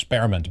ongoing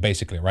experiment,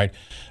 basically, right?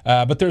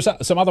 But there's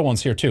some other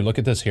ones here, too. Look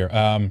at this here.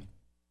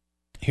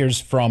 Here's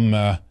from,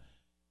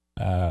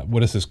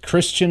 what is this?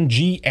 Christian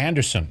G.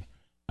 Anderson.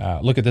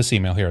 Look at this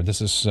email here. This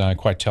is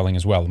quite telling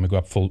as well. Let me go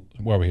up full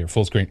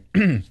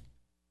screen.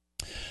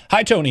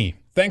 Hi, Tony.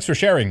 Thanks for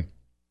sharing.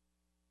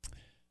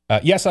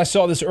 Yes, I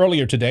saw this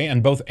earlier today,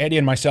 and both Eddie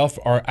and myself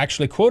are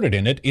actually quoted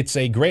in it. It's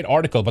a great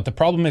article, but the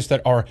problem is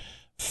that our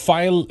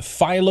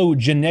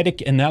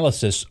phylogenetic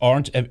analysis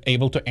aren't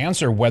able to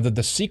answer whether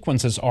the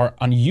sequences are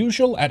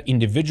unusual at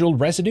individual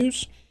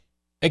residues,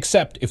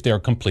 except if they're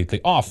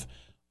completely off.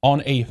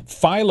 On a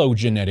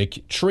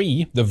phylogenetic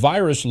tree, the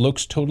virus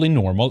looks totally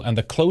normal, and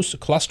the close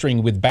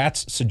clustering with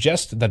bats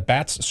suggests that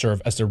bats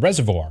serve as the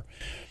reservoir.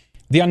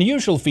 The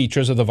unusual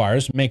features of the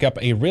virus make up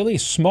a really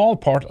small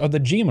part of the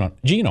genome,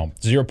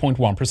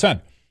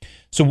 0.1%.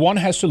 So one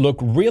has to look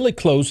really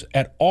close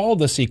at all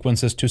the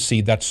sequences to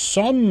see that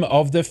some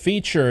of the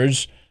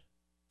features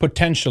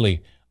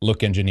potentially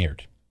look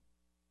engineered.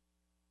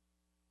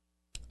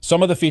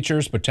 Some of the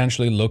features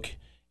potentially look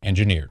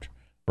engineered,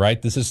 right?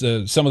 This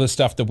is some of the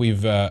stuff that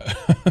we've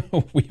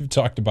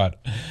talked about.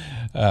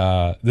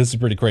 This is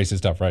pretty crazy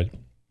stuff, right?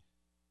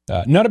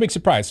 Not a big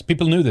surprise.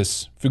 People knew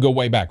this if we go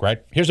way back,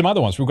 right? Here's some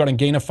other ones regarding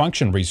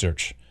gain-of-function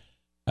research.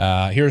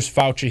 Here's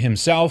Fauci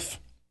himself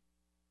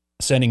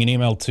sending an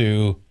email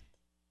to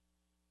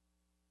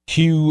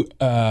Hugh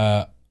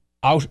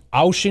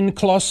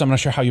Auchincloss. I'm not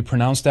sure how you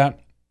pronounce that.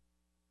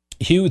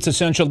 Hugh, it's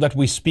essential that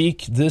we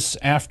speak this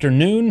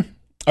afternoon.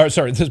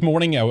 This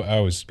morning. I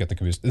always get the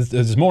confused.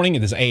 This morning,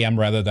 this AM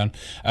rather than.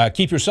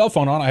 Keep your cell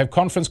phone on. I have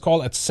conference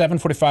call at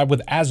 7:45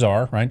 with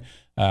Azar, right?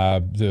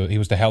 He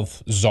was the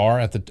health czar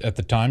at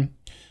the time.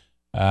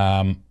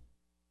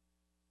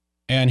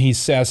 And he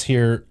says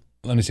here,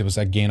 let me see, was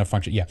that gain of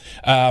function? Yeah.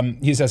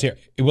 He says here,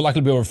 it will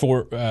likely be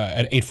over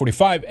at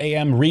 8:45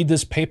 a.m. Read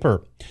this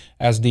paper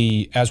as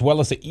well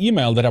as the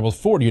email that I will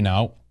forward you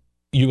now.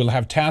 You will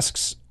have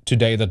tasks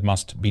today that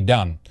must be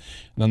done.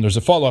 And then there's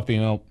a follow-up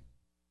email.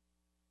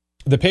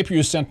 The paper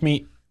you sent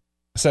me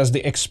says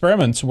the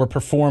experiments were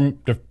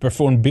performed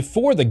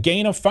before the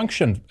gain of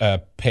function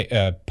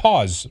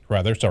pause,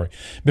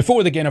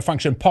 before the gain of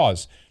function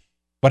pause,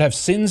 but have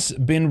since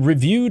been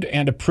reviewed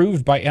and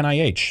approved by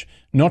NIH.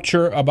 Not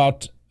sure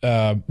about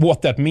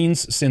what that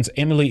means, since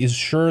Emily is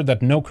sure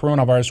that no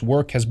coronavirus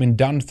work has been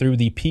done through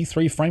the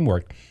P3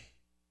 framework.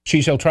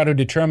 She shall try to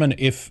determine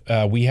if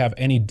we have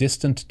any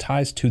distant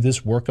ties to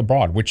this work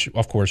abroad, which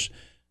of course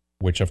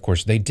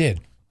they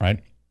did,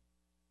 right?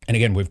 And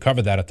again, we've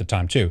covered that at the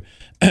time too.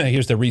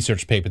 Here's the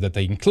research paper that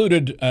they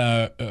included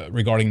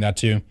regarding that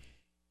too.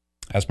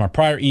 As my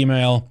prior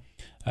email,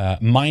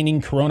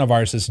 mining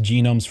coronaviruses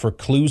genomes for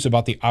clues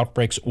about the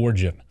outbreak's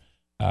origin.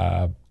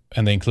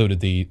 And they included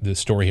the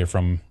story here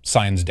from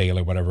Science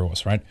Daily, whatever it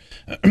was, right?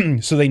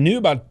 So they knew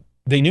about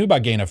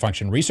gain of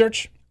function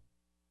research.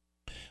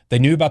 They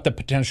knew about the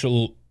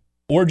potential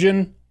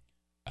origin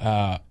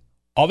of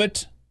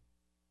it.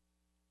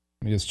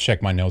 Let me just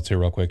check my notes here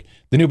real quick.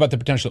 They knew about the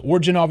potential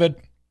origin of it,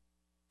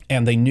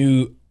 and they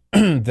knew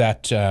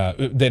that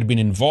they'd been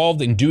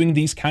involved in doing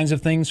these kinds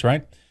of things,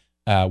 right?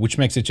 Which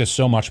makes it just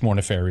so much more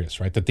nefarious,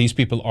 right? That these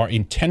people are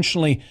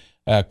intentionally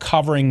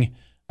covering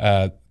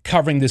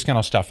this kind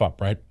of stuff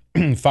up, right?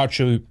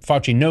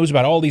 Fauci knows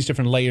about all these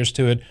different layers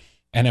to it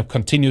and have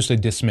continuously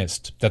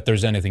dismissed that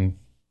there's anything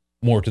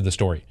more to the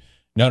story.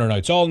 No,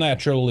 it's all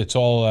natural. It's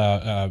all,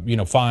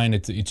 fine.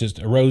 It just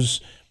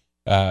arose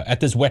at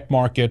this wet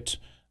market.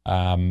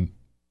 The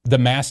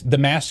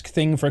mask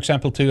thing, for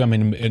example, too. I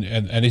mean,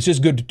 and it's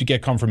just good to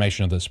get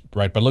confirmation of this,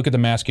 right? But look at the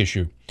mask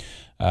issue.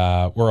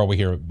 Where are we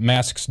here?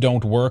 Masks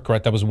don't work,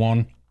 right? That was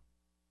one.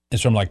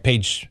 It's from like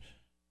page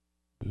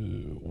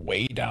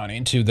way down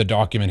into the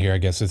document here, I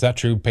guess. Is that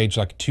true? Page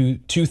like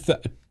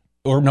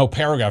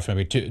paragraph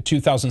maybe,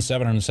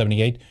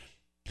 2,778.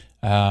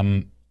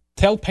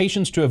 Tell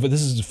patients to avoid,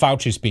 this is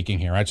Fauci speaking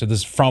here, right? So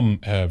this is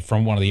from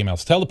one of the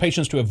emails. Tell the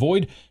patients to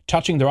avoid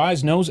touching their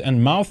eyes, nose,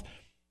 and mouth.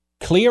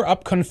 Clear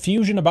up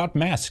confusion about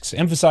masks.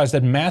 Emphasize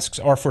that masks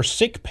are for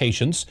sick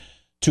patients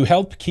to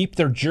help keep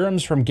their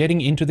germs from getting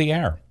into the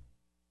air.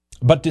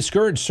 But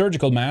discourage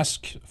surgical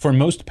masks for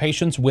most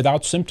patients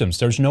without symptoms.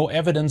 There's no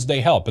evidence they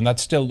help, and that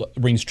still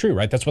rings true,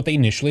 right? That's what they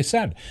initially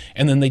said.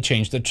 And then they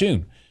changed the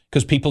tune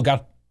because people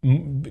are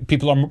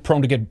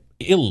prone to get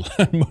ill,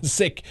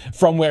 sick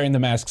from wearing the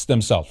masks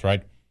themselves,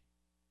 right?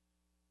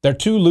 They're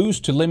too loose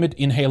to limit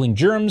inhaling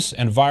germs,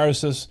 and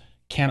viruses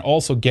can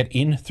also get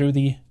in through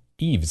the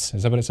eaves.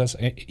 Is that what it says?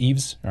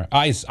 Eaves? Or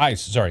eyes,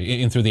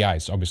 in through the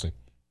eyes, obviously.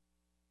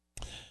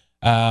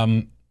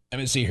 Let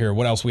me see here.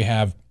 What else we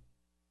have?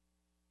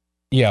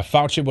 Yeah,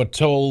 Fauci was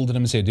told, let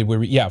me see,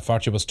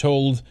 Fauci was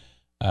told,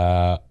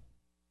 let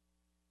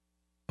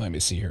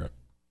me see here.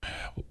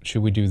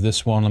 Should we do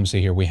this one? Let me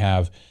see here. We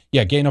have,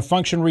 gain of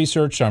function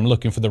research. I'm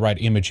looking for the right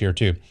image here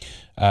too.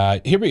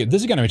 Here we go.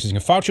 This is kind of interesting.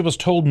 Fauci was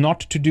told not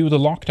to do the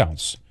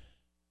lockdowns.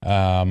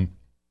 Let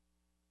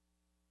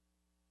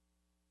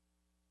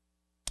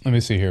me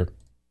see here.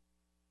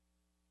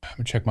 Let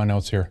me check my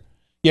notes here.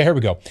 Yeah, here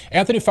we go.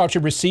 Anthony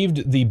Fauci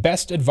received the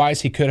best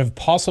advice he could have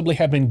possibly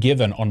have been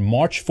given on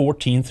March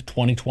 14th,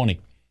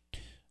 2020.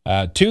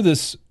 To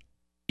this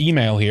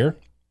email here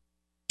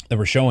that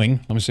we're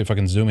showing, let me see if I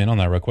can zoom in on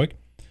that real quick.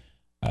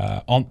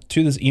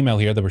 To this email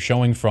here that we're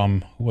showing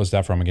from, who was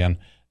that from again?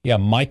 Yeah,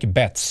 Mike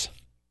Betts.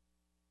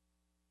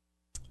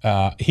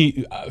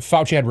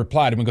 Fauci had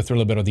replied, and we'll go through a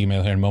little bit of the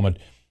email here in a moment.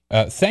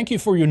 Thank you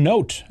for your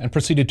note, and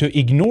proceeded to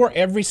ignore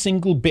every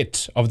single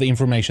bit of the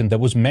information that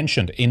was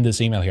mentioned in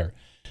this email here.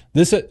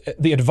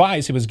 The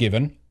advice he was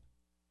given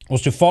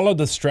was to follow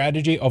the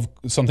strategy of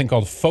something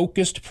called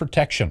focused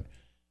protection.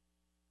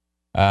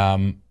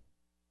 That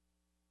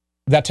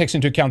takes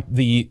into account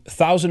the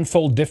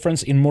 1,000-fold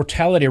difference in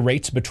mortality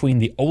rates between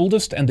the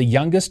oldest and the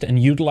youngest, and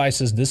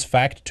utilizes this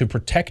fact to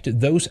protect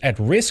those at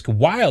risk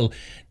while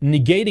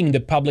negating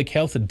the public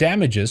health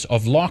damages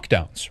of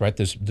lockdowns. Right?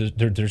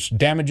 There's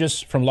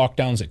damages from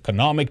lockdowns,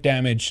 economic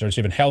damage, there's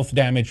even health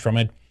damage from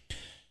it.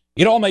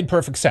 It all made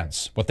perfect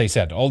sense, what they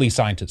said. All these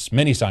scientists,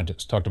 many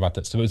scientists talked about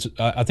this.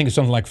 I think it's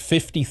something like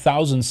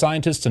 50,000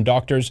 scientists and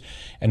doctors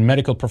and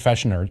medical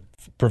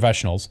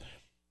professionals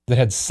that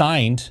had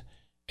signed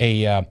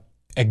a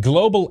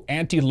global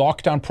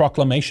anti-lockdown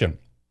proclamation,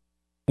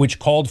 which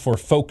called for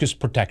focused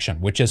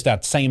protection, which is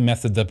that same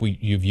method that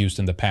you've used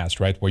in the past,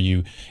 right?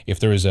 Where if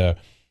there is an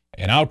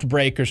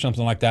outbreak or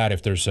something like that,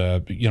 if there's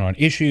an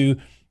issue,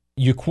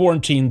 you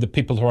quarantine the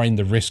people who are in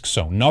the risk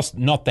zone,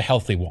 not the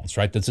healthy ones,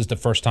 right? This is the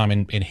first time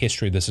in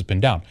history this has been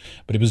done.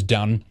 But it was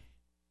done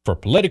for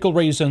political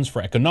reasons,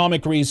 for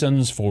economic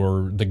reasons,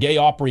 for the gay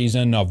op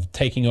reason of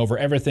taking over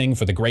everything,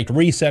 for the Great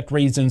Reset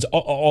reasons,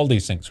 all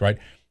these things, right?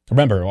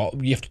 Remember,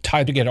 you have to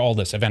tie together all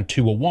this. Event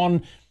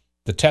 201,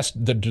 the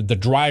test, the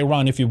dry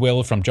run, if you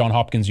will, from Johns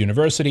Hopkins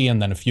University,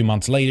 and then a few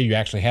months later, you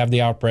actually have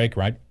the outbreak,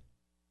 right?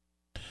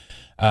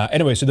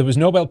 Anyway, so there was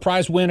Nobel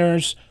Prize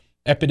winners,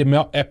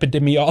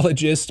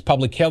 epidemiologists,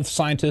 public health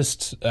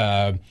scientists.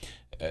 There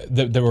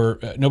were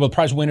Nobel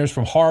Prize winners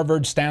from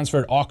Harvard,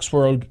 Stanford,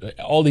 Oxford.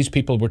 All these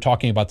people were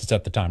talking about this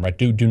at the time, right?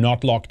 Do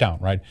not lock down,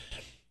 right?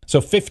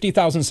 So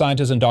 50,000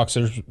 scientists and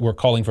doctors were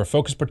calling for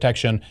focused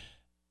protection.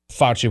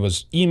 Fauci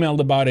was emailed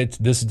about it.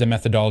 This is the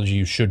methodology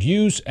you should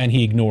use, and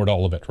he ignored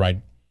all of it,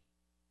 right?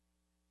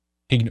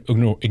 He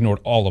ignored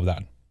all of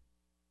that.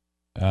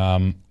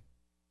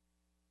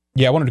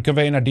 Yeah, I wanted to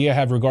convey an idea I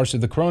have regards to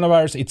the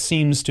coronavirus. It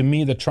seems to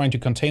me that trying to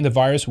contain the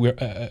virus,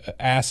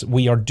 as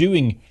we are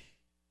doing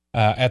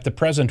at the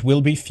present,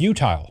 will be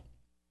futile,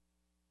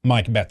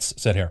 Mike Betts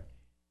said here.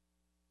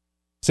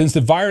 Since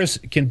the virus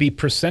can be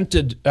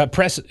present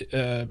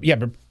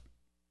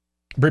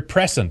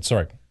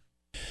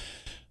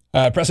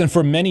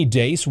for many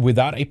days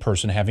without a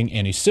person having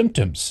any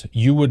symptoms,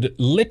 you would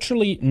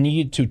literally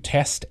need to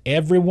test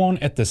everyone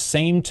at the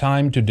same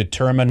time to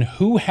determine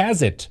who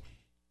has it.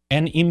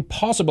 An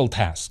impossible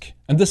task.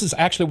 And this is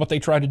actually what they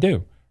try to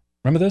do.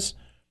 Remember this?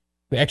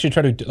 They actually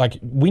try to,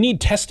 we need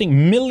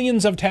testing,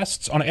 millions of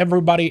tests on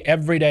everybody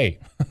every day.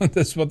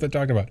 That's what they're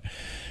talking about.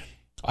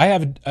 I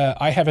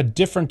have a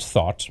different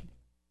thought,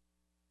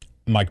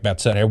 Mike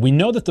Betts said here. We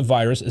know that the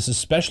virus is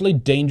especially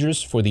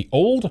dangerous for the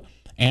old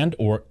and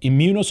or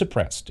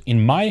immunosuppressed.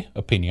 In my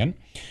opinion,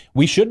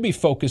 we should be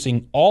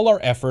focusing all our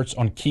efforts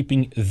on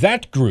keeping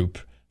that group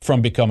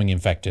from becoming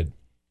infected.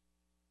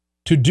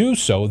 To do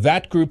so,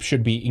 that group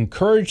should be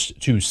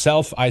encouraged to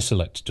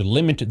self-isolate, to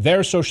limit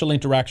their social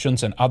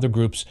interactions, and other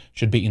groups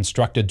should be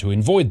instructed to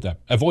avoid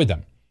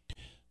them.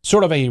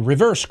 Sort of a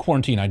reverse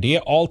quarantine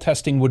idea. All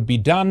testing would be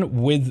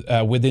done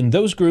within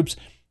those groups,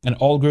 and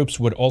all groups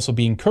would also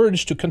be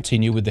encouraged to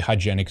continue with the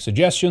hygienic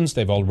suggestions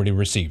they've already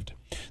received.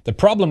 The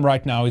problem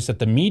right now is that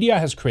the media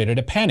has created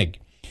a panic.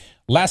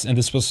 And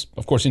this was,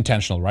 of course,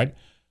 intentional, right?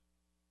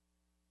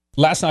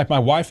 Last night, my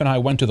wife and I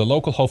went to the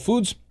local Whole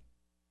Foods,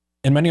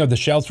 and many of the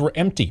shelves were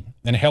empty,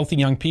 and healthy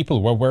young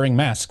people were wearing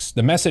masks.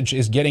 The message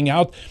is getting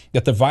out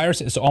that the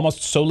virus is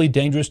almost solely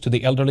dangerous to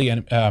the elderly,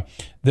 and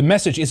the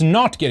message is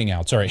not getting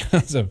out. Sorry,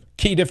 that's a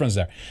key difference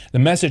there. The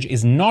message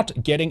is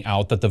not getting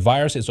out that the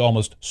virus is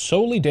almost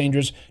solely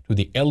dangerous to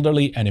the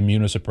elderly and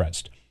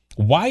immunosuppressed.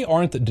 Why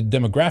aren't the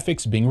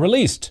demographics being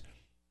released?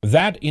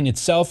 That in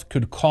itself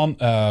could calm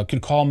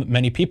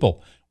many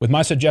people. With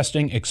my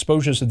suggesting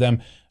exposures to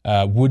them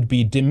would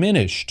be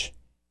diminished,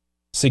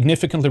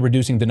 significantly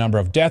reducing the number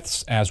of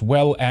deaths as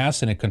well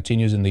as, and it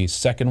continues in the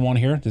second one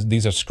here.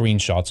 These are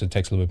screenshots. It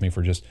takes a little bit of me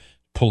for just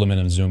pull them in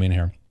and zoom in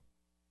here.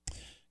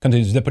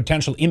 Continues the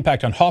potential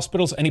impact on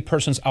hospitals. Any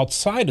persons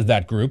outside of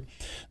that group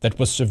that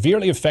was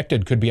severely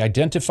affected could be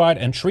identified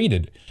and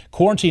treated.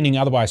 Quarantining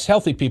otherwise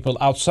healthy people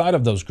outside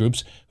of those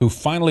groups who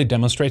finally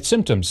demonstrate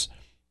symptoms,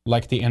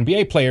 like the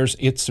NBA players,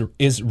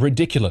 is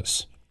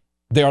ridiculous.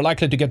 They are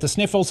likely to get the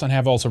sniffles and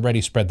have also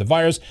already spread the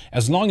virus.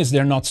 As long as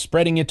they're not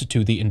spreading it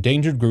to the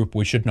endangered group,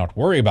 we should not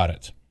worry about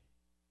it.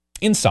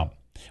 In sum,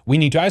 we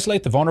need to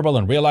isolate the vulnerable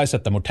and realize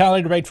that the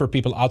mortality rate for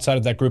people outside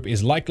of that group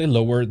is likely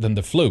lower than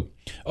the flu.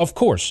 Of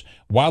course,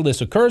 while this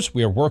occurs,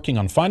 we are working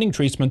on finding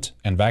treatment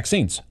and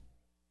vaccines.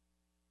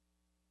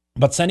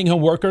 But sending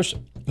home workers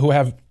who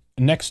have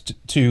next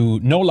to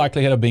no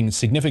likelihood of being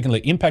significantly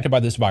impacted by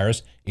this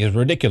virus is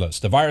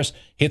ridiculous. The virus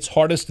hits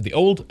hardest the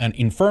old and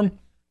infirm,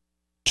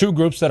 two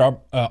groups that are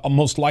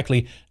most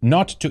likely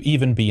not to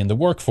even be in the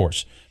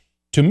workforce.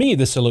 To me,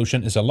 this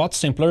solution is a lot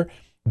simpler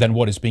than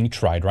what is being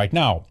tried right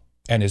now,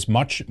 and is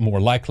much more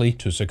likely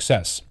of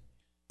success.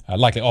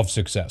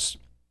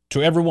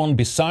 To everyone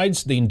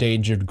besides the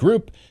endangered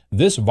group,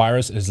 this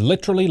virus is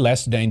literally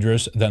less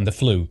dangerous than the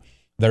flu.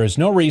 There is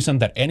no reason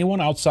that anyone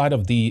outside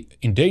of the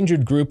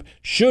endangered group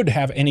should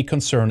have any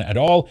concern at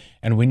all,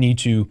 and we need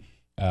to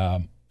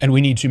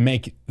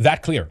make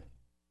that clear.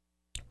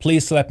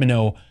 Please let me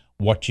know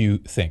what you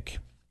think.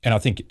 And I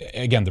think,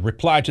 again, the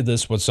reply to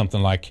this was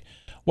something like,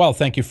 well,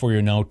 thank you for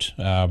your note.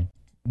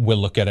 We'll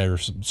look at it, or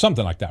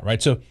something like that,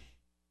 right? So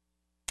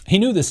he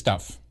knew this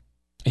stuff.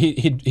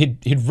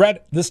 He'd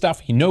read this stuff.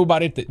 He knew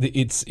about it.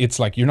 It's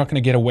like you're not going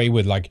to get away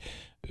with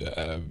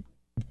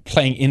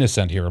playing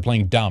innocent here or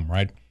playing dumb,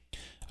 right?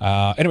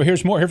 Anyway,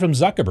 here's more here from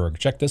Zuckerberg.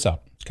 Check this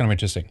out. It's kind of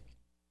interesting.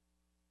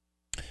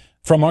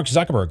 From Mark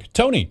Zuckerberg.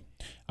 Tony,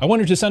 I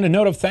wanted to send a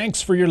note of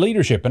thanks for your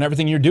leadership and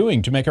everything you're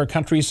doing to make our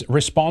country's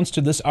response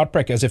to this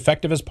outbreak as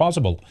effective as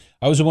possible.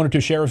 I also wanted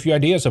to share a few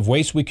ideas of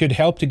ways we could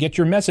help to get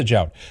your message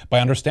out. But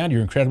I understand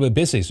you're incredibly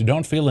busy, so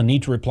don't feel a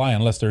need to reply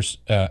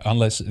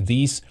unless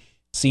these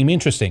seem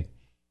interesting.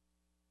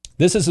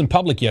 This isn't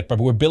public yet, but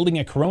we're building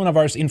a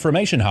coronavirus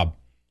information hub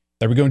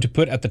that we're going to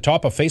put at the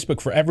top of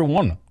Facebook for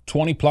everyone,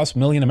 20 plus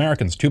million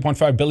Americans,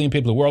 2.5 billion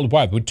people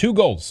worldwide, with two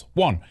goals.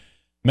 One,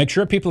 make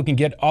sure people can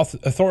get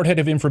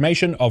authoritative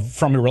information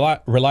from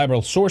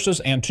reliable sources.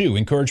 And two,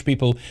 encourage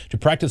people to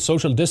practice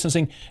social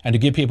distancing and to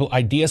give people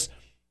ideas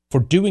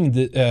for doing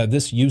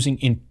this using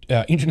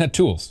internet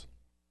tools.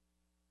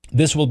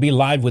 This will be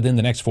live within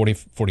the next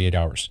 48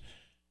 hours.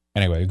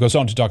 Anyway, it goes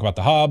on to talk about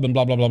the hub and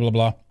blah, blah, blah, blah,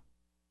 blah.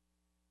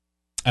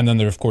 And then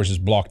there, of course, is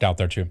blocked out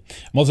there too.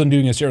 I'm also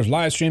doing a series of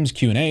live streams,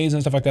 Q&As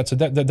and stuff like that. So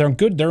they're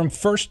good. They're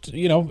first,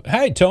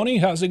 hey, Tony,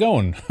 how's it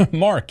going?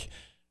 Mark.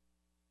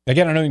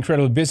 Again, I know you're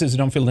incredibly busy, so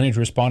don't feel the need to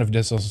respond if it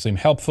does also seem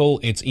helpful.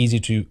 It's easy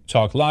to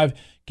talk live.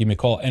 Give me a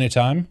call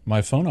anytime.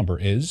 My phone number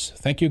is,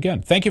 thank you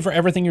again. Thank you for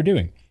everything you're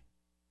doing.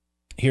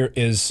 Here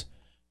is,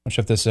 much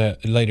of this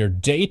later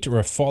date or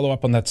a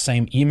follow-up on that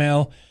same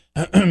email.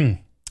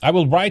 I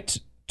will write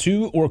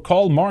to or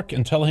call Mark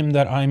and tell him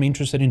that I'm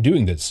interested in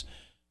doing this.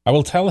 I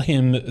will tell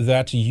him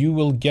that you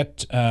will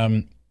get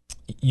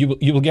you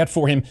will get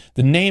for him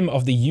the name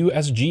of the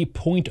USG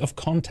point of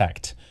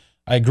contact.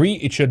 I agree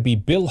it should be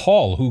Bill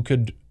Hall, who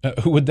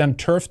would then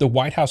turf the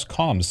White House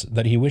comms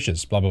that he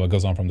wishes. Blah blah blah,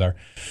 goes on from there.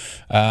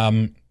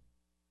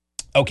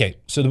 Okay,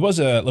 so there was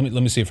a let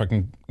me see if I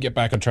can get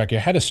back on track here.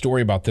 I had a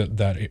story about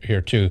that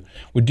here too.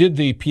 We did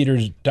the Peter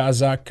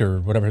Daszak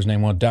or whatever his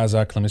name was,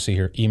 Daszak. Let me see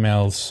here,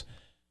 emails.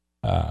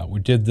 We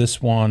did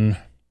this one.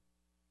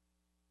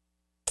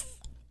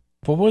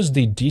 What was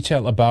the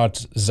detail about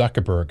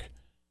Zuckerberg?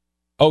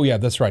 Oh yeah,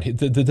 that's right.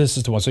 This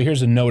is the one. So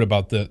here's a note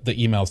about the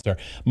emails there.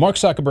 Mark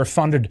Zuckerberg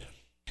funded.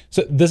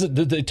 So this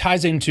it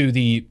ties into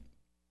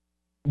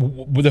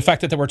with the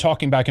fact that they were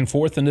talking back and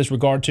forth in this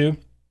regard too.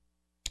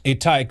 It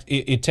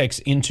takes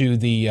into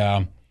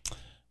the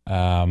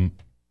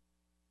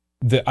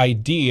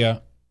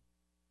idea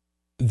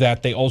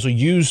that they also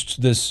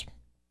used this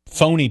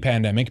phony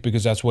pandemic,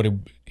 because that's what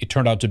it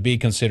turned out to be,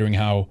 considering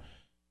how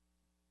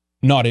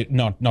not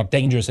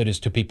dangerous it is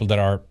to people that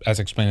are, as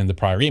explained in the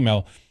prior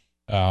email,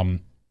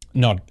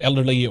 not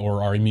elderly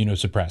or are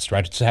immunosuppressed,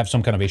 right? To have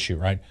some kind of issue,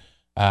 right?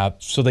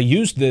 So they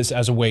used this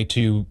as a way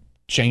to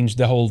change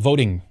the whole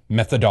voting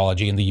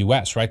methodology in the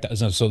U.S., right?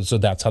 So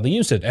that's how they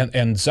used it.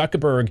 And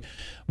Zuckerberg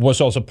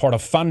was also part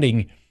of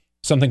funding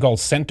something called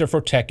Center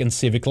for Tech and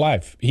Civic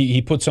Life.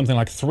 He put something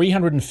like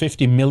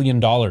 $350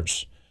 million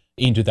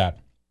into that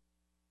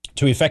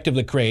to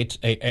effectively create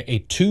a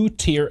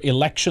two-tier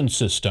election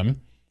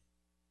system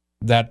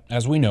that,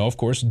 as we know, of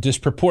course,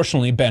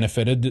 disproportionately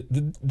benefited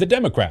the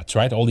Democrats,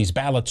 right? All these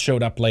ballots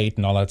showed up late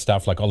and all that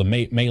stuff, like all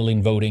the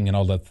mail-in voting and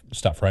all that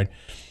stuff, right?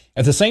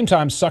 At the same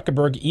time,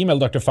 Zuckerberg emailed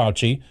Dr.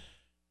 Fauci,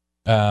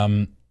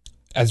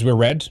 as we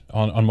read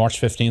on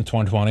March 15th,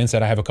 2020, and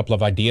said, I have a couple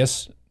of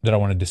ideas that I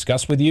want to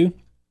discuss with you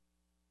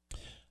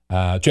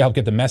to help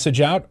get the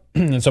message out.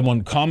 And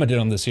someone commented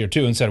on this here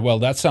too and said, well,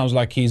 that sounds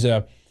like he's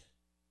a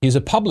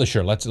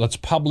publisher. Let's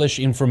publish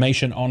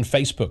information on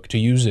Facebook to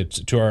use it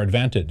to our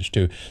advantage,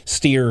 to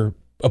steer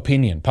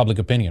public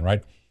opinion,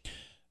 right?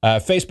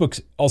 Facebook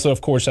also,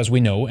 of course, as we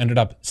know, ended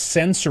up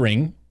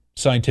censoring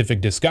scientific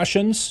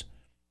discussions.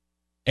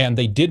 And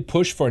they did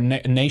push for a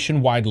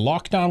nationwide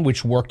lockdown,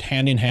 which worked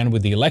hand in hand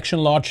with the election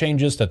law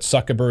changes that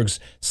Zuckerberg's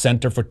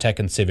Center for Tech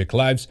and Civic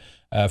Lives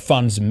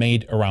funds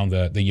made around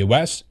the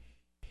U.S.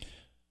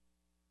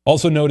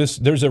 Also notice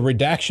there's a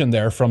redaction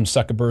there from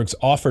Zuckerberg's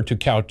offer to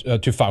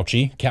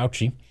Fauci,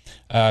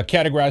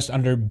 categorized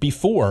under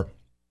B4,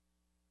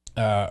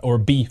 or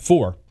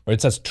B4.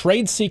 It says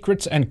trade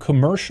secrets and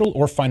commercial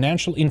or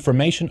financial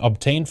information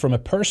obtained from a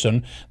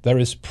person that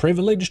is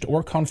privileged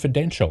or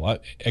confidential.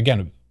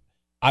 Again,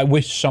 I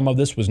wish some of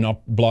this was not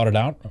blotted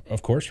out,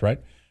 of course,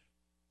 right?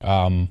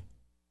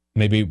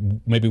 Maybe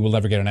we'll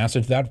never get an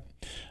answer to that.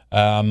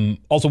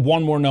 Also,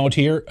 one more note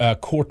here.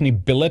 Courtney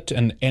Billett,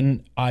 an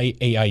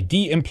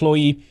NIAID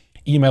employee,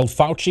 emailed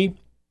Fauci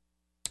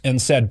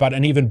and said, but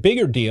an even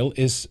bigger deal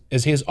is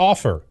his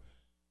offer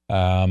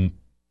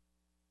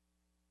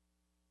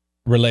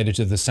related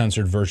to the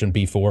censored version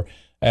B4.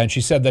 And she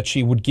said that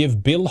she would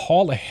give Bill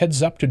Hall a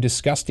heads up to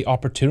discuss the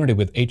opportunity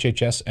with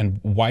HHS and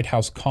White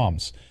House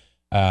comms.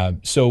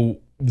 So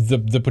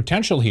the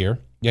potential here,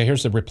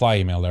 here's the reply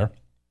email there.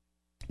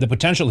 The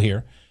potential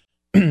here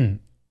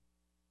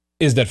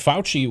is that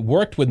Fauci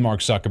worked with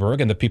Mark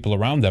Zuckerberg and the people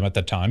around them at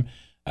that time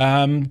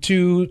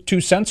to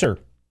censor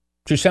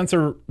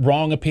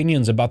wrong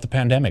opinions about the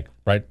pandemic,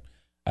 right?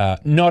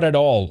 Not at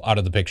all out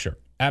of the picture.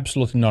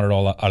 Absolutely not at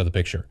all out of the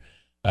picture.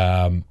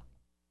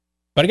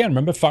 But again,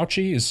 remember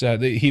Fauci is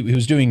he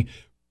was doing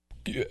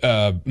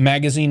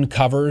magazine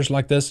covers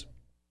like this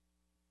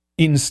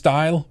in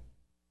style.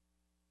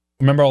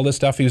 Remember all this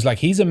stuff? He was like,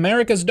 he's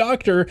America's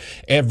doctor.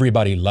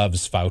 Everybody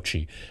loves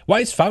Fauci. Why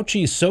is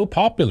Fauci so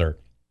popular?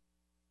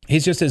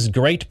 He's just this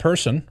great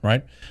person,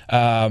 right?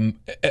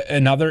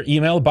 Another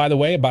email, by the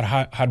way,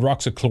 about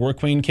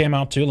hydroxychloroquine came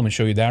out too. Let me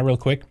show you that real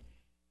quick.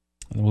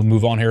 We'll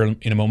move on here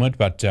in a moment,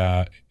 but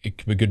it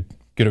could be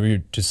good of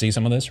you to see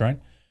some of this, right?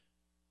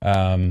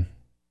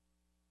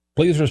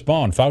 Please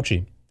respond,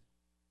 Fauci.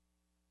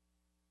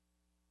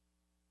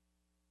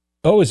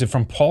 Oh, is it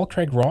from Paul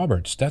Craig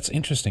Roberts? That's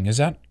interesting. Is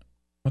that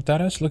what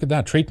that is? Look at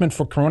that. Treatment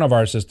for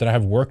coronaviruses that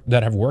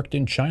have worked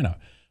in China.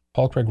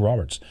 Paul Craig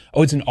Roberts.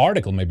 Oh, it's an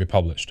article maybe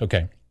published.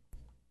 Okay.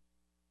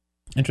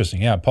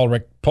 Interesting. Yeah, Paul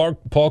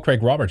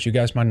Craig Roberts. You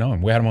guys might know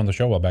him. We had him on the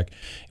show a while back.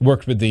 He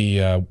worked with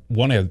the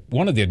one of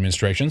the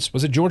administrations.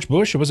 Was it George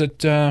Bush or was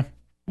it?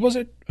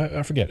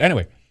 I forget.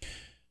 Anyway,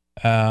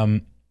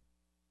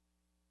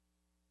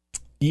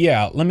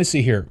 Yeah, let me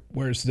see here.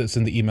 Where's this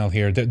in the email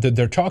here?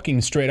 They're talking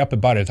straight up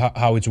about it,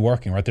 how it's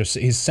working, right?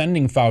 He's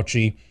sending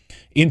Fauci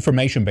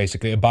information,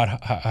 basically,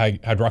 about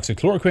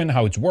hydroxychloroquine,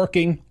 how it's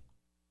working.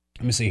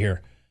 Let me see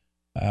here.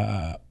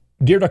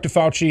 Dear Dr.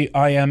 Fauci,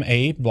 I am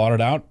blotted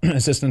out,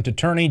 Assistant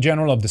Attorney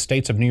General of the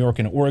states of New York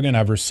and Oregon.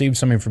 I've received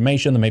some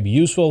information that may be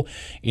useful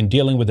in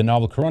dealing with the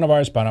novel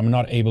coronavirus, but I'm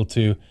not able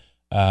to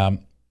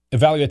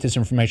evaluate this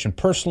information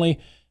personally.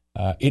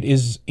 It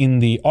is in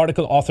the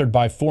article authored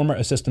by former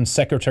Assistant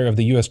Secretary of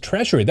the U.S.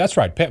 Treasury. That's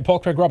right, Paul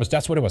Craig Roberts.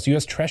 That's what it was,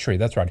 U.S. Treasury.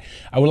 That's right.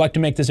 I would like to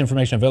make this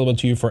information available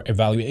to you for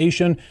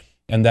evaluation,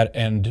 and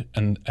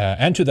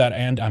to that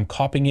end, I'm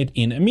copying it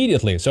in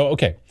immediately. So,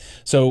 okay.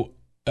 So,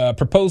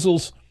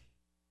 proposals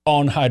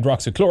on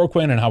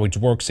hydroxychloroquine and how it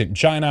works in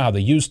China, how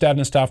they use that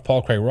and stuff.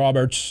 Paul Craig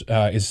Roberts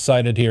is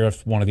cited here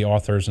as one of the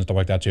authors and stuff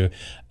like that too.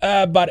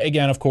 But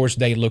again, of course,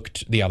 they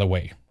looked the other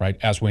way, right?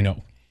 As we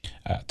know,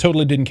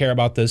 totally didn't care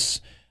about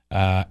this.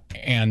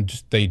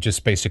 And they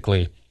just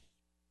basically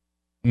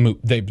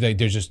they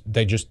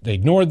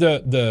ignore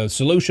the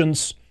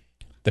solutions.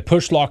 They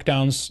push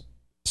lockdowns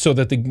so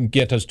that they can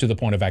get us to the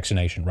point of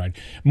vaccination, right?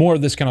 More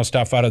of this kind of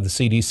stuff out of the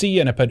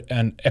CDC, and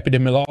an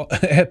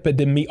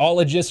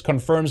epidemiologist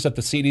confirms that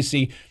the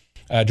CDC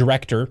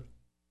director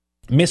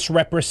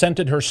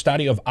misrepresented her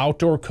study of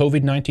outdoor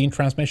COVID-19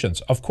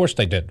 transmissions. Of course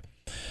they did.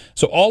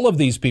 So all of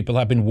these people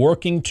have been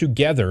working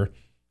together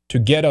to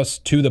get us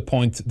to the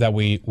point that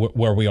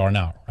where we are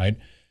now, right?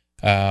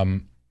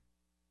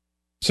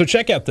 So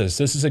check out this.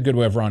 This is a good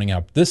way of rounding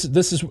up. This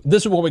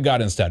is what we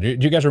got instead. Do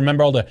you guys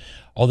remember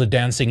all the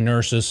dancing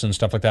nurses and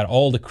stuff like that?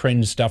 All the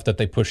cringe stuff that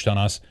they pushed on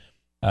us.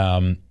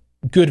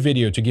 Good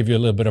video to give you a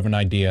little bit of an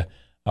idea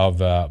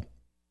of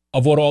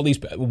what all these,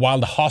 while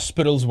the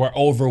hospitals were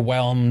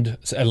overwhelmed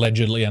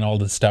allegedly and all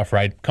this stuff,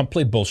 right?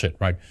 Complete bullshit,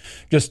 right?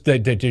 They just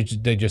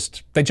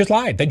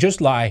lied. They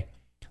just lie.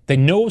 They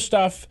know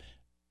stuff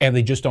and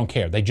they just don't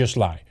care. They just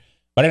lie.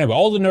 But anyway,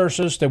 all the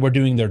nurses, they were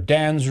doing their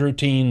dance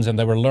routines and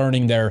they were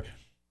learning their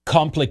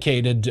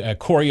complicated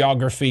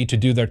choreography to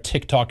do their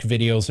TikTok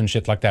videos and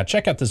shit like that.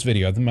 Check out this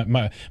video. It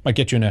might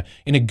get you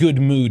in a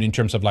good mood in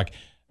terms of like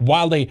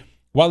while they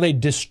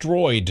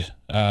destroyed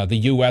the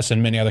U.S.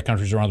 and many other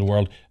countries around the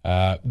world,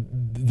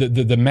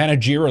 the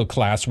managerial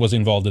class was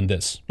involved in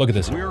this. Look at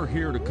this. We're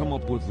here to come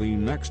up with the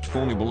next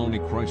phony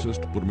baloney crisis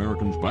to put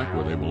Americans back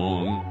where they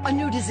belong. A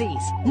new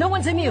disease. No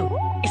one's immune.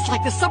 It's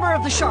like the summer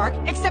of the shark,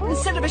 except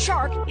instead of a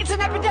shark, it's an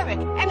epidemic.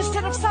 And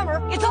instead of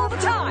summer, it's all the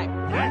time.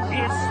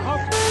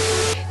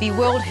 The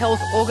World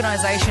Health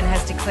Organization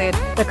has declared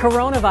the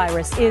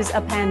coronavirus is a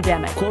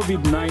pandemic.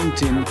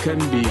 COVID-19 can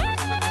be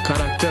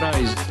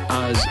characterized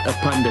as a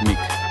pandemic.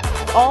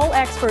 All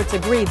experts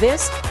agree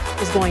this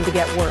is going to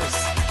get worse.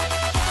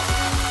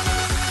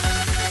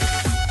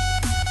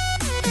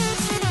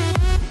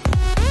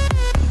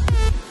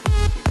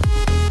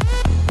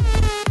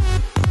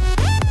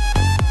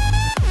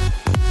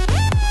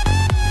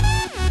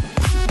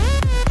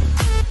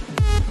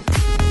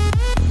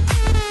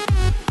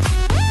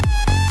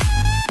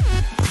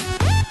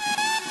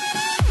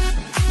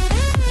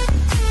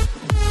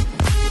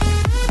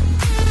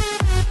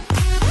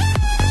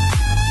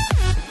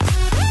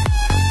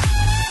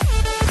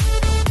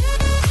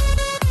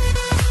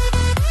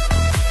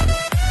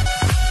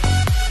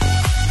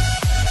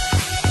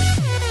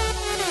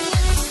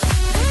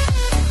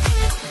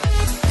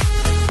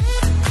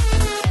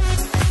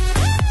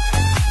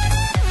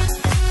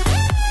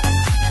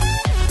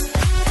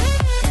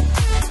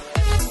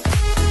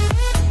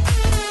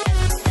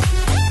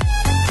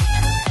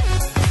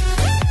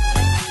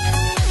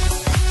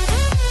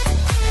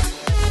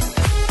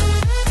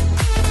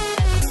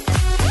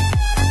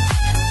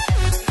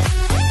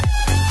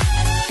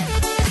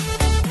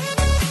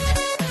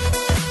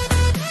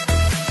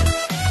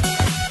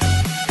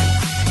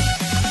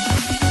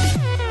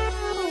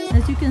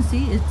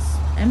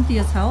 empty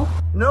as hell.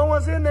 No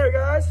one's in there,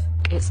 guys.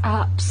 It's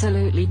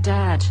absolutely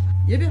dead.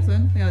 Il y a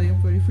personne. Regardez,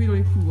 on peut aller fouiller dans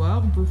les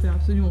couloirs, on peut faire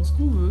absolument ce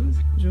qu'on veut.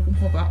 Je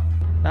comprends pas.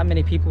 Not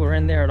many people are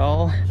in there at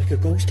all. Like a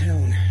ghost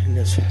town in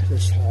this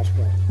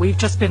hospital. We've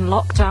just been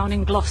locked down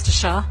in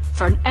Gloucestershire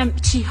for an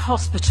empty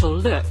hospital.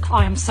 Look,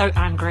 I am so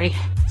angry.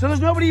 So there's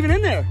nobody even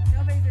in there?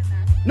 Nobody's in there.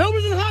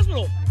 Nobody's in the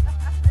hospital?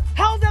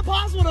 How is that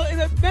possible in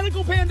a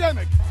medical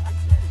pandemic?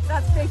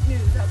 That's fake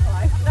news, that's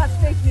why. That's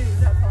fake news,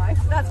 that's why.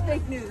 That's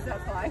fake news,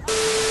 that's why.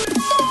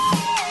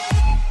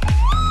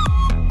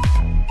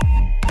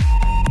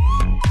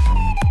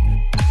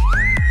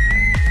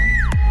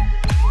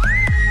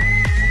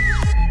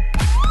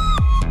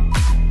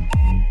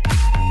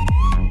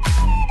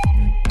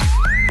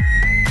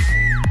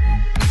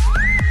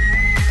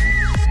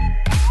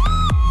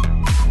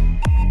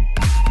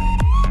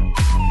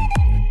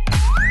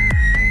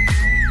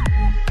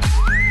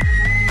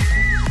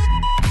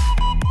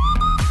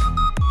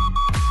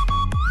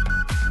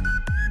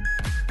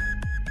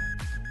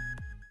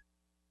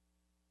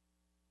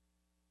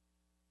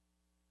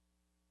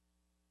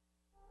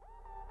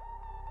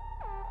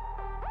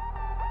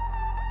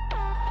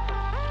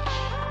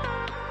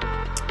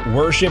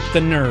 Worship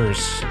the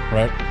nurse,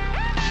 right?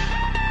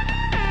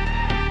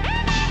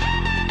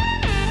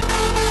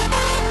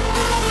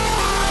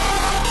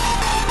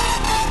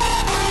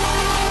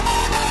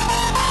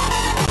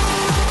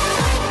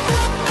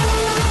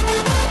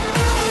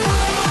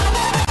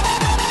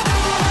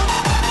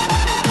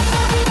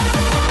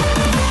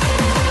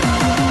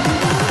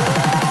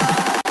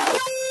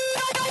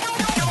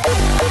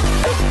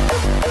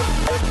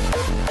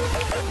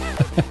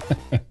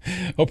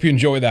 Hope you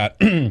enjoy that.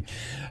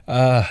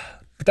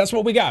 But that's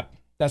what we got.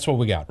 That's what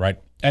we got, right?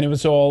 And it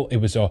was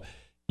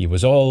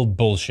all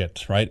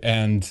bullshit, right?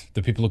 And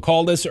the people who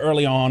called this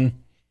early on,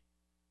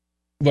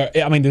 well,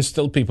 I mean, there's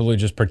still people who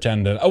just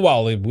pretend that, oh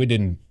well, we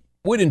didn't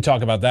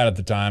talk about that at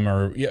the time,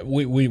 or yeah,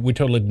 we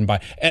totally didn't buy.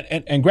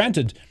 And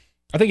granted,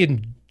 I think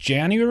in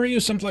January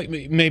or something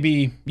like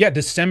maybe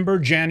December,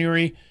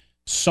 January,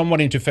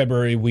 somewhat into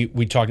February,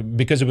 we talked,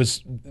 because it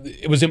was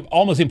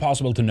almost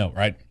impossible to know,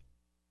 right?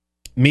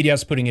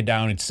 Media's putting it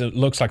down. It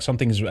looks like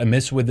something's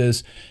amiss with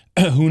this.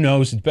 Who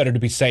knows? It's better to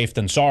be safe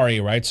than sorry,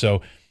 right?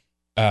 So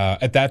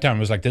at that time, it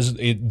was like,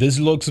 this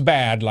looks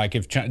bad. Like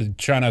if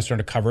China's trying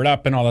to cover it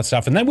up and all that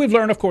stuff. And then we've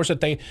learned, of course,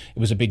 that it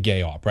was a big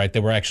gay op, right?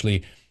 They were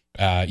actually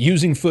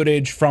using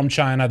footage from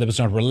China that was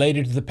not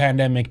related to the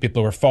pandemic.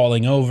 People were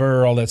falling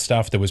over, all that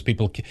stuff. There was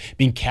people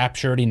being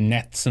captured in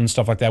nets and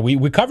stuff like that.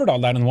 We covered all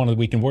that in one of the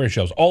Weekend Warrior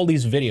shows. All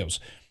these videos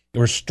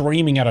that were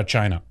streaming out of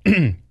China.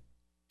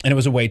 And it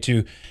was a way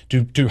to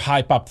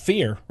hype up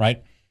fear,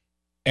 right?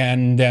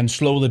 And then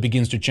slowly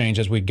begins to change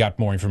as we got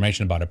more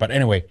information about it. But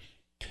anyway,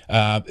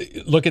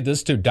 look at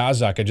this too.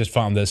 Daszak, I just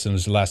found this, and it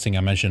was the last thing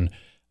I mentioned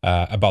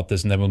about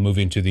this. And then we'll move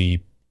into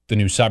the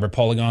new cyber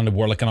polygon, the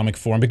World Economic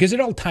Forum, because it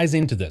all ties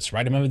into this,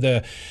 right? I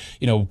remember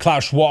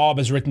Klaus Schwab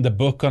has written the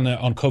book on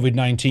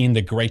COVID-19,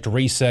 The Great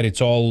Reset. It's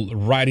all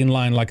right in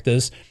line like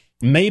this.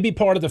 Maybe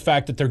part of the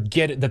fact that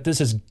that this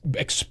is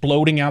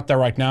exploding out there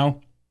right now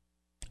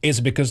is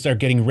because they're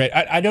getting ready.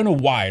 I don't know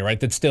why,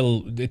 right? It's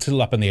still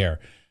up in the air.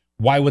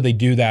 Why would they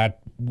do that?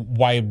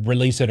 Why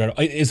release it? Or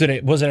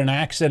was it an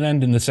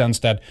accident in the sense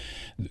that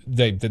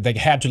they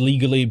had to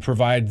legally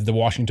provide the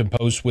Washington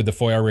Post with the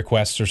FOIA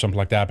requests or something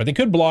like that? But they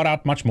could blot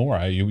out much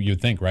more, you'd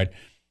think, right?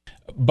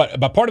 But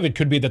part of it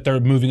could be that they're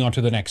moving on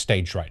to the next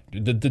stage, right?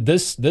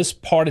 This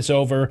part is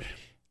over.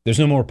 There's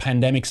no more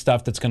pandemic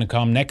stuff that's going to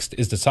come. Next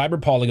is the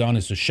cyber polygon,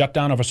 is the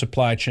shutdown of our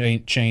supply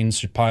chains,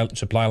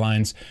 supply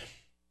lines.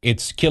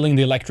 It's killing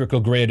the electrical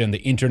grid and the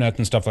internet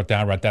and stuff like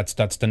that, right? That's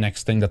the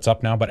next thing that's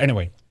up now. But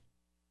anyway,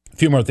 a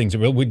few more things.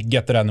 We'll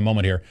get to that in a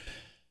moment here.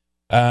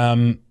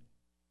 So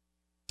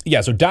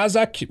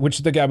Daszak, which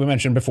is the guy we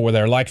mentioned before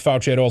there, like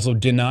Fauci, had also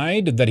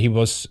denied that he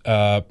was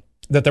that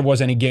there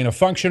was any gain of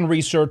function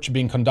research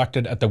being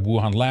conducted at the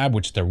Wuhan lab,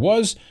 which there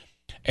was,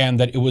 and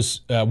that it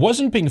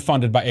wasn't being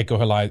funded by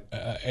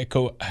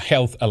Eco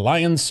Health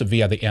Alliance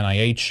via the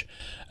NIH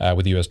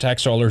with U.S.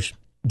 tax dollars.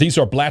 These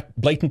are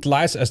blatant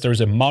lies, as there is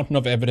a mountain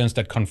of evidence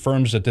that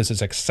confirms that this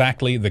is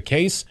exactly the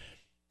case.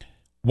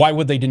 Why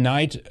would they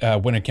deny it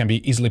when it can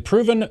be easily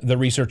proven the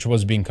research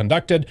was being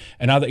conducted?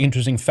 Another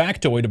interesting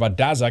factoid about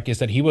Daszak is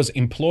that he was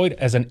employed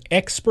as an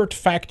expert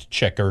fact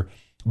checker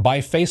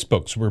by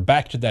Facebook. So we're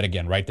back to that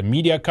again, right? The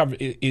media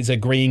is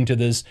agreeing to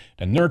this.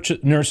 The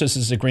nurses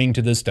is agreeing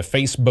to this. The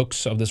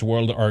Facebooks of this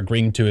world are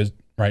agreeing to it,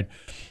 right?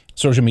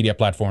 Social media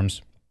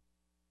platforms.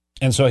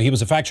 And so he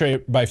was a fact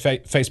checker by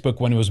Facebook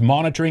when he was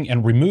monitoring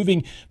and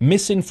removing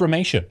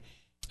misinformation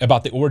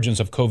about the origins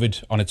of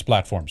COVID on its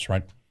platforms,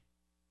 right?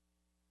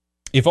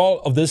 If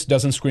all of this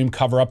doesn't scream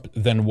cover up,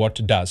 then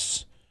what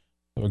does?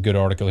 A good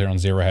article here on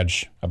Zero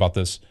Hedge about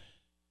this.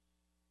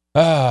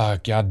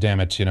 God damn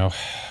it,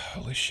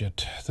 holy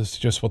shit. This is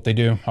just what they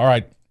do. All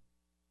right.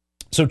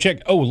 So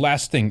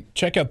last thing.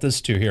 Check out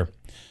this too here.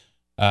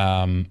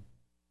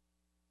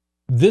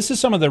 This is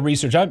some of the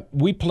research.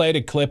 We played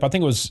a clip. I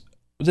think it was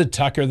it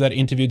Tucker that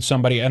interviewed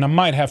somebody, and I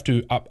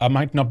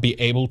might not be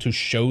able to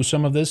show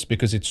some of this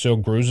because it's so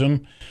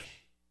gruesome.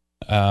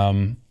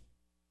 I'll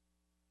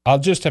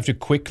just have to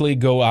quickly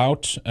go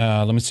out.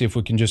 Let me see if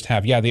we can just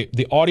have,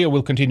 the audio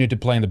will continue to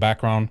play in the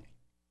background.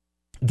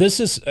 This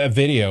is a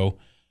video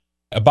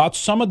about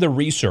some of the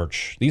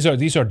research. These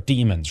are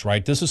demons,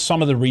 right? This is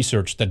some of the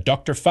research that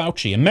Dr.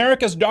 Fauci,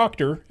 America's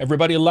doctor,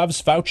 everybody loves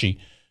Fauci,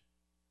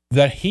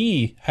 that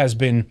he has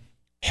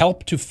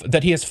helped to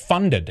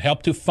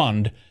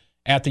fund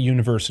at the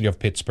University of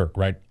Pittsburgh,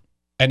 right?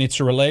 And it's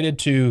related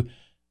to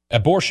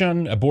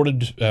abortion,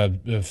 aborted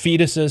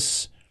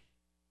fetuses,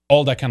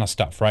 all that kind of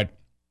stuff, right?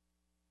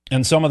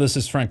 And some of this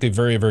is frankly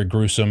very, very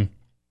gruesome.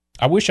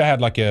 I wish I had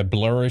like a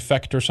blur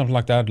effect or something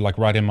like that, like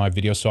right in my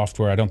video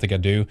software. I don't think I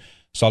do.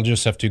 So I'll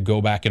just have to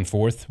go back and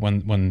forth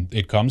when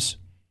it comes.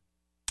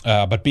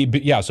 But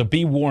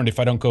be warned if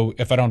I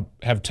don't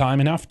have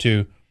time enough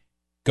to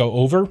go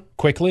over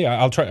quickly.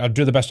 I'll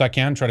do the best I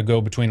can, try to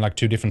go between like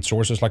two different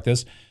sources like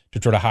this to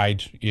try to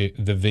hide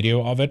the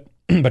video of it.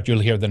 But you'll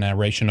hear the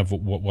narration of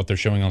what they're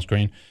showing on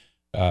screen.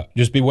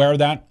 Just beware of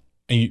that.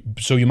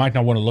 So you might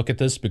not want to look at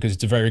this because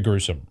it's very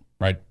gruesome,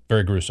 right?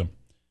 Very gruesome.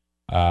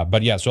 So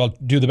I'll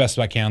do the best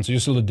I can. So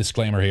just a little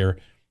disclaimer here.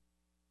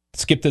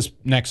 Skip this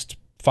next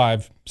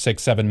 5,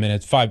 6, 7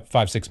 minutes,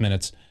 6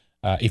 minutes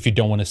if you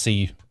don't want to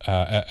see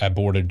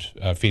aborted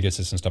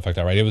fetuses and stuff like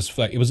that, right?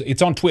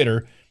 It's on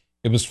Twitter.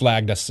 It was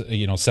flagged as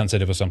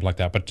sensitive or something like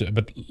that.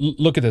 But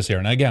look at this here,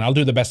 and again, I'll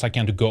do the best I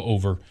can to go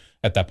over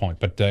at that point.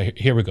 But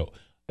here we go.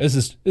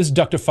 This is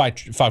Dr.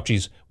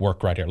 Fauci's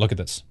work right here. Look at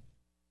this.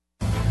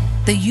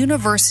 The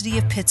University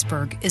of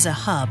Pittsburgh is a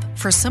hub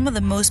for some of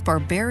the most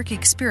barbaric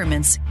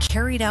experiments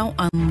carried out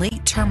on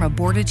late-term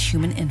aborted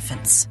human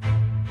infants.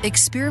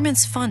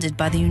 Experiments funded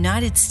by the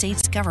United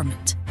States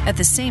government. At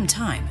the same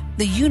time,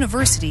 the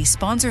university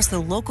sponsors the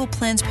local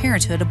Planned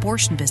Parenthood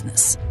abortion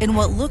business in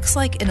what looks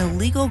like an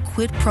illegal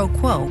quid pro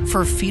quo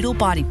for fetal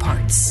body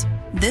parts.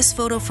 This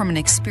photo from an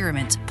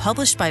experiment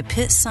published by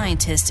Pitt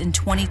scientists in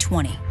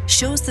 2020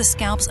 shows the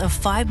scalps of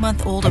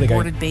 5-month-old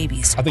aborted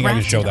babies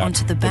grafted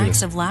onto the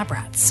backs of lab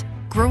rats,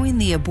 growing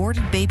the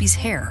aborted baby's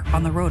hair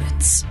on the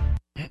rodents.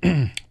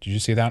 Did you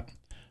see that?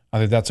 I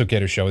think that's okay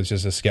to show. It's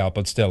just a scalp,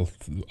 but still,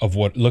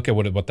 look at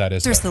what that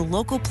is. There's the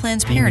local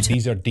Planned Parenthood.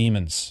 These are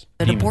demons.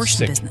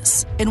 Abortion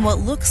business in what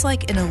looks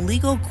like an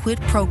illegal quid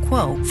pro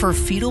quo for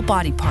fetal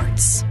body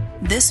parts.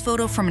 This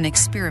photo from an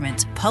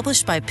experiment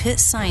published by Pitt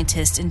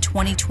scientists in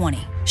 2020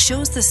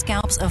 shows the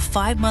scalps of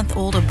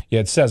 5-month-old. Yeah,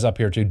 it says up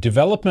here too,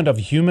 development of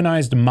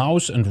humanized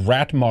mouse and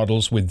rat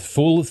models with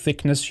full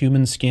thickness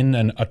human skin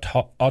and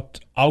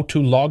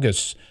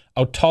autologous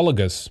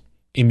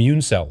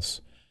immune cells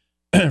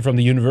from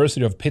the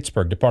University of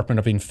Pittsburgh, Department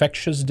of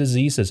Infectious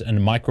Diseases and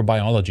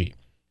Microbiology,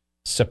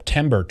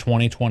 September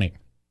 2020.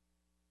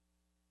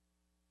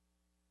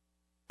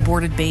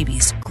 Aborted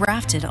babies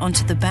grafted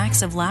onto the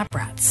backs of lab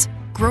rats,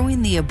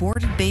 growing the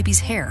aborted baby's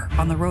hair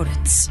on the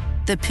rodents.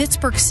 The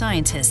Pittsburgh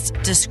scientists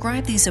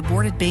describe these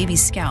aborted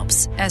babies'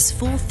 scalps as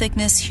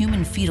full-thickness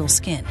human fetal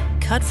skin,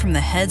 cut from the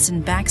heads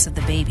and backs of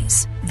the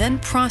babies, then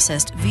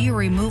processed via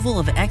removal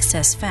of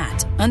excess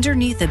fat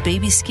underneath the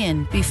baby's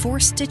skin before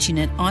stitching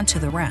it onto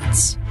the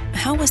rats.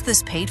 How was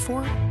this paid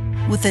for?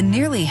 With a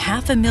nearly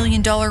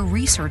 $500,000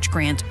 research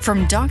grant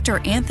from Dr.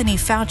 Anthony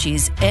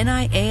Fauci's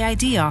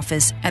NIAID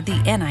office at the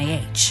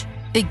NIH.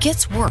 It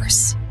gets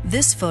worse.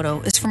 This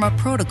photo is from a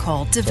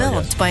protocol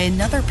developed by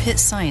another Pitt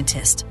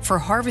scientist for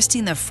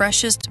harvesting the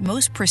freshest,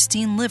 most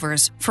pristine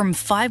livers from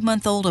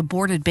 5-month-old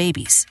aborted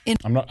babies.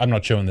 I'm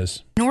not showing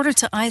this. In order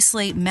to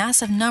isolate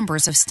massive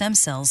numbers of stem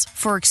cells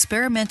for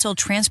experimental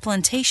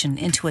transplantation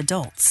into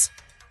adults.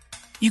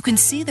 You can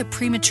see the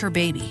premature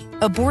baby,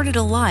 aborted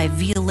alive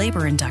via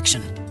labor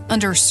induction,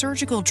 under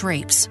surgical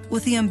drapes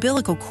with the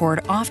umbilical cord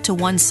off to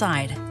one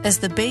side as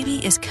the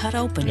baby is cut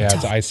open. Yeah,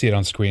 I see it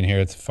on screen here.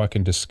 It's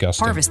fucking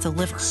disgusting. Harvest the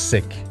liver.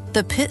 Sick.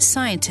 The Pitt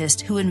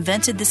scientist who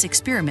invented this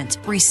experiment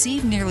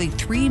received nearly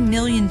 $3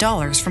 million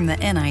from the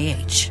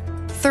NIH.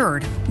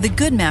 Third, the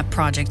Good Map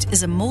Project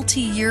is a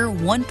multi-year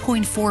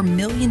 $1.4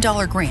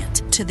 million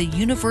grant to the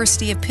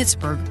University of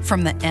Pittsburgh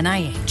from the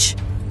NIH.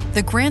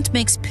 The grant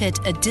makes Pitt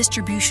a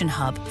distribution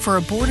hub for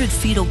aborted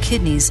fetal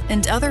kidneys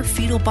and other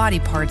fetal body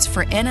parts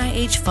for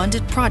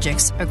NIH-funded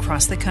projects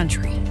across the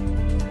country.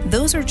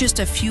 Those are just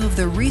a few of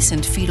the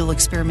recent fetal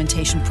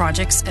experimentation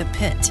projects at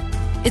Pitt.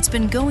 It's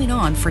been going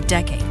on for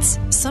decades,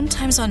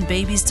 sometimes on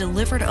babies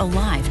delivered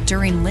alive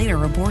during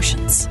later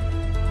abortions.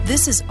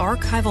 This is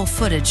archival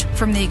footage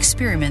from the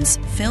experiments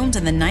filmed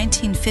in the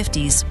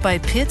 1950s by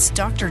Pitt's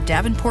Dr.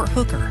 Davenport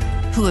Hooker,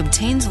 who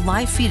obtained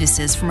live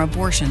fetuses from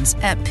abortions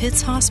at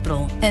Pitt's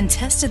hospital and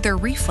tested their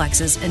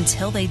reflexes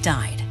until they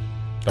died.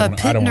 A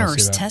Pitt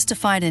nurse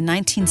testified in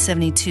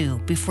 1972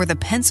 before the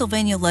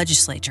Pennsylvania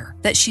legislature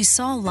that she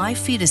saw live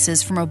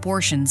fetuses from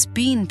abortions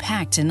being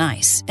packed in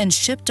ice and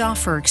shipped off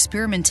for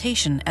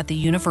experimentation at the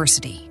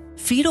university.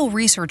 Fetal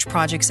research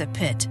projects at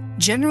Pitt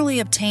generally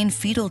obtain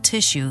fetal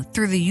tissue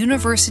through the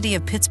University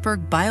of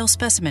Pittsburgh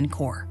Biospecimen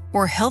Corps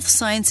or Health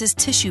Sciences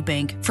Tissue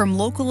Bank from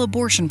local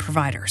abortion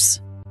providers.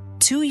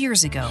 2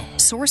 years ago,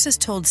 sources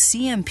told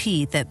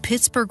CMP that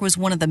Pittsburgh was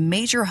one of the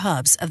major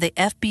hubs of the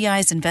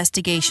FBI's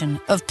investigation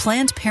of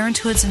Planned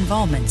Parenthood's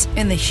involvement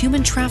in the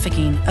human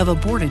trafficking of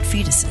aborted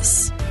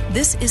fetuses.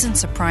 This isn't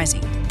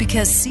surprising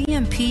because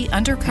CMP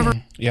undercover...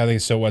 Yeah, I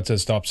think so. What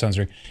says stop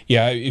censoring?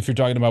 Yeah, if you're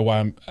talking about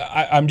why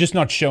I'm just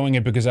not showing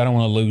it because I don't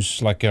want to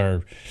lose like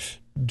our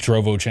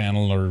Drovo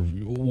channel or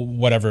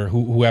whatever,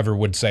 whoever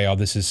would say, oh,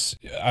 this is,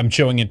 I'm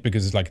showing it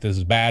because it's like, this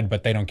is bad,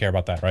 but they don't care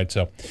about that, right?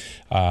 So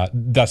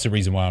that's the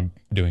reason why I'm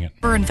doing it.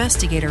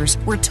 Investigators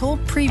were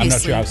told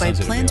previously by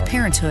Planned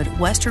Parenthood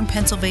Western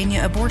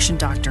Pennsylvania abortion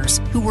doctors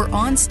who were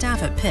on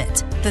staff at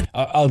Pitt that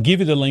I'll give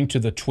you the link to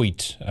the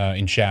tweet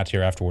in chat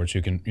here afterwards.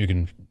 You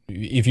can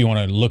if you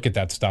want to look at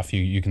that stuff,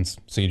 you can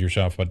see it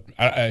yourself. But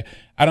I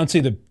don't see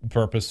the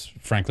purpose,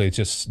 frankly. It's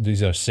just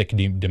these are sick,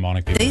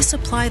 demonic people. They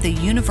supply the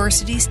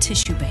university's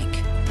tissue bank.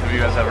 Have you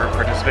guys ever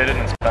participated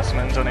in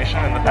specimen donation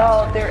in the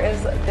past? No,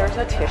 there's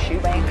a tissue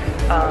bank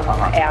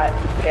at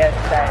Pitt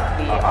that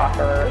we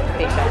offer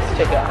patients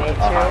to donate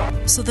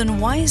to. So then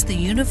why is the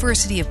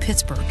University of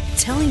Pittsburgh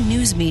telling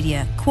news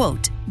media,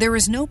 quote, there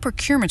is no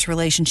procurement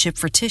relationship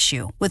for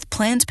tissue with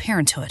Planned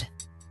Parenthood?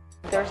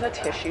 There's a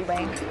tissue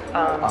bank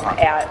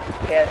at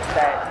Pitt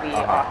that we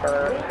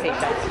offer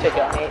patients to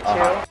donate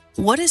to.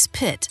 What is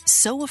Pitt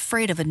so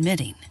afraid of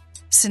admitting?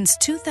 Since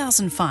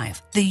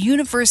 2005, the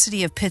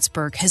University of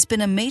Pittsburgh has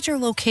been a major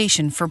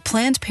location for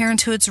Planned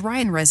Parenthood's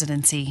Ryan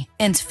residency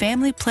and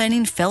family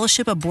planning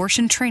fellowship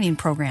abortion training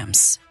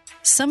programs.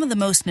 Some of the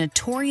most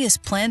notorious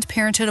Planned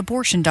Parenthood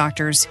abortion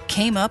doctors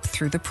came up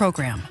through the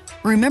program.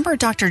 Remember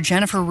Dr.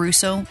 Jennifer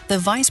Russo, the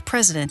vice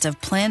president of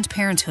Planned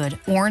Parenthood,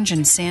 Orange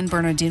and San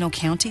Bernardino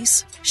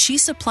counties? She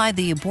supplied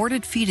the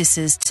aborted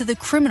fetuses to the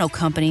criminal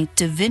company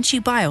Da Vinci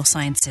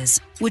Biosciences,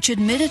 which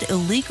admitted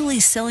illegally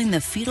selling the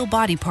fetal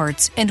body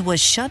parts and was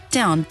shut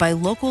down by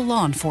local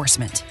law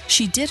enforcement.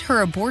 She did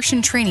her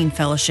abortion training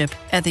fellowship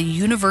at the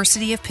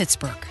University of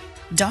Pittsburgh.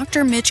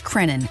 Dr. Mitch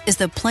Crennan is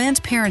the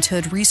Planned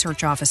Parenthood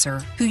research officer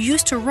who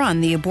used to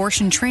run the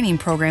abortion training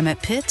program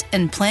at Pitt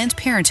and Planned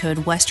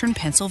Parenthood Western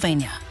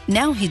Pennsylvania.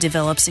 Now he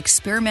develops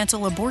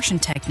experimental abortion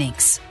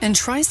techniques and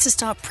tries to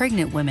stop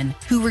pregnant women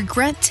who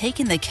regret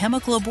taking the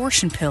chemical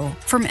abortion pill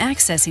from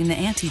accessing the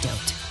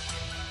antidote.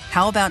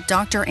 How about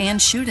Dr. Ann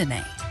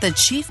Chudinay, the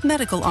chief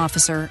medical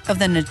officer of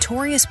the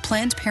notorious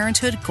Planned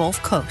Parenthood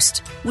Gulf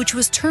Coast, which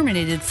was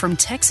terminated from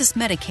Texas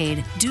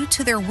Medicaid due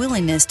to their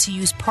willingness to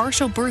use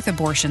partial birth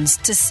abortions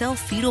to sell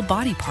fetal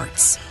body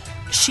parts.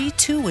 She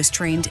too was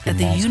trained at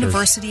the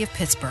University of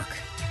Pittsburgh.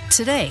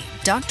 Today,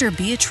 Dr.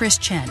 Beatrice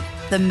Chen,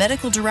 the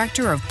medical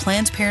director of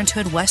Planned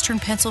Parenthood Western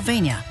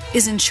Pennsylvania,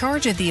 is in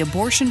charge of the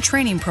abortion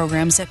training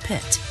programs at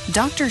Pitt.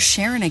 Dr.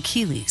 Sharon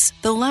Achilles,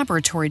 the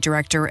laboratory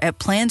director at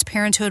Planned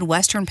Parenthood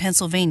Western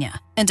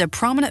Pennsylvania and a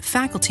prominent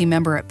faculty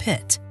member at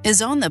Pitt,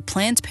 is on the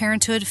Planned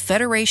Parenthood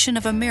Federation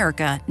of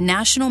America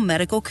National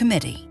Medical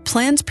Committee.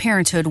 Planned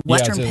Parenthood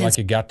Western Pennsylvania. It's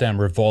like a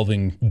goddamn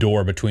revolving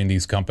door between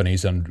these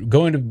companies and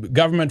going to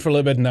government for a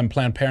little bit and then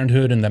Planned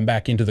Parenthood and then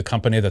back into the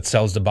company that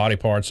sells the body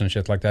parts and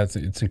shit like that.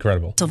 It's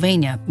incredible.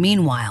 Pennsylvania,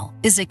 meanwhile,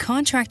 is a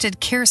contracted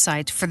care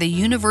site for the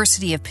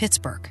University of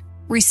Pittsburgh,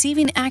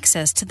 receiving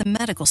access to the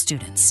medical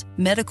students,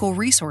 medical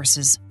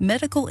resources,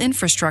 medical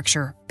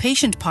infrastructure,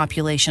 patient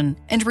population,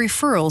 and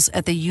referrals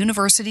at the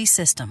university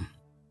system.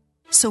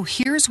 So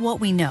here's what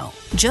we know,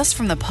 just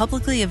from the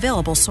publicly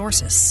available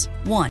sources.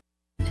 1.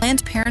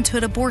 Planned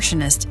Parenthood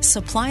abortionists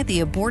supply the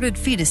aborted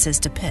fetuses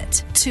to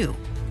Pitt. 2.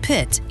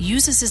 Pitt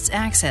uses its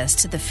access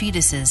to the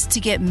fetuses to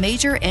get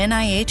major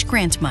NIH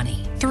grant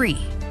money. 3.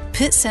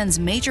 Pitt sends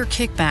major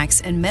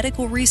kickbacks and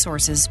medical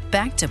resources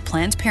back to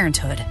Planned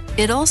Parenthood.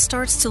 It all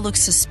starts to look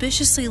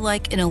suspiciously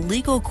like an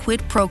illegal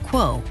quid pro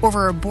quo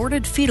over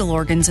aborted fetal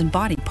organs and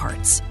body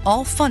parts,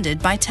 all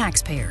funded by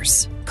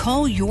taxpayers.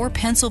 Call your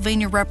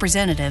Pennsylvania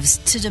representatives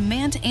to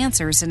demand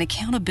answers and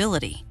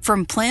accountability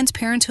from Planned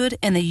Parenthood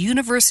and the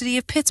University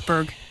of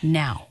Pittsburgh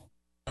now.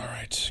 All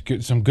right.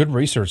 Some good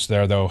research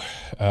there, though.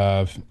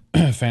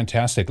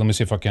 Fantastic. Let me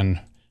see if I can...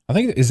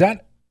 is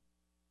that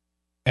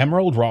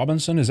Emerald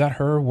Robinson? Is that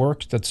her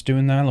work that's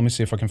doing that? Let me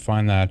see if I can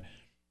find that.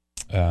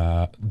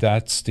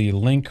 That's the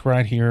link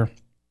right here.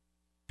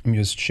 Let me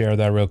just share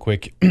that real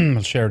quick.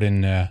 I'll share it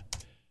in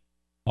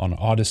on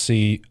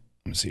Odyssey.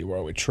 Let me see, where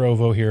are we?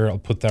 Trovo here. I'll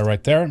put that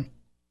right there.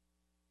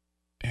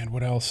 And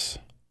what else?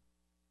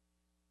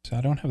 So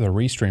I don't have the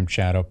Restream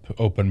chat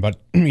open,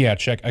 but yeah,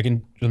 check. Let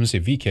me see,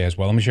 VK as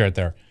well. Let me share it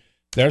there.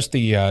 There's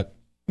the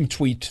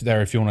tweet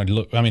there if you want to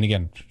look. I mean,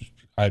 again,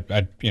 I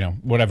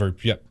whatever.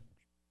 Yeah.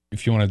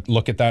 If you want to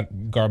look at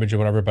that garbage or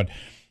whatever, but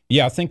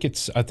yeah, I think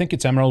it's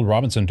Emerald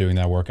Robinson doing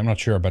that work. I'm not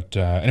sure, but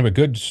anyway,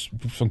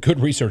 some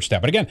good research there.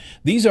 But again,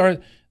 these are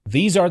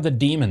the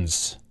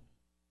demons.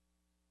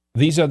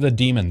 These are the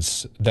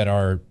demons that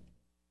are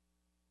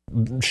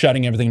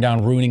shutting everything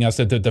down, ruining us.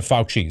 The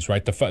Faucis,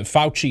 right? The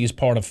Fauci is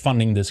part of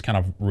funding this kind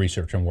of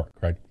research and work,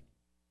 right?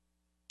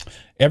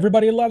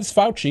 Everybody loves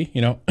Fauci,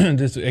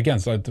 This again,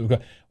 it's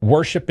like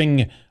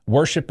worshiping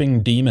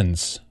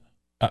demons.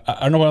 I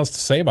don't know what else to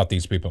say about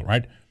these people,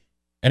 right?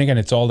 And again,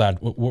 it's all that.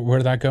 Where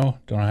did that go?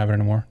 Don't I have it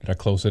anymore? Did I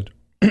close it?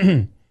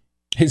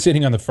 He's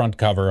sitting on the front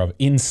cover of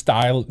In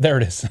Style. There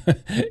it is.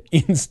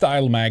 In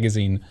Style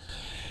magazine.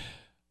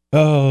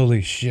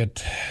 Holy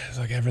shit. It's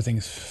like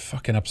everything's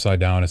fucking upside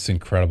down. It's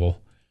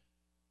incredible.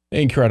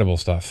 Incredible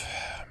stuff.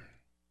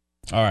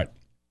 All right.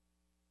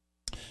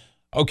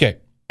 Okay.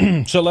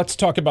 So let's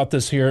talk about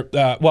this here.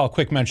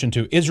 Quick mention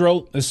too.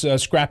 Israel is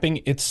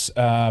scrapping its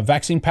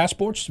vaccine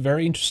passports.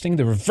 Very interesting.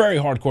 They were very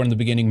hardcore in the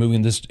beginning,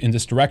 moving in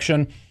this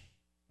direction.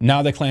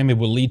 Now they claim it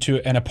will lead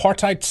to an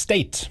apartheid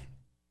state.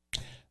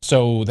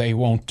 So they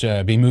won't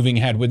be moving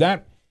ahead with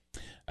that.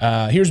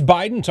 Here's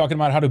Biden talking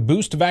about how to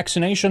boost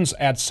vaccinations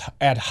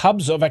at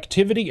hubs of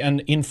activity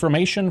and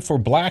information for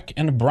black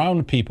and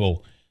brown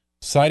people,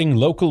 citing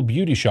local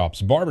beauty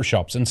shops,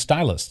 barbershops, and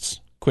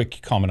stylists. Quick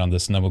comment on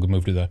this, and then we'll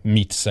move to the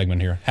meat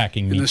segment here,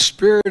 hacking meat. In the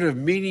spirit of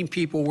meeting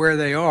people where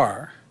they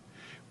are,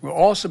 we'll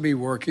also be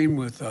working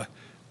with the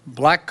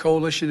Black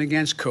Coalition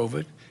Against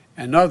COVID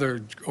and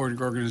other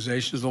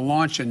organizations to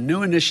launch a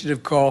new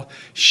initiative called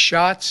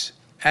Shots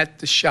at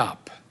the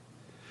Shop.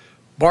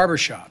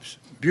 Barbershops,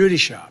 beauty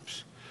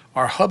shops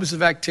are hubs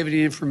of activity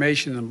and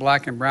information in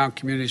black and brown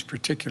communities in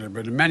particular,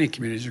 but in many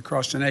communities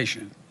across the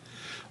nation.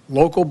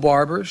 Local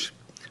barbers,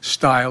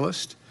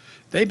 stylists,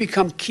 they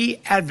become key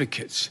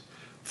advocates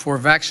for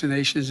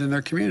vaccinations in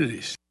their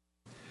communities.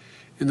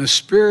 In the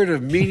spirit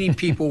of meeting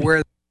people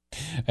where...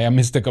 Hey, I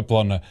missed a couple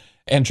on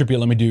entropy.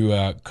 Let me do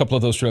a couple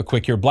of those real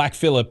quick here. Black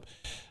Phillip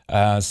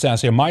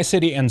Says here, my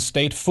city and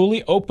state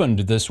fully opened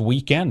this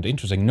weekend.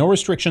 Interesting. No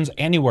restrictions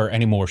anywhere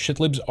anymore.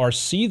 Shitlibs are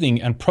seething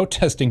and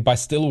protesting by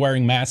still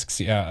wearing masks.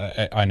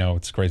 Yeah, I know.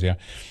 It's crazy. Yeah.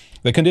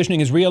 The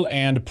conditioning is real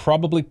and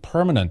probably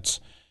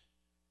permanent.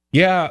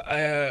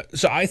 Yeah,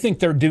 so I think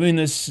they're doing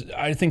this.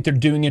 I think they're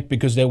doing it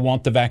because they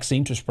want the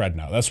vaccine to spread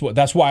now.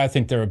 That's why I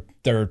think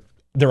they're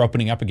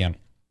opening up again.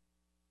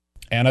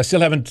 And I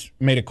still haven't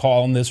made a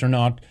call on this or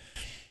not,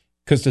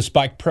 because the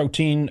spike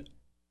protein,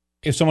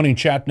 if someone in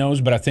chat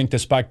knows, but I think the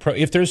spike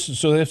if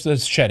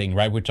there's shedding,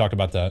 right? We talked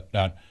about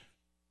that.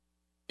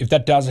 If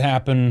that does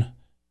happen,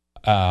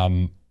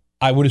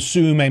 I would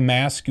assume a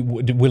mask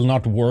will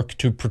not work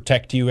to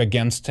protect you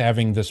against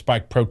having the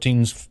spike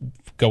proteins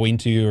go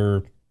into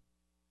your,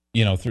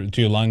 through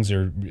to your lungs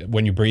or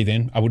when you breathe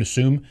in. I would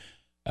assume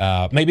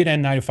maybe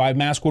an N95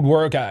 mask would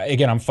work.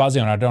 Again, I'm fuzzy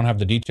on it. I don't have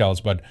the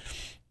details, but.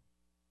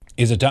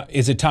 Is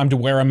it time to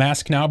wear a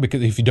mask now?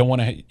 Because if you don't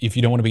want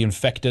to be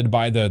infected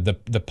by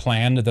the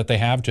plan that they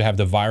have to have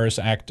the virus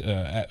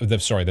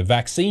the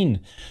vaccine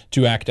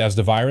to act as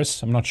the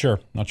virus, I'm not sure.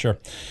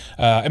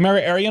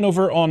 Mary Arian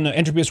over on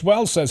Entropy as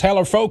well says,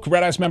 hello folk,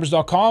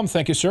 redicemembers.com.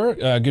 Thank you,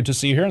 sir. Good to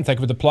see you here, and thank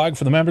you for the plug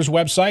for the members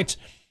website.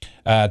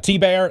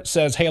 T-Bear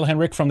says, hail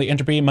Henrik from the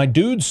Entropy, my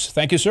dudes.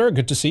 Thank you, sir.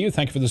 Good to see you.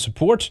 Thank you for the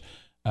support.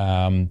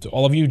 To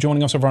all of you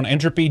joining us over on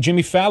Entropy.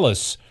 Jimmy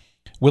Fallis,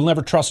 we'll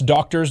never trust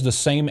doctors the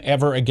same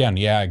ever again.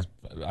 Yeah,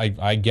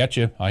 I get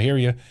you. I hear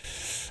you.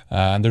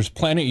 And there's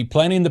plenty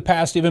in the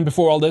past, even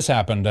before all this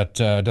happened, that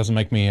doesn't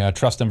make me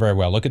trust them very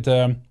well. Look at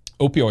the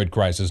opioid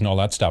crisis and all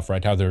that stuff,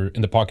 right? How they're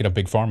in the pocket of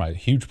Big Pharma.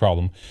 Huge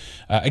problem.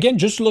 Again,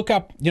 just look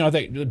up,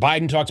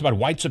 Biden talks about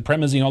white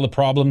supremacy and all the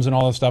problems and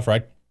all that stuff,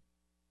 right?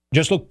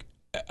 Just look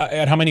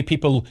at how many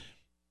people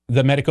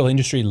the medical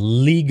industry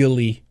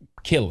legally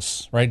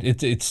kills, right?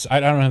 It's I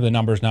don't have the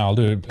numbers now.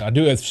 I'll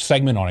do a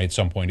segment on it at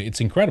some point. It's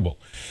incredible.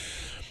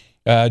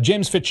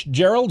 James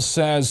Fitzgerald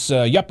says,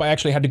 yep, I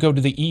actually had to go to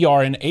the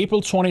ER in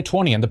April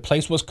 2020 and the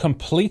place was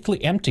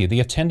completely empty. The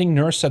attending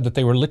nurse said that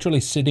they were literally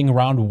sitting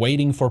around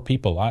waiting for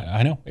people.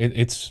 I know.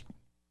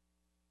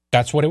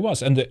 That's what it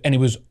was. And it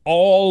was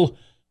all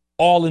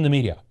in the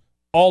media.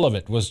 All of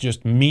it was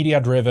just media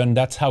driven.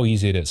 That's how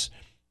easy it is.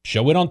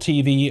 Show it on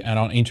TV and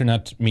on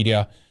internet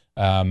media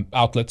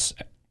outlets,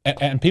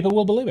 and people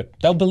will believe it.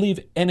 They'll believe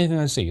anything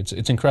they see.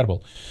 It's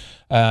incredible.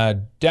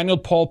 Daniel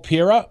Paul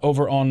Piera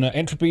over on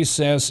Entropy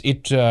says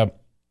it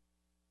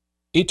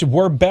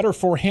were better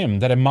for him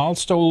that a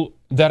milestone.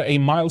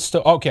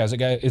 Okay,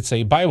 it's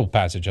a Bible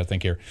passage, I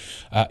think here.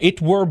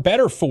 It were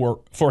better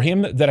for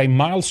him that a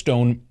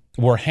milestone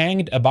were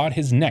hanged about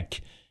his neck,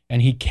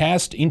 and he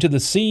cast into the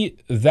sea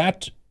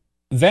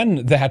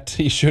than that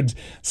he should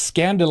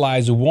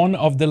scandalize one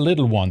of the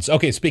little ones.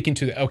 Okay,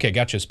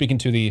 gotcha. Speaking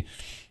to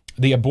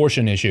the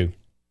abortion issue.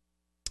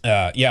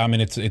 Yeah, I mean,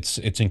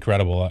 it's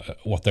incredible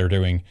what they're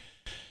doing.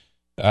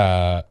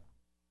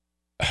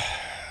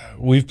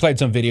 We've played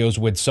some videos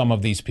with some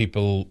of these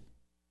people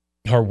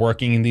who are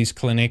working in these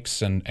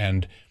clinics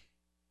and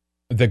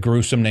the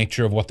gruesome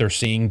nature of what they're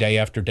seeing day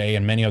after day,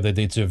 and many of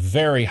it's a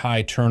very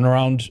high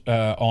turnaround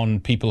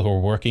on people who are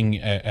working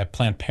at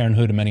Planned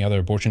Parenthood and many other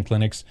abortion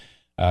clinics,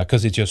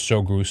 because it's just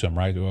so gruesome,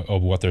 right,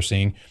 of what they're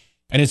seeing.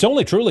 And it's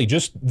only truly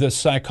just the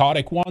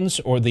psychotic ones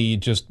or the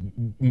just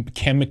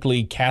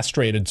chemically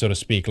castrated, so to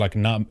speak, like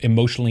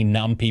emotionally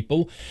numb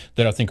people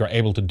that I think are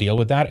able to deal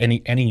with that.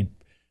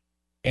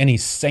 Any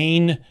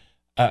sane,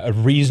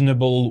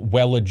 reasonable,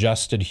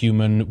 well-adjusted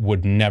human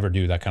would never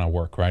do that kind of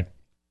work, right?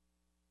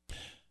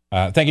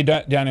 Thank you,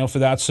 Daniel, for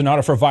that.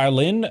 Sonata for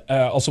Violin,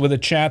 also with a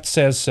chat,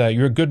 says,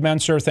 you're a good man,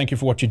 sir. Thank you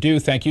for what you do.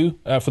 Thank you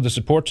for the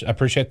support. I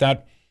appreciate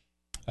that.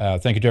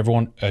 Thank you to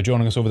everyone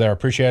joining us over there. I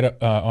appreciate it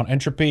on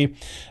Entropy.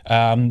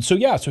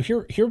 So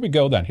here we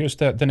go then. Here's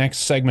the next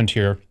segment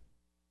here.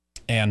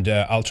 And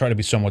I'll try to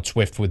be somewhat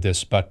swift with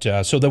this. But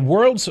so the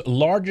world's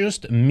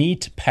largest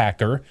meat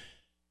packer,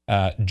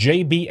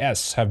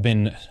 JBS, have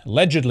been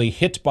allegedly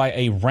hit by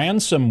a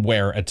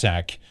ransomware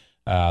attack.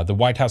 The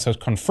White House has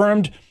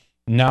confirmed.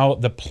 Now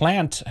the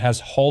plant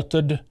has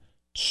halted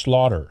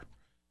slaughter.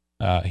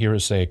 Here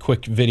is a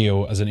quick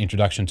video as an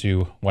introduction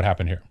to what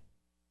happened here.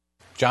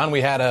 John,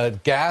 we had a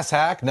gas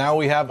hack. Now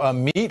we have a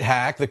meat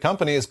hack. The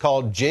company is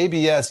called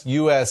JBS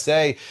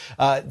USA.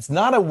 It's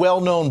not a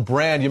well-known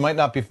brand. You might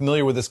not be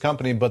familiar with this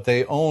company, but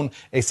they own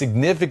a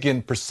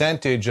significant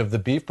percentage of the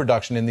beef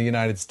production in the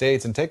United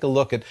States. And take a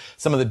look at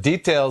some of the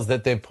details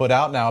that they've put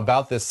out now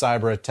about this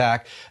cyber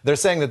attack. They're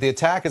saying that the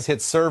attack has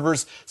hit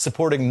servers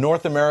supporting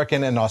North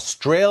American and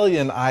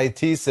Australian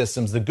IT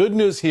systems. The good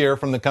news here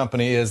from the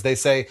company is they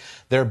say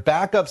their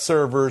backup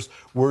servers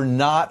were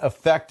not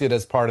affected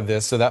as part of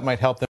this, so that might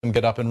help them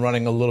get up and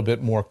running a little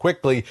bit more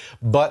quickly.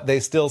 But they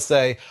still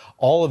say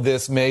all of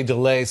this may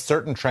delay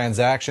certain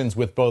transactions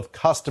with both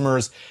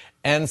customers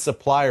and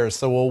suppliers.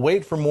 So we'll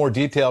wait for more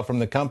detail from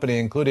the company,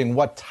 including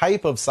what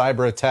type of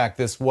cyber attack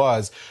this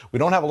was. We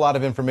don't have a lot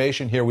of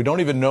information here. We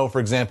don't even know, for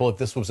example, if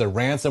this was a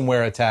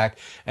ransomware attack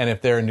and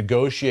if they're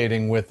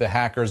negotiating with the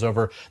hackers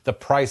over the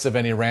price of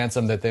any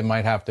ransom that they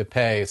might have to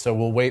pay. So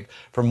we'll wait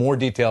for more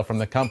detail from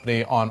the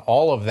company on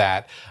all of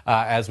that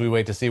as we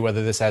wait to see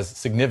whether this has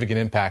significant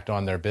impact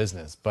on their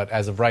business. But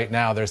as of right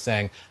now, they're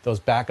saying those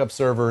backup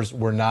servers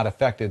were not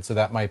affected. So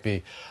that might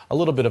be a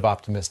little bit of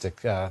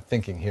optimistic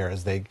thinking here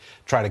as they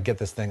try to get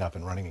this thing up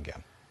and running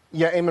again.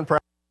 Yeah, Eamon.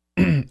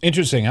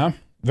 Interesting, huh?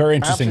 Very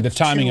interesting. The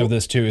timing of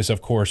this, too, is,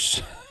 of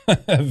course,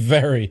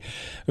 very,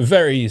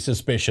 very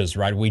suspicious,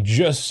 right? We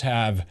just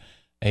have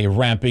a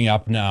ramping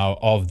up now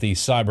of the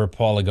Cyber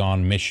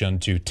Polygon mission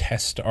to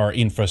test our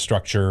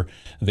infrastructure,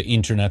 the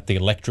internet, the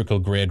electrical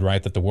grid,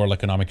 right, that the World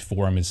Economic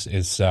Forum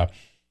is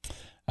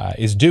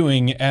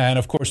doing. And,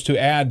 of course, to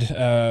add,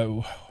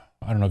 I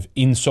don't know if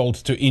insult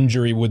to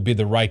injury would be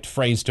the right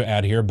phrase to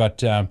add here,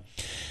 but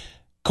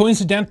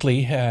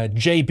coincidentally,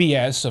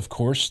 JBS, of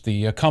course,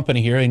 the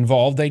company here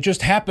involved, they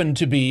just happen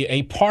to be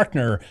a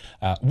partner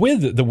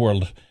with the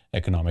World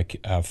Economic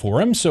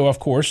Forum. So, of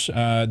course,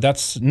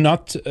 that's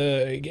not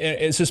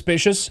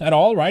suspicious at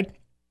all, right?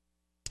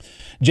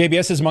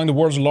 JBS is among the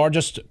world's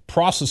largest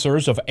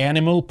processors of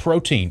animal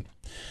protein.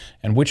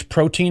 And which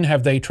protein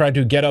have they tried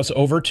to get us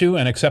over to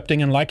and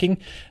accepting and liking?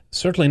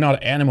 Certainly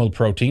not animal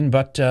protein,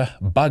 but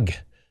bug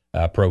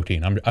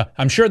protein.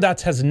 I'm sure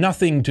that has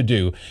nothing to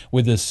do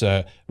with this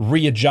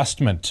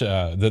readjustment,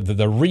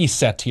 the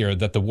reset here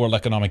that the World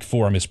Economic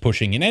Forum is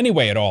pushing in any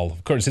way at all.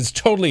 Of course, it's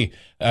totally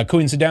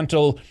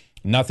coincidental.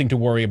 Nothing to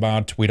worry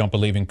about. We don't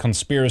believe in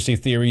conspiracy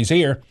theories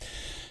here.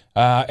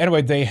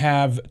 Anyway, they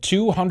have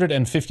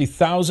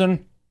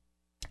 250,000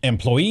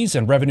 employees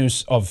and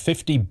revenues of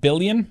 50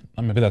 billion.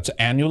 Maybe that's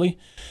annually.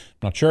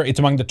 Not sure. It's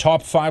among the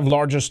top 5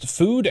 largest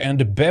food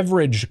and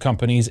beverage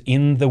companies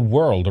in the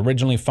world.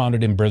 Originally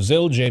founded in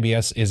Brazil,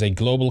 JBS is a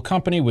global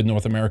company with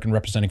North American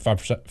representing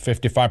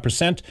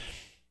 55%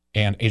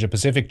 and Asia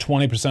Pacific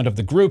 20% of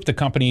the group. The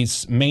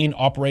company's main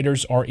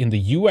operators are in the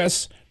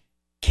US,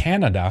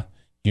 Canada,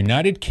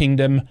 United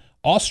Kingdom,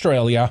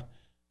 Australia,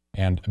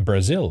 and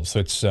Brazil. So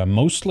it's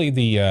mostly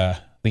the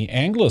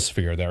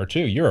Anglosphere there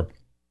too, Europe.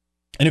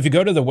 And if you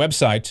go to the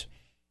website,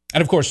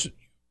 and of course,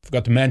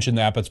 forgot to mention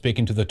that, but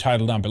speaking to the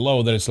title down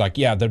below, that it's like,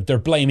 yeah, they're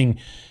blaming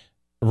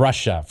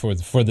Russia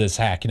for this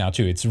hack now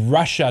too. It's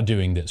Russia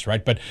doing this,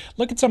 right? But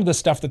look at some of the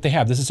stuff that they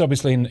have. This is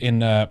obviously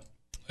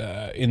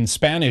in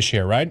Spanish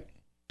here, right?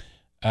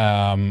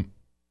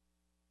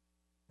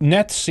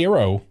 Net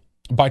zero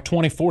by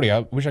 2040. I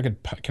wish I could.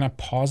 Can I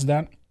pause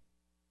that?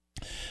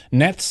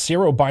 Net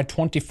zero by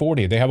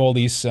 2040. They have all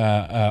these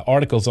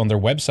articles on their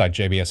website,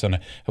 JBS. And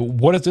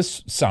what does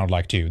this sound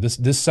like to you?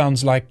 This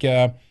sounds like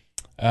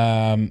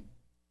World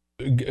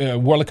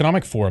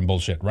Economic Forum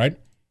bullshit, right?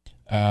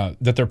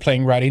 That they're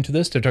playing right into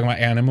this. They're talking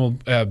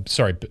about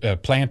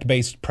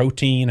plant-based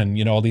protein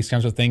and all these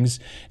kinds of things.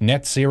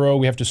 Net zero.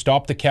 We have to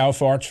stop the cow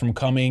farts from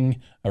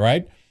coming. All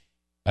right.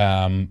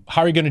 How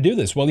are you going to do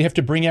this? Well, you have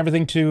to bring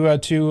everything to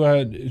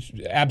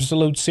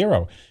absolute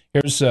zero.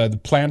 Here's the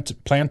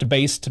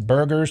plant-based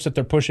burgers that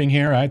they're pushing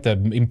here, right?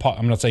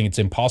 I'm not saying it's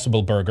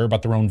Impossible Burger,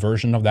 but their own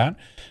version of that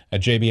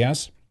at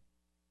JBS.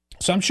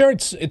 So I'm sure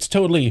it's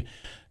totally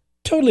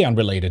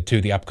unrelated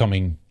to the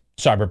upcoming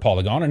Cyber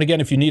Polygon. And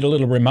again, if you need a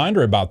little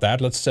reminder about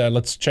that,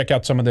 let's check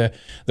out some of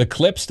the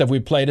clips that we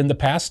played in the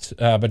past.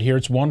 But here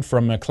it's one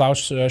from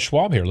Klaus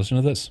Schwab here. Listen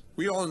to this.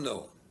 We all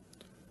know,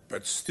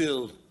 but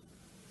still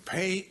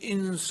pay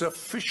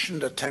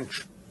insufficient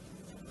attention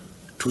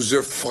to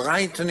the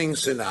frightening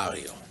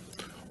scenario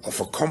of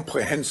a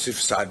comprehensive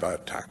cyber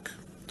attack,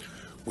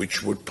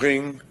 which would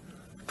bring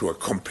to a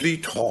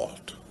complete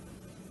halt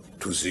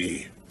to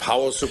the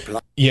power supply.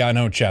 Yeah, I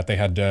know, chat. They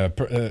had, I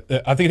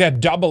think they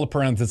had double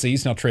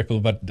parentheses, not triple,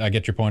 but I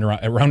get your point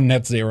around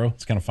net zero.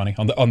 It's kind of funny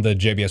on the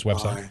JBS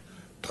website.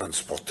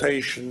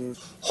 Transportation,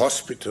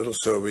 hospital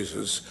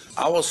services,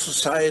 our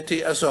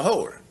society as a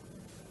whole.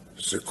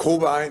 The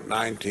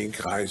COVID-19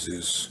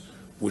 crisis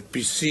would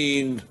be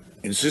seen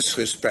in this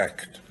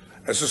respect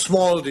as a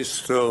small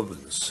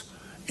disturbance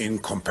in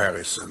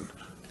comparison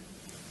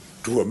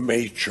to a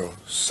major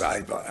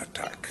cyber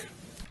attack.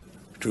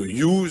 To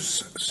use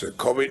the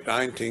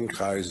COVID-19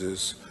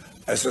 crisis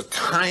as a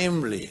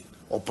timely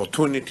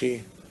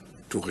opportunity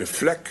to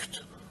reflect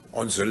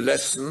on the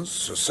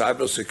lessons the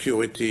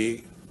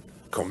cybersecurity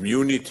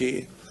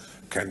community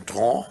can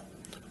draw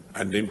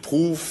and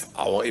improve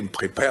our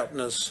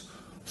preparedness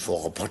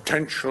for a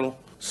potential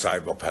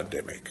cyber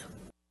pandemic.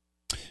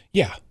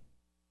 Yeah.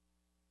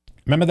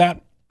 Remember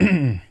that?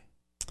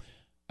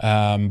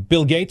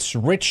 Bill Gates,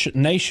 rich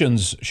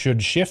nations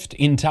should shift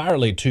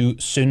entirely to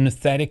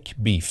synthetic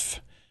beef.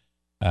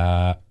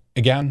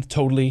 Again,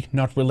 totally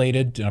not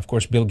related. And of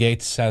course, Bill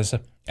Gates has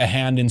a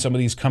hand in some of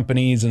these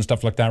companies and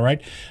stuff like that,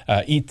 right?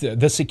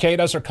 The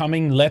cicadas are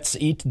coming. Let's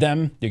eat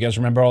them. You guys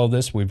remember all of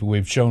this?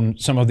 We've shown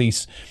some of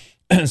these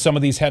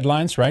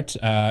headlines, right?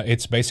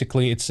 It's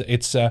basically it's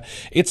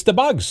the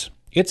bugs.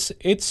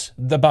 It's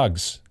the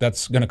bugs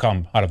that's going to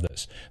come out of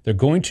this. They're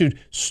going to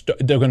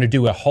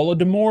do a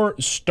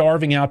Holodomor,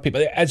 starving out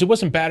people. As it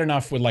wasn't bad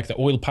enough with like the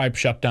oil pipe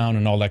shutdown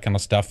and all that kind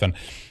of stuff, and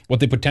what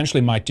they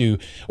potentially might do,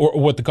 or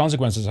what the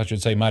consequences, I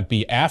should say, might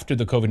be after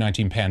the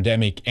COVID-19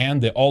 pandemic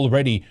and the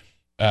already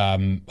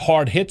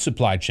hard hit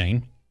supply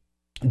chain.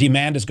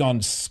 Demand has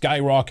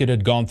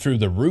skyrocketed, gone through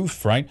the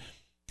roof, right?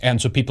 And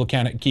so people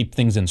can't keep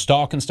things in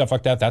stock and stuff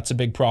like that. That's a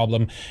big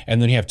problem.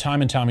 And then you have time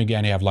and time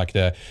again, you have like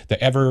the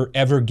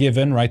Ever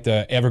Given, right?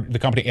 The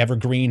company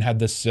Evergreen had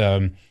this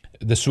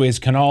the Suez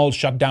Canal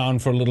shut down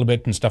for a little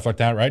bit and stuff like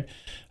that, right?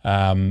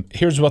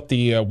 Here's what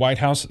the White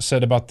House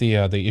said about the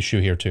issue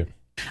here too.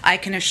 I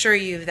can assure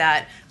you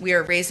that we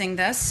are raising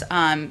this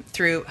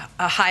through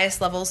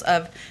highest levels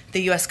of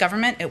the U.S.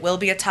 government. It will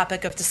be a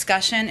topic of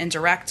discussion and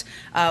direct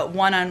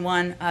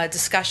one-on-one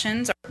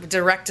discussions, or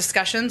direct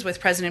discussions with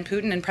President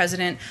Putin and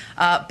President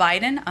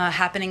Biden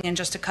happening in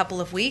just a couple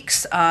of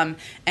weeks. And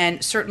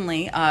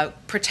certainly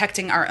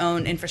protecting our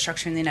own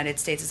infrastructure in the United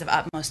States is of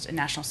utmost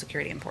national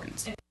security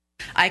importance.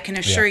 I can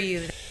assure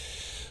you that.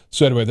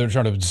 So anyway, they're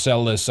trying to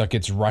sell this like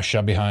it's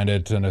Russia behind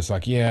it, and it's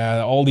like,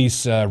 yeah, all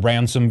these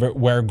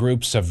ransomware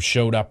groups have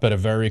showed up at a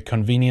very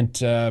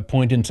convenient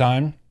point in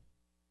time.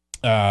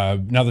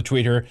 Another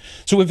tweet here.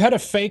 So we've had a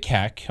fake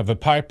hack of a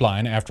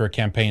pipeline after a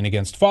campaign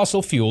against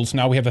fossil fuels.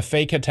 Now we have a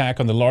fake attack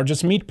on the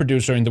largest meat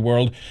producer in the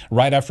world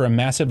right after a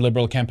massive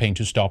liberal campaign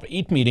to stop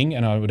eat meating,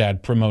 and I would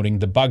add promoting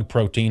the bug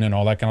protein and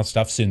all that kind of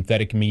stuff,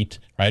 synthetic meat,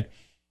 right?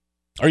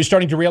 Are you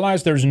starting to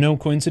realize there's no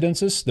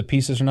coincidences? The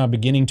pieces are now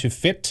beginning to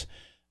fit.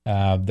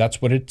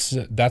 That's what it's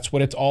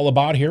all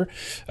about here.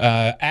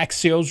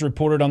 Axios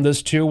reported on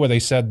this too, where they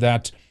said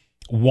that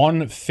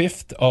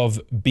 1/5 of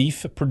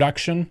beef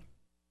production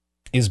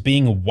is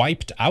being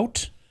wiped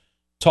out.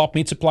 Top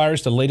meat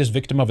suppliers, the latest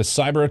victim of a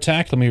cyber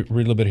attack. Let me read a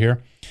little bit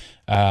here.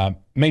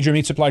 Major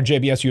meat supplier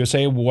JBS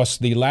USA was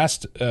the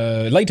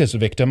latest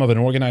victim of an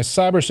organized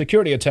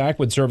cybersecurity attack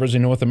with servers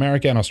in North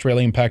America and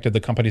Australia impacted, the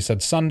company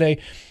said Sunday.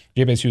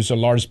 JBS is the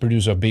largest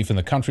producer of beef in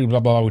the country, blah,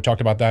 blah, blah. We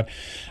talked about that.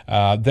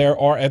 There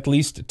are at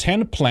least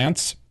 10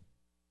 plants,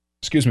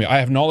 I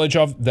have knowledge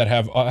of that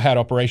have had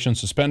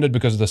operations suspended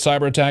because of the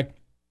cyber attack,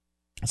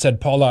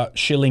 said Paula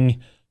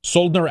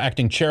Schilling-Soldner,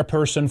 acting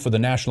chairperson for the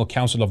National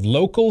Council of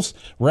Locals,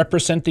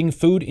 representing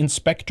food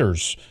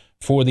inspectors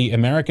for the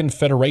American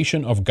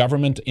Federation of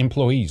Government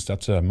Employees.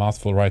 That's a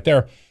mouthful right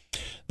there.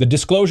 The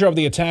disclosure of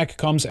the attack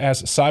comes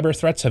as cyber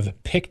threats have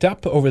picked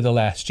up over the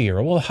last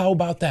year. Well, how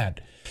about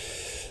that?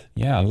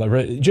 Yeah,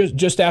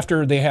 just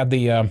after they had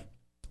the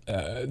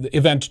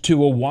event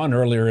 201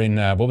 earlier in,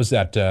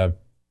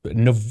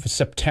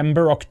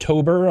 September,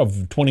 October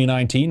of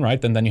 2019,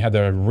 right? And then you had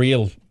the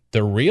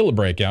real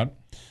breakout.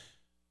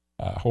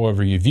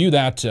 However you view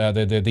that,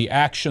 the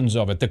actions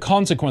of it, the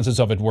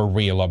consequences of it were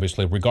real,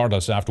 obviously,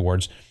 regardless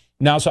afterwards.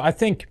 Now, so I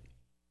think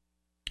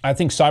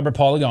Cyber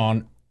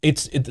Polygon,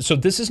 so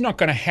this is not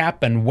going to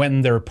happen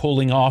when they're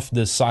pulling off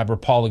this Cyber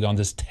Polygon,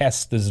 this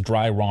test, this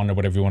dry run, or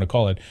whatever you want to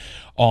call it,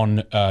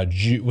 on,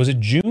 was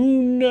it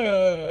June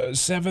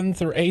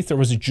 7th or 8th, or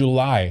was it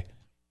July?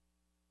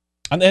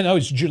 And then,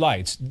 it's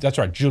July. That's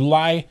right,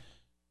 July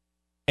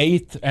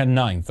 8th and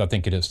 9th, I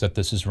think it is, that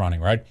this is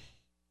running, right?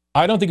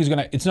 I don't think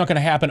it's not going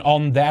to happen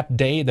on that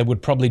day. They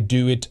would probably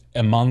do it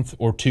a month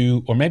or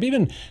two, or maybe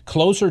even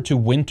closer to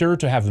winter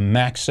to have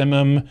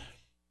maximum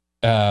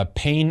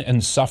pain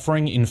and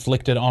suffering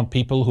inflicted on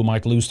people who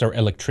might lose their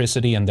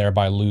electricity and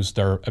thereby lose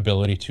their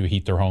ability to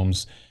heat their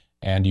homes.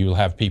 And you'll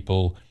have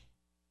people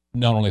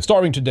not only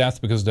starving to death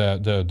because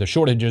the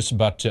shortages,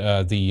 but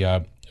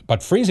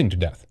freezing to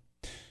death,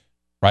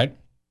 right?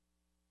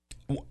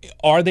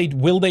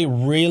 Will they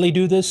really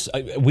do this?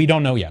 We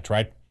don't know yet,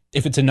 right?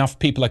 If it's enough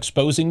people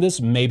exposing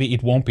this, maybe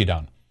it won't be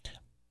done.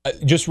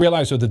 Just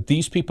realize though, that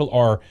these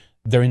people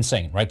they're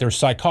insane, right? They're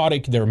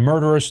psychotic, they're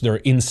murderous, they're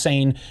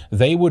insane.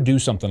 They would do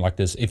something like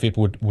this if it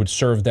would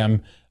serve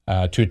them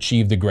to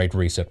achieve the Great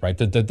Reset, right?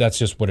 That's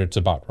just what it's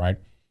about, right?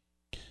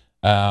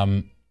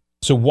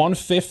 So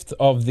 1/5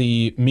 of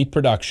the meat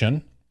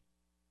production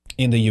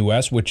in the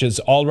U.S., which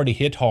is already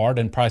hit hard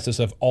and prices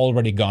have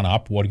already gone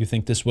up. What do you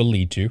think this will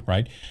lead to,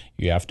 right?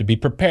 You have to be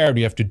prepared.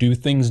 You have to do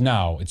things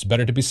now. It's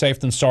better to be safe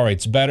than sorry.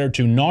 It's better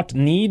to not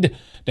need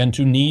than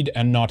to need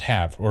and not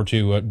have, or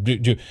to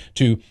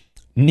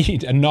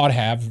need and not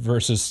have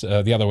versus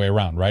the other way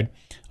around, right?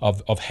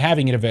 Of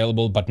having it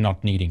available but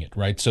not needing it,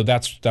 right? So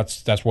that's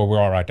where we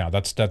are right now.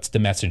 That's the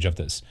message of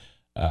this.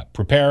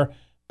 Prepare,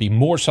 be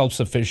more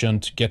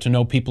self-sufficient, get to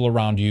know people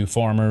around you,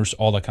 farmers,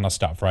 all that kind of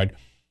stuff, right?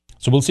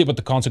 So we'll see what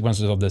the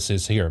consequences of this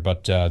is here,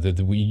 but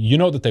you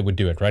know that they would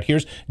do it, right?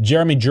 Here's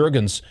Jeremy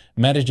Jurgens,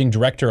 managing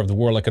director of the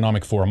World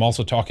Economic Forum,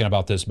 also talking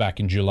about this back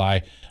in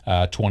July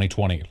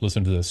 2020.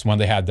 Listen to this, when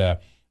they had the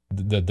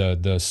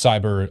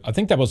cyber, I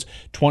think that was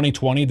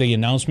 2020, the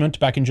announcement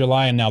back in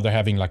July, and now they're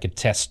having like a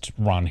test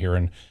run here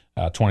in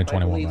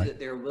 2021, I believe right? that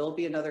there will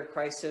be another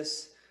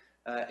crisis.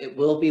 It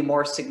will be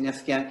more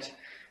significant,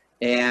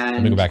 and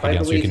Let me go back I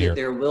again so you believe can that hear.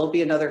 there will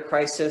be another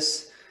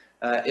crisis.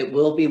 It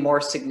will be more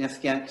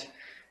significant.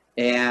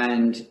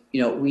 And,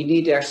 we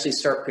need to actually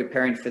start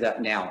preparing for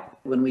that now.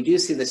 When we do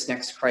see this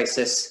next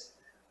crisis,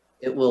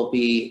 it will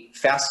be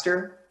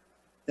faster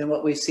than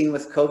what we've seen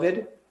with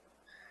COVID.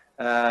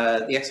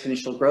 The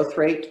exponential growth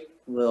rate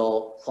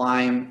will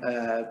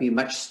be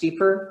much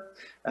steeper.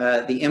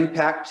 The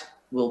impact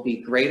will be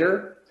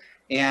greater.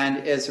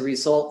 And as a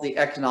result, the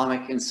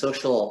economic and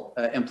social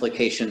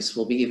implications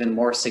will be even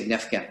more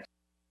significant.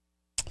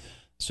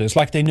 So it's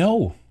like they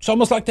know. It's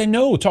almost like they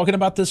know. Talking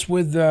about this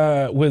with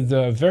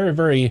very, very,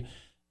 very,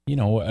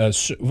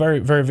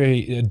 very,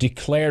 very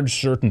declared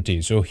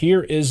certainty. So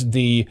here is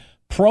the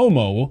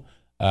promo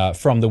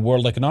from the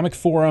World Economic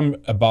Forum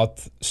about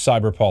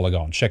Cyber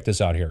Polygon. Check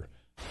this out here.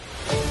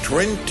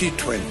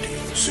 2020,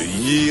 the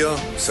year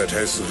that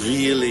has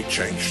really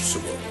changed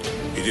the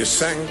world. It is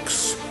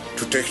thanks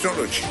to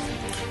technology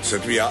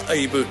that we are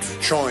able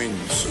to join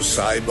the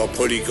Cyber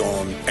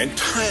Polygon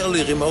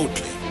entirely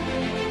remotely.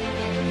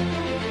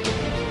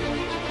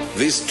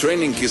 This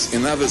training is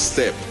another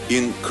step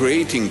in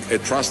creating a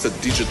trusted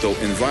digital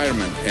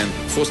environment and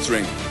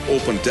fostering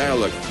open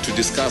dialogue to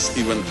discuss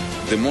even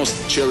the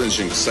most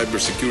challenging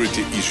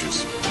cybersecurity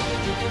issues.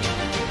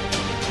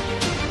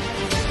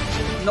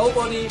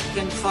 Nobody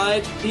can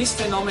fight these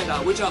phenomena,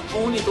 which are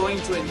only going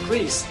to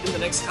increase in the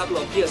next couple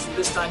of years in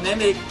this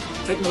dynamic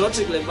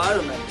technological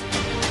environment.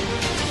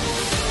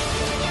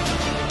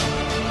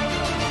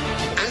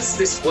 As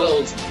this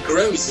world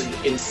grows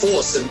in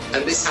force,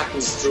 and this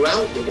happens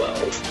throughout the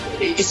world,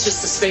 it's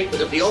just a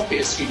statement of the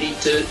obvious. You need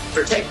to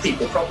protect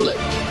people properly.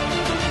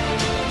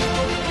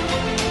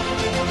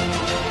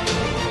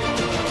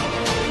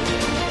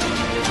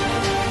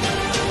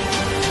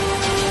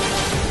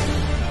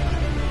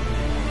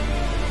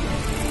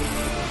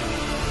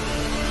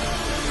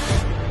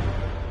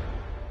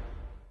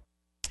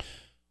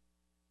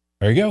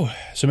 There you go.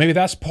 So maybe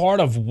that's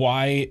part of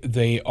why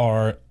they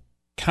are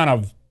kind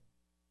of,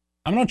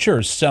 I'm not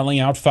sure, selling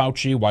out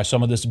Fauci, why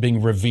some of this is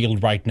being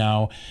revealed right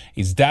now.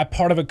 Is that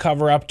part of a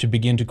cover-up to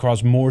begin to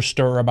cause more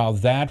stir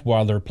about that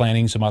while they're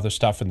planning some other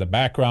stuff in the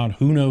background?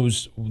 Who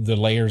knows the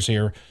layers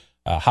here,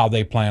 how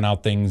they plan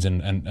out things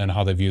and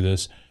how they view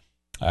this.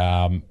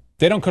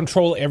 They don't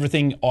control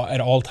everything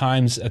at all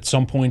times. At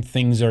some point,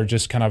 things are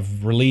just kind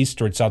of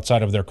released or it's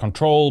outside of their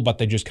control, but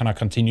they just kind of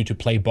continue to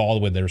play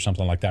ball with it or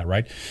something like that,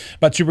 right?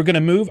 But so we're going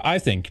to move, I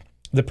think,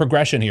 the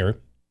progression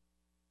here,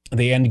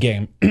 the end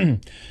game,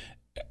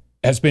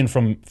 has been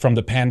from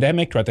the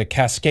pandemic, right? The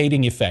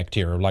cascading effect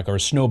here, like our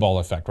snowball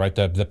effect, right?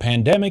 The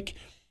pandemic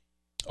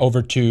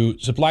over to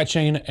supply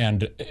chain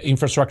and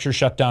infrastructure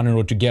shutdown in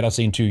order to get us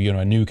into,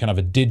 a new kind of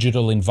a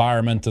digital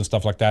environment and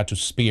stuff like that to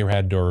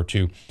spearhead or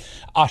to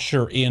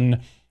usher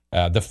in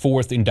the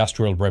fourth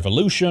industrial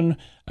revolution,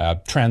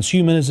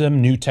 transhumanism,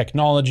 new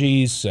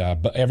technologies,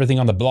 everything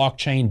on the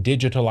blockchain,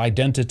 digital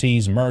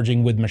identities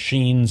merging with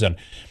machines, and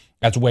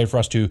that's a way for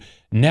us to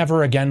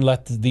never again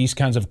let these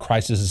kinds of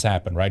crises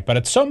happen, right? But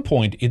at some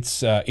point,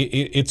 it's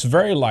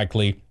very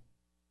likely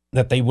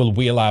that they will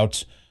wheel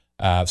out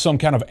some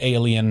kind of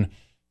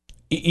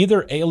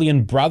either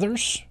alien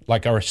brothers,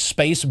 like our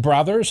space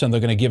brothers, and they're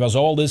going to give us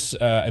all this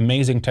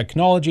amazing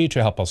technology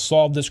to help us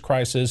solve this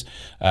crisis,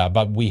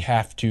 but we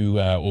have to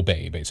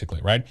obey,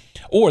 basically, right?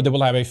 Or they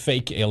will have a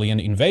fake alien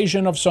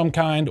invasion of some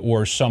kind,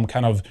 or some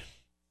kind of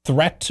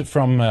threat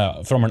from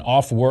an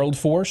off-world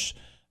force,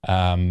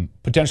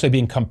 potentially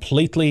being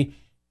completely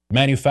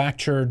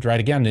manufactured, right?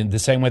 Again, in the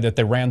same way that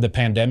they ran the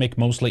pandemic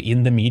mostly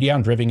in the media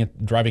and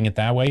driving it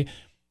that way.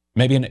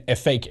 Maybe a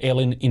fake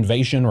alien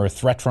invasion or a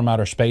threat from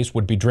outer space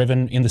would be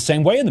driven in the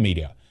same way in the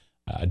media.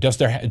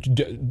 Does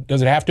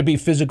it have to be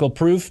physical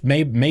proof?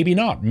 Maybe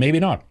not.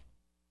 Maybe not.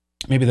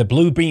 Maybe the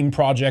blue beam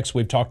projects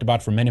we've talked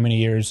about for many, many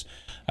years,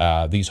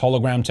 these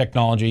hologram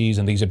technologies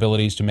and these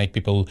abilities to make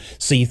people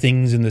see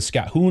things in the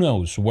sky. Who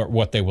knows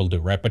what they will do,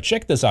 right? But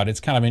check this out. It's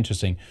kind of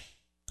interesting.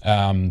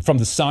 From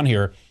the Sun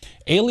here,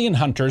 alien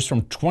hunters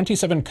from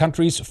 27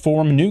 countries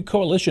form new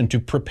coalition to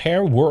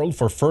prepare world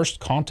for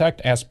first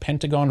contact as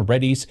Pentagon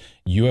readies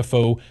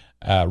UFO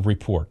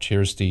report.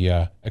 Here's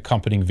the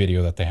accompanying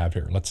video that they have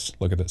here. Let's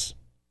look at this.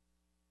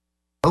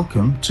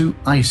 Welcome to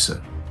ICER,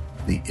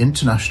 the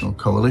International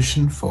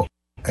Coalition for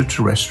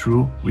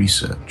Extraterrestrial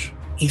Research.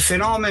 Il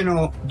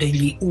fenomeno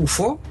degli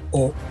UFO,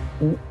 o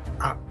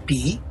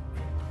UAP,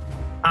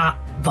 ha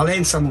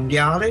valenza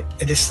mondiale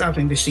ed è stato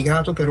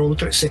investigato per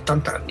oltre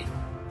 70 anni.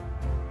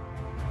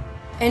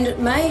 And it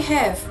may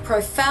have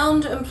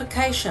profound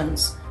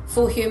implications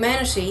for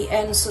humanity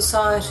and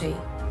society.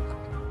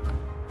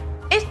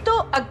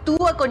 Esto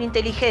actúa con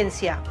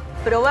inteligencia,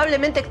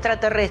 probablemente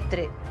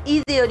extraterrestre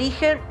y de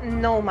origen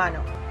no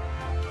humano.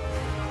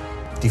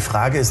 Die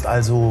Frage ist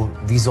also,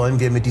 wie sollen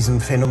wir mit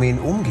diesem Phänomen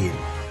umgehen?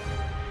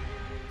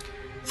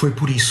 Foi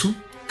por isso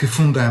que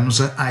fundamos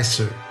a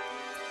ICER,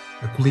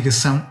 a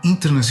Coligação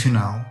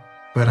Internacional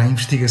para a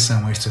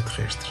Investigação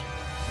Extraterrestre.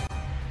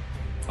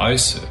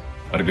 ICER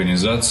 –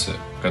 организация,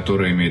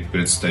 которая имеет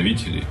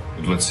представителей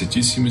в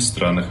 27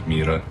 странах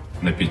мира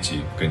на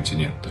 5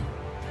 континентах.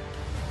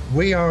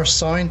 We are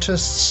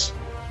scientists,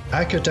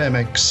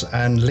 academics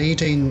and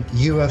leading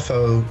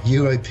UFO,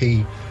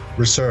 UAP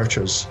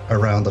researchers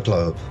around the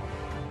globe.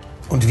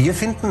 Und wir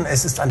finden,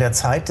 es ist an der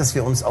Zeit, dass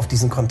wir uns auf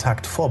diesen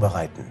Kontakt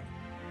vorbereiten.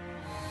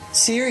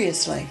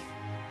 Seriously.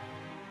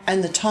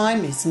 And the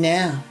time is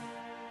now.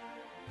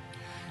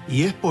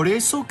 Y es por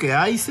eso que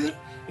ICER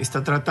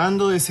está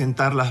tratando de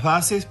sentar las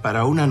bases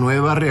para una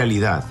nueva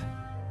realidad.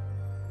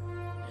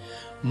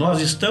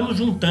 Nós estamos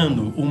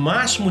juntando o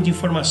máximo de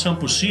informação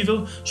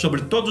possível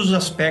sobre todos os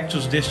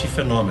aspectos deste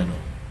fenômeno.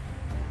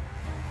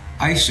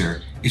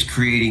 ICER is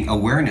creating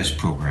awareness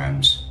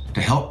programs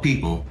to help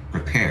people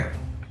prepare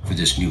for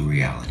this new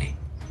reality.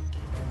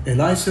 E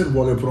l'ICER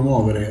vuole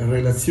promuovere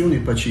relazioni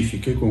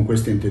pacifiche con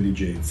queste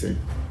intelligenze.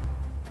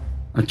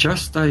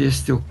 Aceasta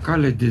este o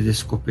cale de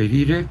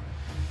descoperire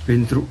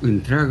pentru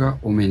întreaga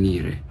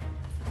omenire.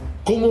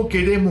 ¿Cómo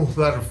queremos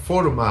dar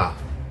forma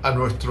a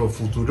nuestro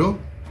futuro?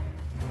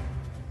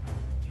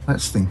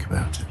 Let's think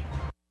about it.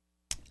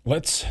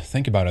 Let's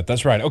think about it.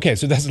 That's right. Okay,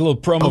 so that's a little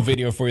promo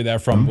video for you there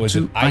from, was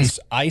it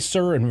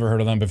ICER? I've never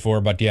heard of them before,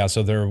 but yeah,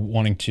 so they're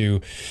wanting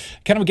to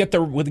kind of get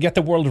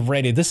the world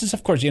ready. This is,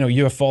 of course,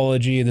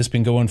 ufology. This has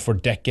been going for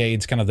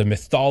decades, kind of the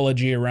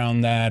mythology around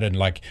that, and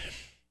like,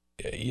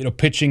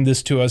 pitching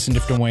this to us in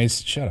different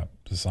ways. Shut up,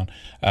 son.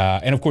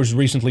 And of course,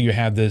 recently you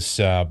had this,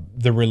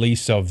 the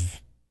release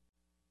of,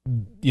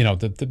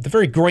 the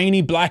very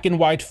grainy black and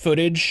white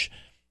footage.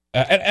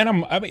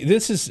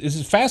 This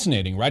is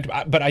fascinating, right?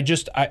 But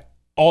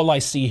all I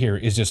see here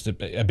is just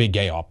a big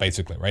gay op,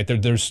 basically, right?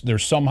 They're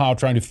somehow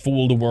trying to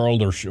fool the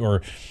world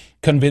or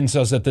convince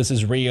us that this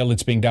is real.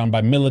 It's being done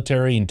by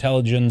military,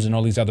 intelligence, and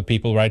all these other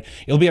people, right?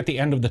 It'll be at the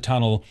end of the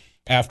tunnel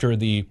after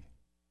the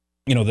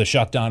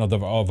shutdown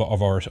of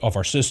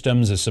our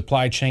systems, the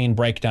supply chain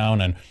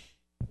breakdown, and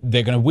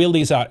they're going to wheel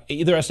these out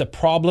either as a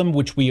problem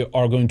which we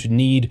are going to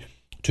need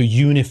to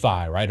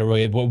unify, right?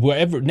 Or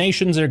wherever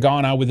nations are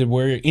gone out with it,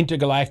 we're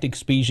intergalactic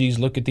species.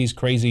 Look at these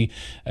crazy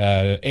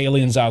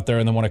aliens out there,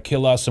 and they want to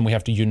kill us, and we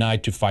have to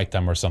unite to fight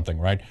them or something,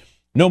 right?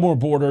 No more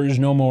borders,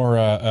 no more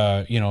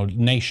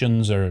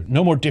nations, or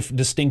no more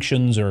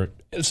distinctions, or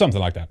something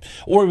like that.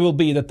 Or it will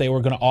be that they were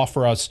going to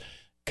offer us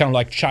kind of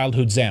like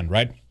Childhood's End,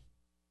 right?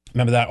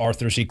 Remember that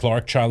Arthur C.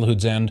 Clarke,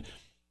 Childhood's End?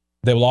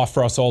 They will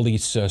offer us all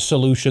these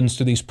solutions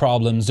to these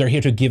problems. They're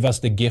here to give us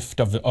the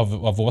gift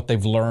of what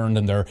they've learned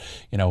and their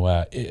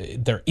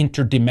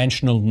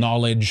interdimensional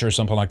knowledge or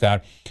something like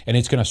that. And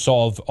it's going to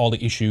solve all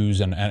the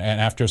issues and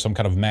after some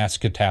kind of mass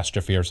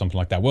catastrophe or something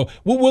like that. Well,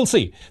 we'll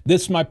see.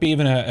 This might be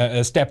even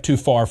a step too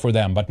far for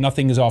them, but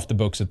nothing is off the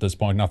books at this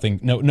point.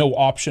 No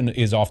option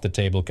is off the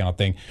table kind of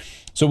thing.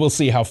 So we'll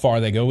see how far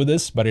they go with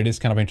this, but it is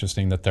kind of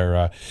interesting that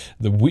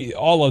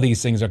all of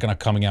these things are kind of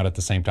coming out at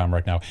the same time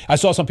right now. I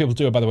saw some people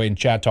too, by the way, in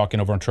chat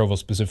talking over on Trovo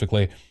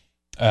specifically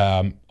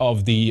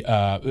of the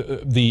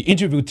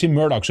interview with Tim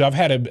Murdoch. So I've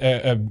had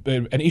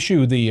an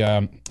issue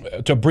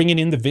to bringing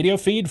in the video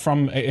feed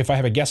from if I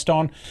have a guest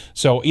on.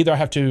 So either I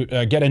have to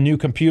get a new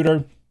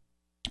computer,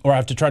 or I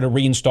have to try to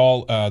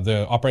reinstall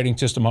the operating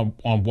system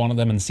on one of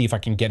them and see if I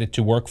can get it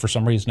to work for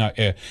some reason.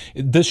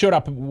 This showed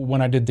up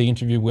when I did the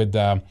interview with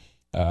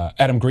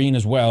Adam Green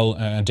as well,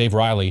 and Dave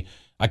Riley.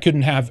 I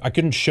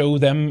couldn't show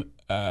them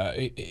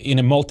in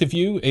a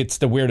multi-view. It's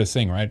the weirdest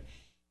thing, right?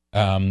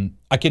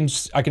 I can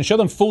show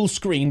them full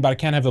screen, but I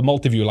can't have a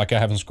multi-view like I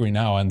have on screen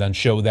now and then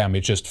show them.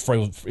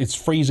 It's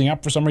freezing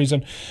up for some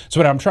reason. So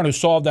I'm trying to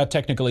solve that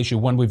technical issue.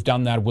 When we've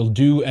done that, we'll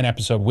do an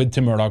episode with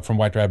Tim Murdoch from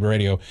White Rabbit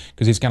Radio,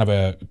 because he's kind of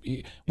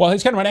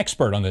an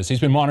expert on this. He's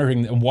been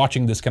monitoring and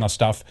watching this kind of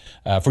stuff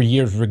for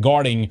years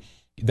regarding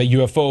the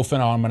UFO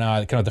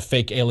phenomena, kind of the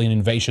fake alien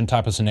invasion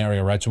type of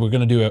scenario, right? So we're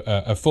going to do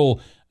a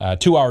full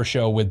 2-hour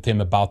show with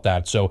him about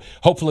that. So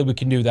hopefully we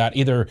can do that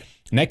either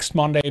next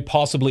Monday,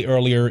 possibly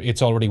earlier.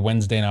 It's already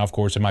Wednesday now, of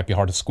course. It might be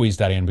hard to squeeze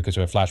that in because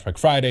we have Flashback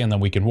Friday and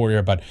then Weekend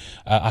Warrior, but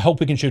I hope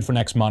we can shoot for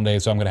next Monday,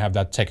 so I'm going to have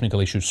that technical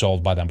issue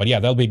solved by then. But yeah,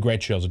 that'll be a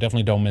great show, so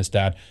definitely don't miss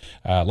that.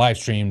 Live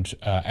streamed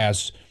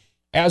as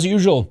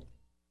usual.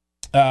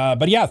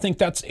 But yeah, I think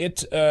that's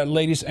it,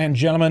 ladies and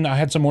gentlemen. I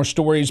had some more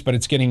stories, but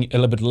it's getting a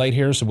little bit late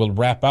here, so we'll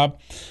wrap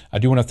up. I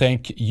do want to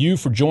thank you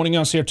for joining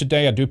us here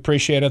today. I do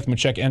appreciate it. Let me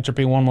check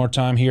Entropy one more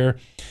time here.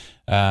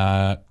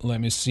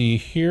 Let me see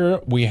here.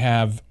 We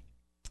have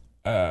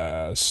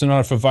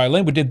Sonata for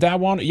Violin. We did that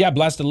one. Yeah,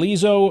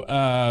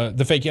 Blastalizo.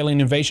 The fake alien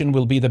invasion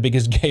will be the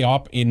biggest gay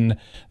op in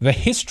the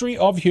history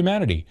of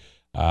humanity.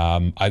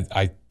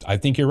 I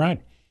think you're right.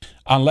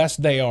 Unless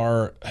they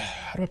are...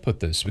 How do I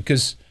put this?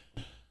 Because...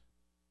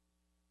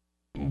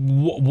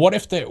 What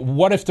if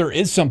there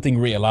is something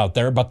real out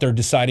there, but they're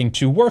deciding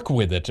to work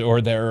with it, or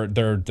their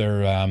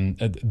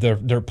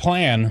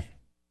plan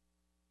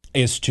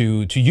is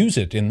to use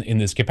it in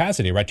this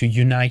capacity, right? To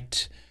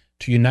unite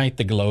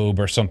the globe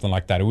or something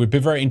like that. It would be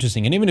very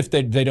interesting. And even if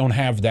they don't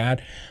have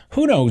that,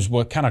 who knows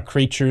what kind of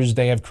creatures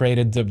they have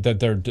created?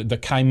 The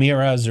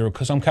chimeras or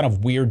some kind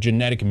of weird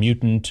genetic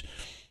mutant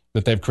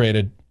that they've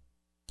created.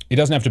 It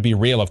doesn't have to be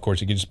real, of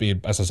course. It could just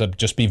be, as I said,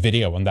 just be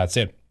video, and that's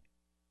it.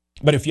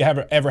 But if you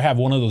ever have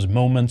one of those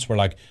moments where,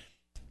 like,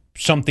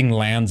 something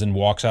lands and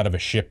walks out of a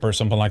ship or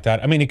something like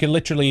that. I mean, it could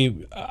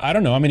literally, I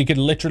don't know. I mean, it could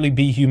literally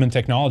be human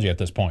technology at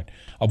this point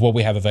of what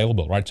we have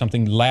available, right?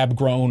 Something lab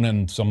grown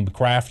and some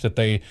craft that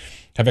they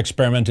have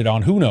experimented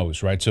on. Who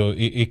knows, right? So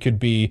it could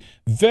be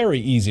very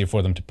easy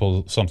for them to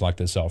pull something like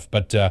this off.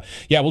 But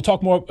yeah, we'll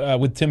talk more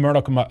with Tim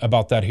Murdoch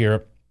about that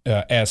here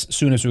as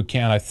soon as we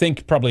can. I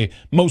think probably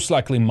most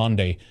likely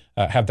Monday,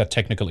 have that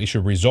technical issue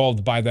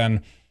resolved by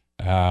then.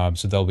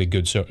 So that'll be a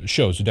good show.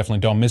 So definitely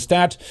don't miss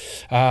that.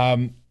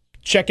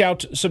 Check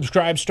out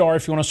Subscribestar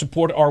if you want to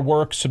support our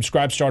work.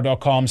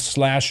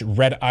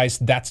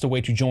 Subscribestar.com/redice. That's the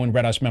way to join.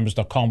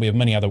 redicemembers.com. We have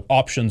many other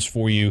options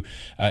for you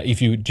if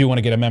you do want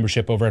to get a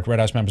membership over at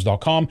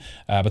redicemembers.com.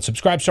 But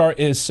Subscribestar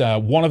is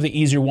one of the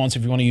easier ones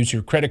if you want to use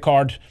your credit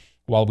card.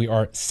 While we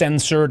are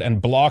censored and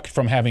blocked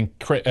from having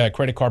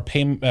credit card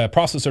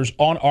processors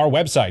on our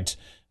website.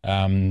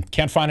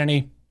 Can't find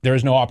any. There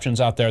is no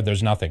options out there.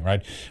 There's nothing,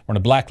 right? We're on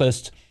a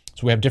blacklist.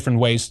 So we have different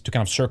ways to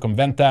kind of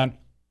circumvent that.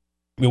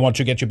 We want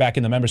to get you back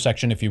in the member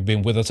section if you've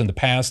been with us in the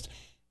past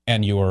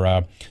and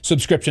your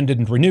subscription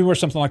didn't renew or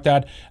something like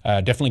that.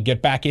 Definitely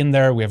get back in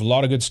there. We have a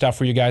lot of good stuff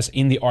for you guys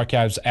in the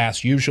archives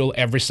as usual.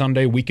 Every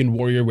Sunday, Weekend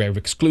Warrior, we have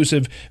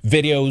exclusive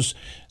videos.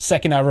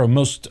 Second hour of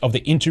most of the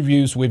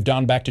interviews we've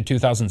done back to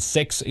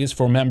 2006 is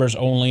for members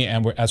only.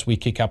 And as we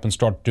kick up and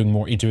start doing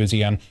more interviews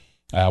again,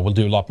 we'll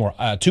do a lot more.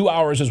 2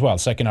 hours as well,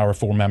 second hour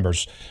for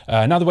members.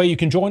 Another way you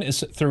can join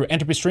is through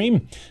Entropy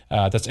Stream.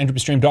 That's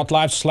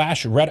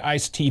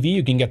entropystream.live/redicetv.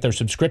 You can get their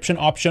subscription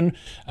option,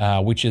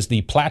 which is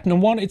the platinum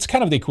one. It's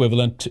kind of the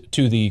equivalent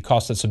to the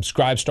cost that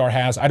Subscribestar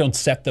has. I don't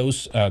set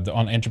those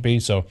on Entropy,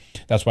 so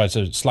that's why it's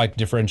a slight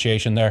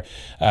differentiation there.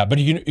 But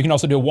you can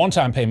also do a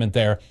one-time payment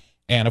there.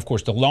 And of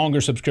course, the longer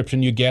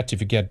subscription you get,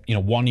 if you get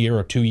 1 year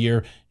or 2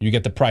 year, you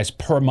get the price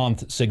per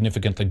month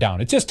significantly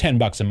down. It's just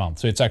 $10 a month,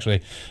 so it's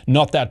actually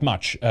not that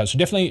much. So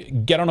definitely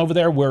get on over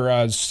there.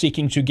 We're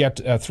seeking to get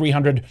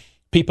 300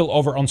 people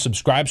over on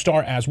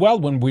Subscribestar as well.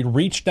 When we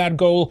reach that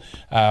goal,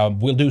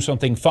 we'll do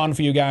something fun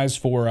for you guys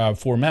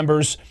for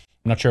members.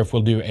 I'm not sure if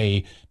we'll do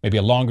maybe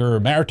a longer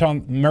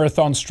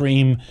marathon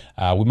stream.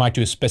 We might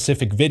do a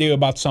specific video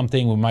about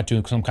something. We might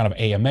do some kind of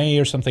AMA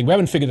or something. We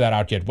haven't figured that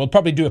out yet. We'll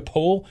probably do a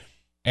poll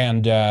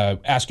and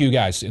ask you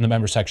guys in the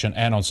member section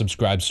and on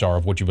Subscribestar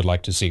of what you would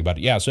like to see. But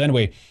yeah, so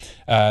anyway,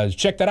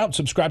 check that out,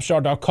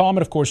 subscribestar.com.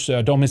 And of course,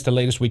 don't miss the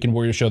latest Weekend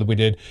Warrior show that we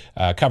did.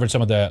 Covered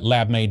some of the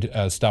lab-made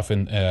stuff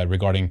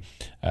regarding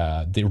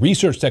the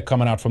research that's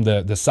coming out from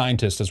the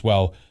scientists as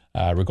well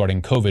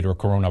regarding COVID or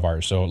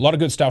coronavirus. So a lot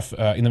of good stuff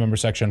in the member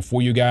section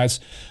for you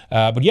guys.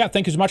 But yeah,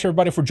 thank you so much,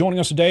 everybody, for joining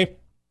us today.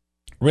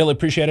 Really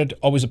appreciate it.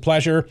 Always a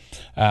pleasure.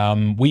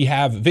 We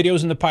have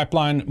videos in the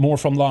pipeline, more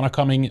from Lana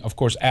coming. Of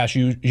course, as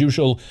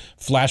usual,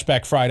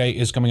 Flashback Friday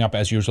is coming up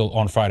as usual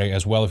on Friday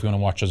as well. If you want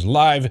to watch us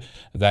live,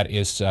 that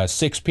is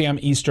 6 p.m.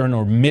 Eastern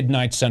or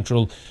midnight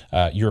Central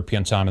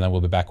European time. And then we'll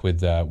be back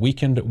with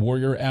Weekend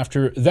Warrior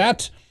after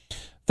that.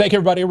 Thank you,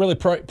 everybody. I really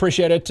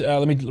appreciate it.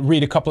 Let me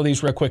read a couple of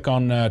these real quick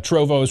on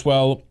Trovo as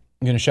well.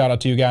 I'm going to shout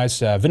out to you guys.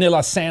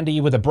 Vanilla Sandy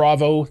with a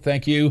Bravo.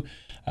 Thank you.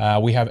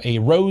 We have a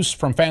Rose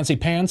from Fancy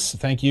Pants.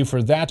 Thank you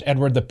for that.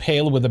 Edward the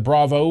Pale with a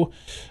Bravo.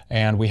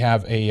 And we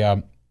have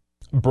a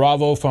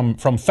Bravo from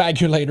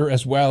Fagulator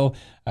as well.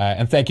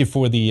 And thank you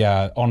for the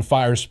on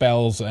fire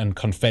spells and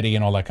confetti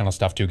and all that kind of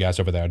stuff too, guys,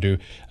 over there.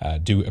 I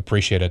do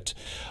appreciate it.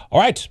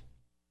 All right.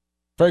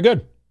 Very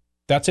good.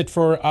 That's it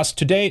for us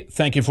today.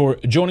 Thank you for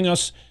joining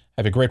us.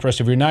 Have a great rest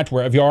of your night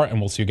wherever you are, and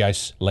we'll see you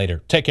guys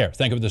later. Take care.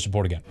 Thank you for the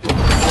support again.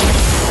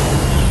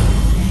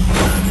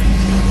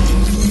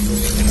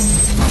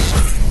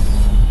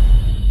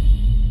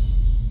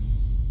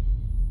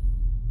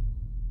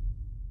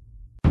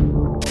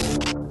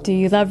 Do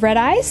you love Red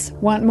Ice?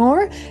 Want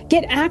more?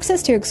 Get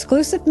access to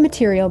exclusive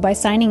material by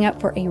signing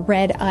up for a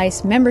Red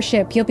Ice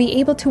membership. You'll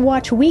be able to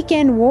watch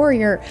Weekend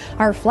Warrior,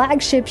 our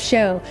flagship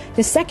show,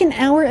 the second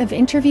hour of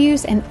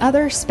interviews, and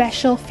other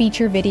special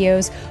feature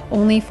videos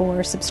only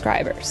for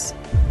subscribers.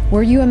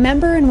 Were you a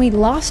member and we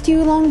lost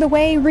you along the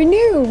way?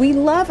 Renew! We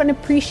love and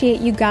appreciate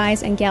you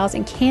guys and gals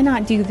and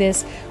cannot do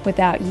this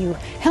without you.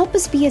 Help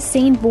us be a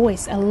sane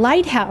voice, a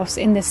lighthouse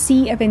in the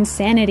sea of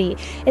insanity.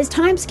 As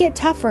times get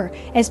tougher,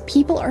 as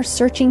people are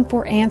searching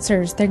for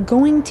answers, they're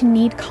going to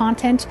need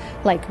content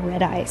like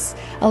Red Ice.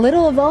 A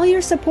little of all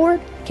your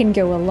support can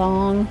go a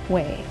long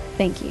way.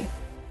 Thank you.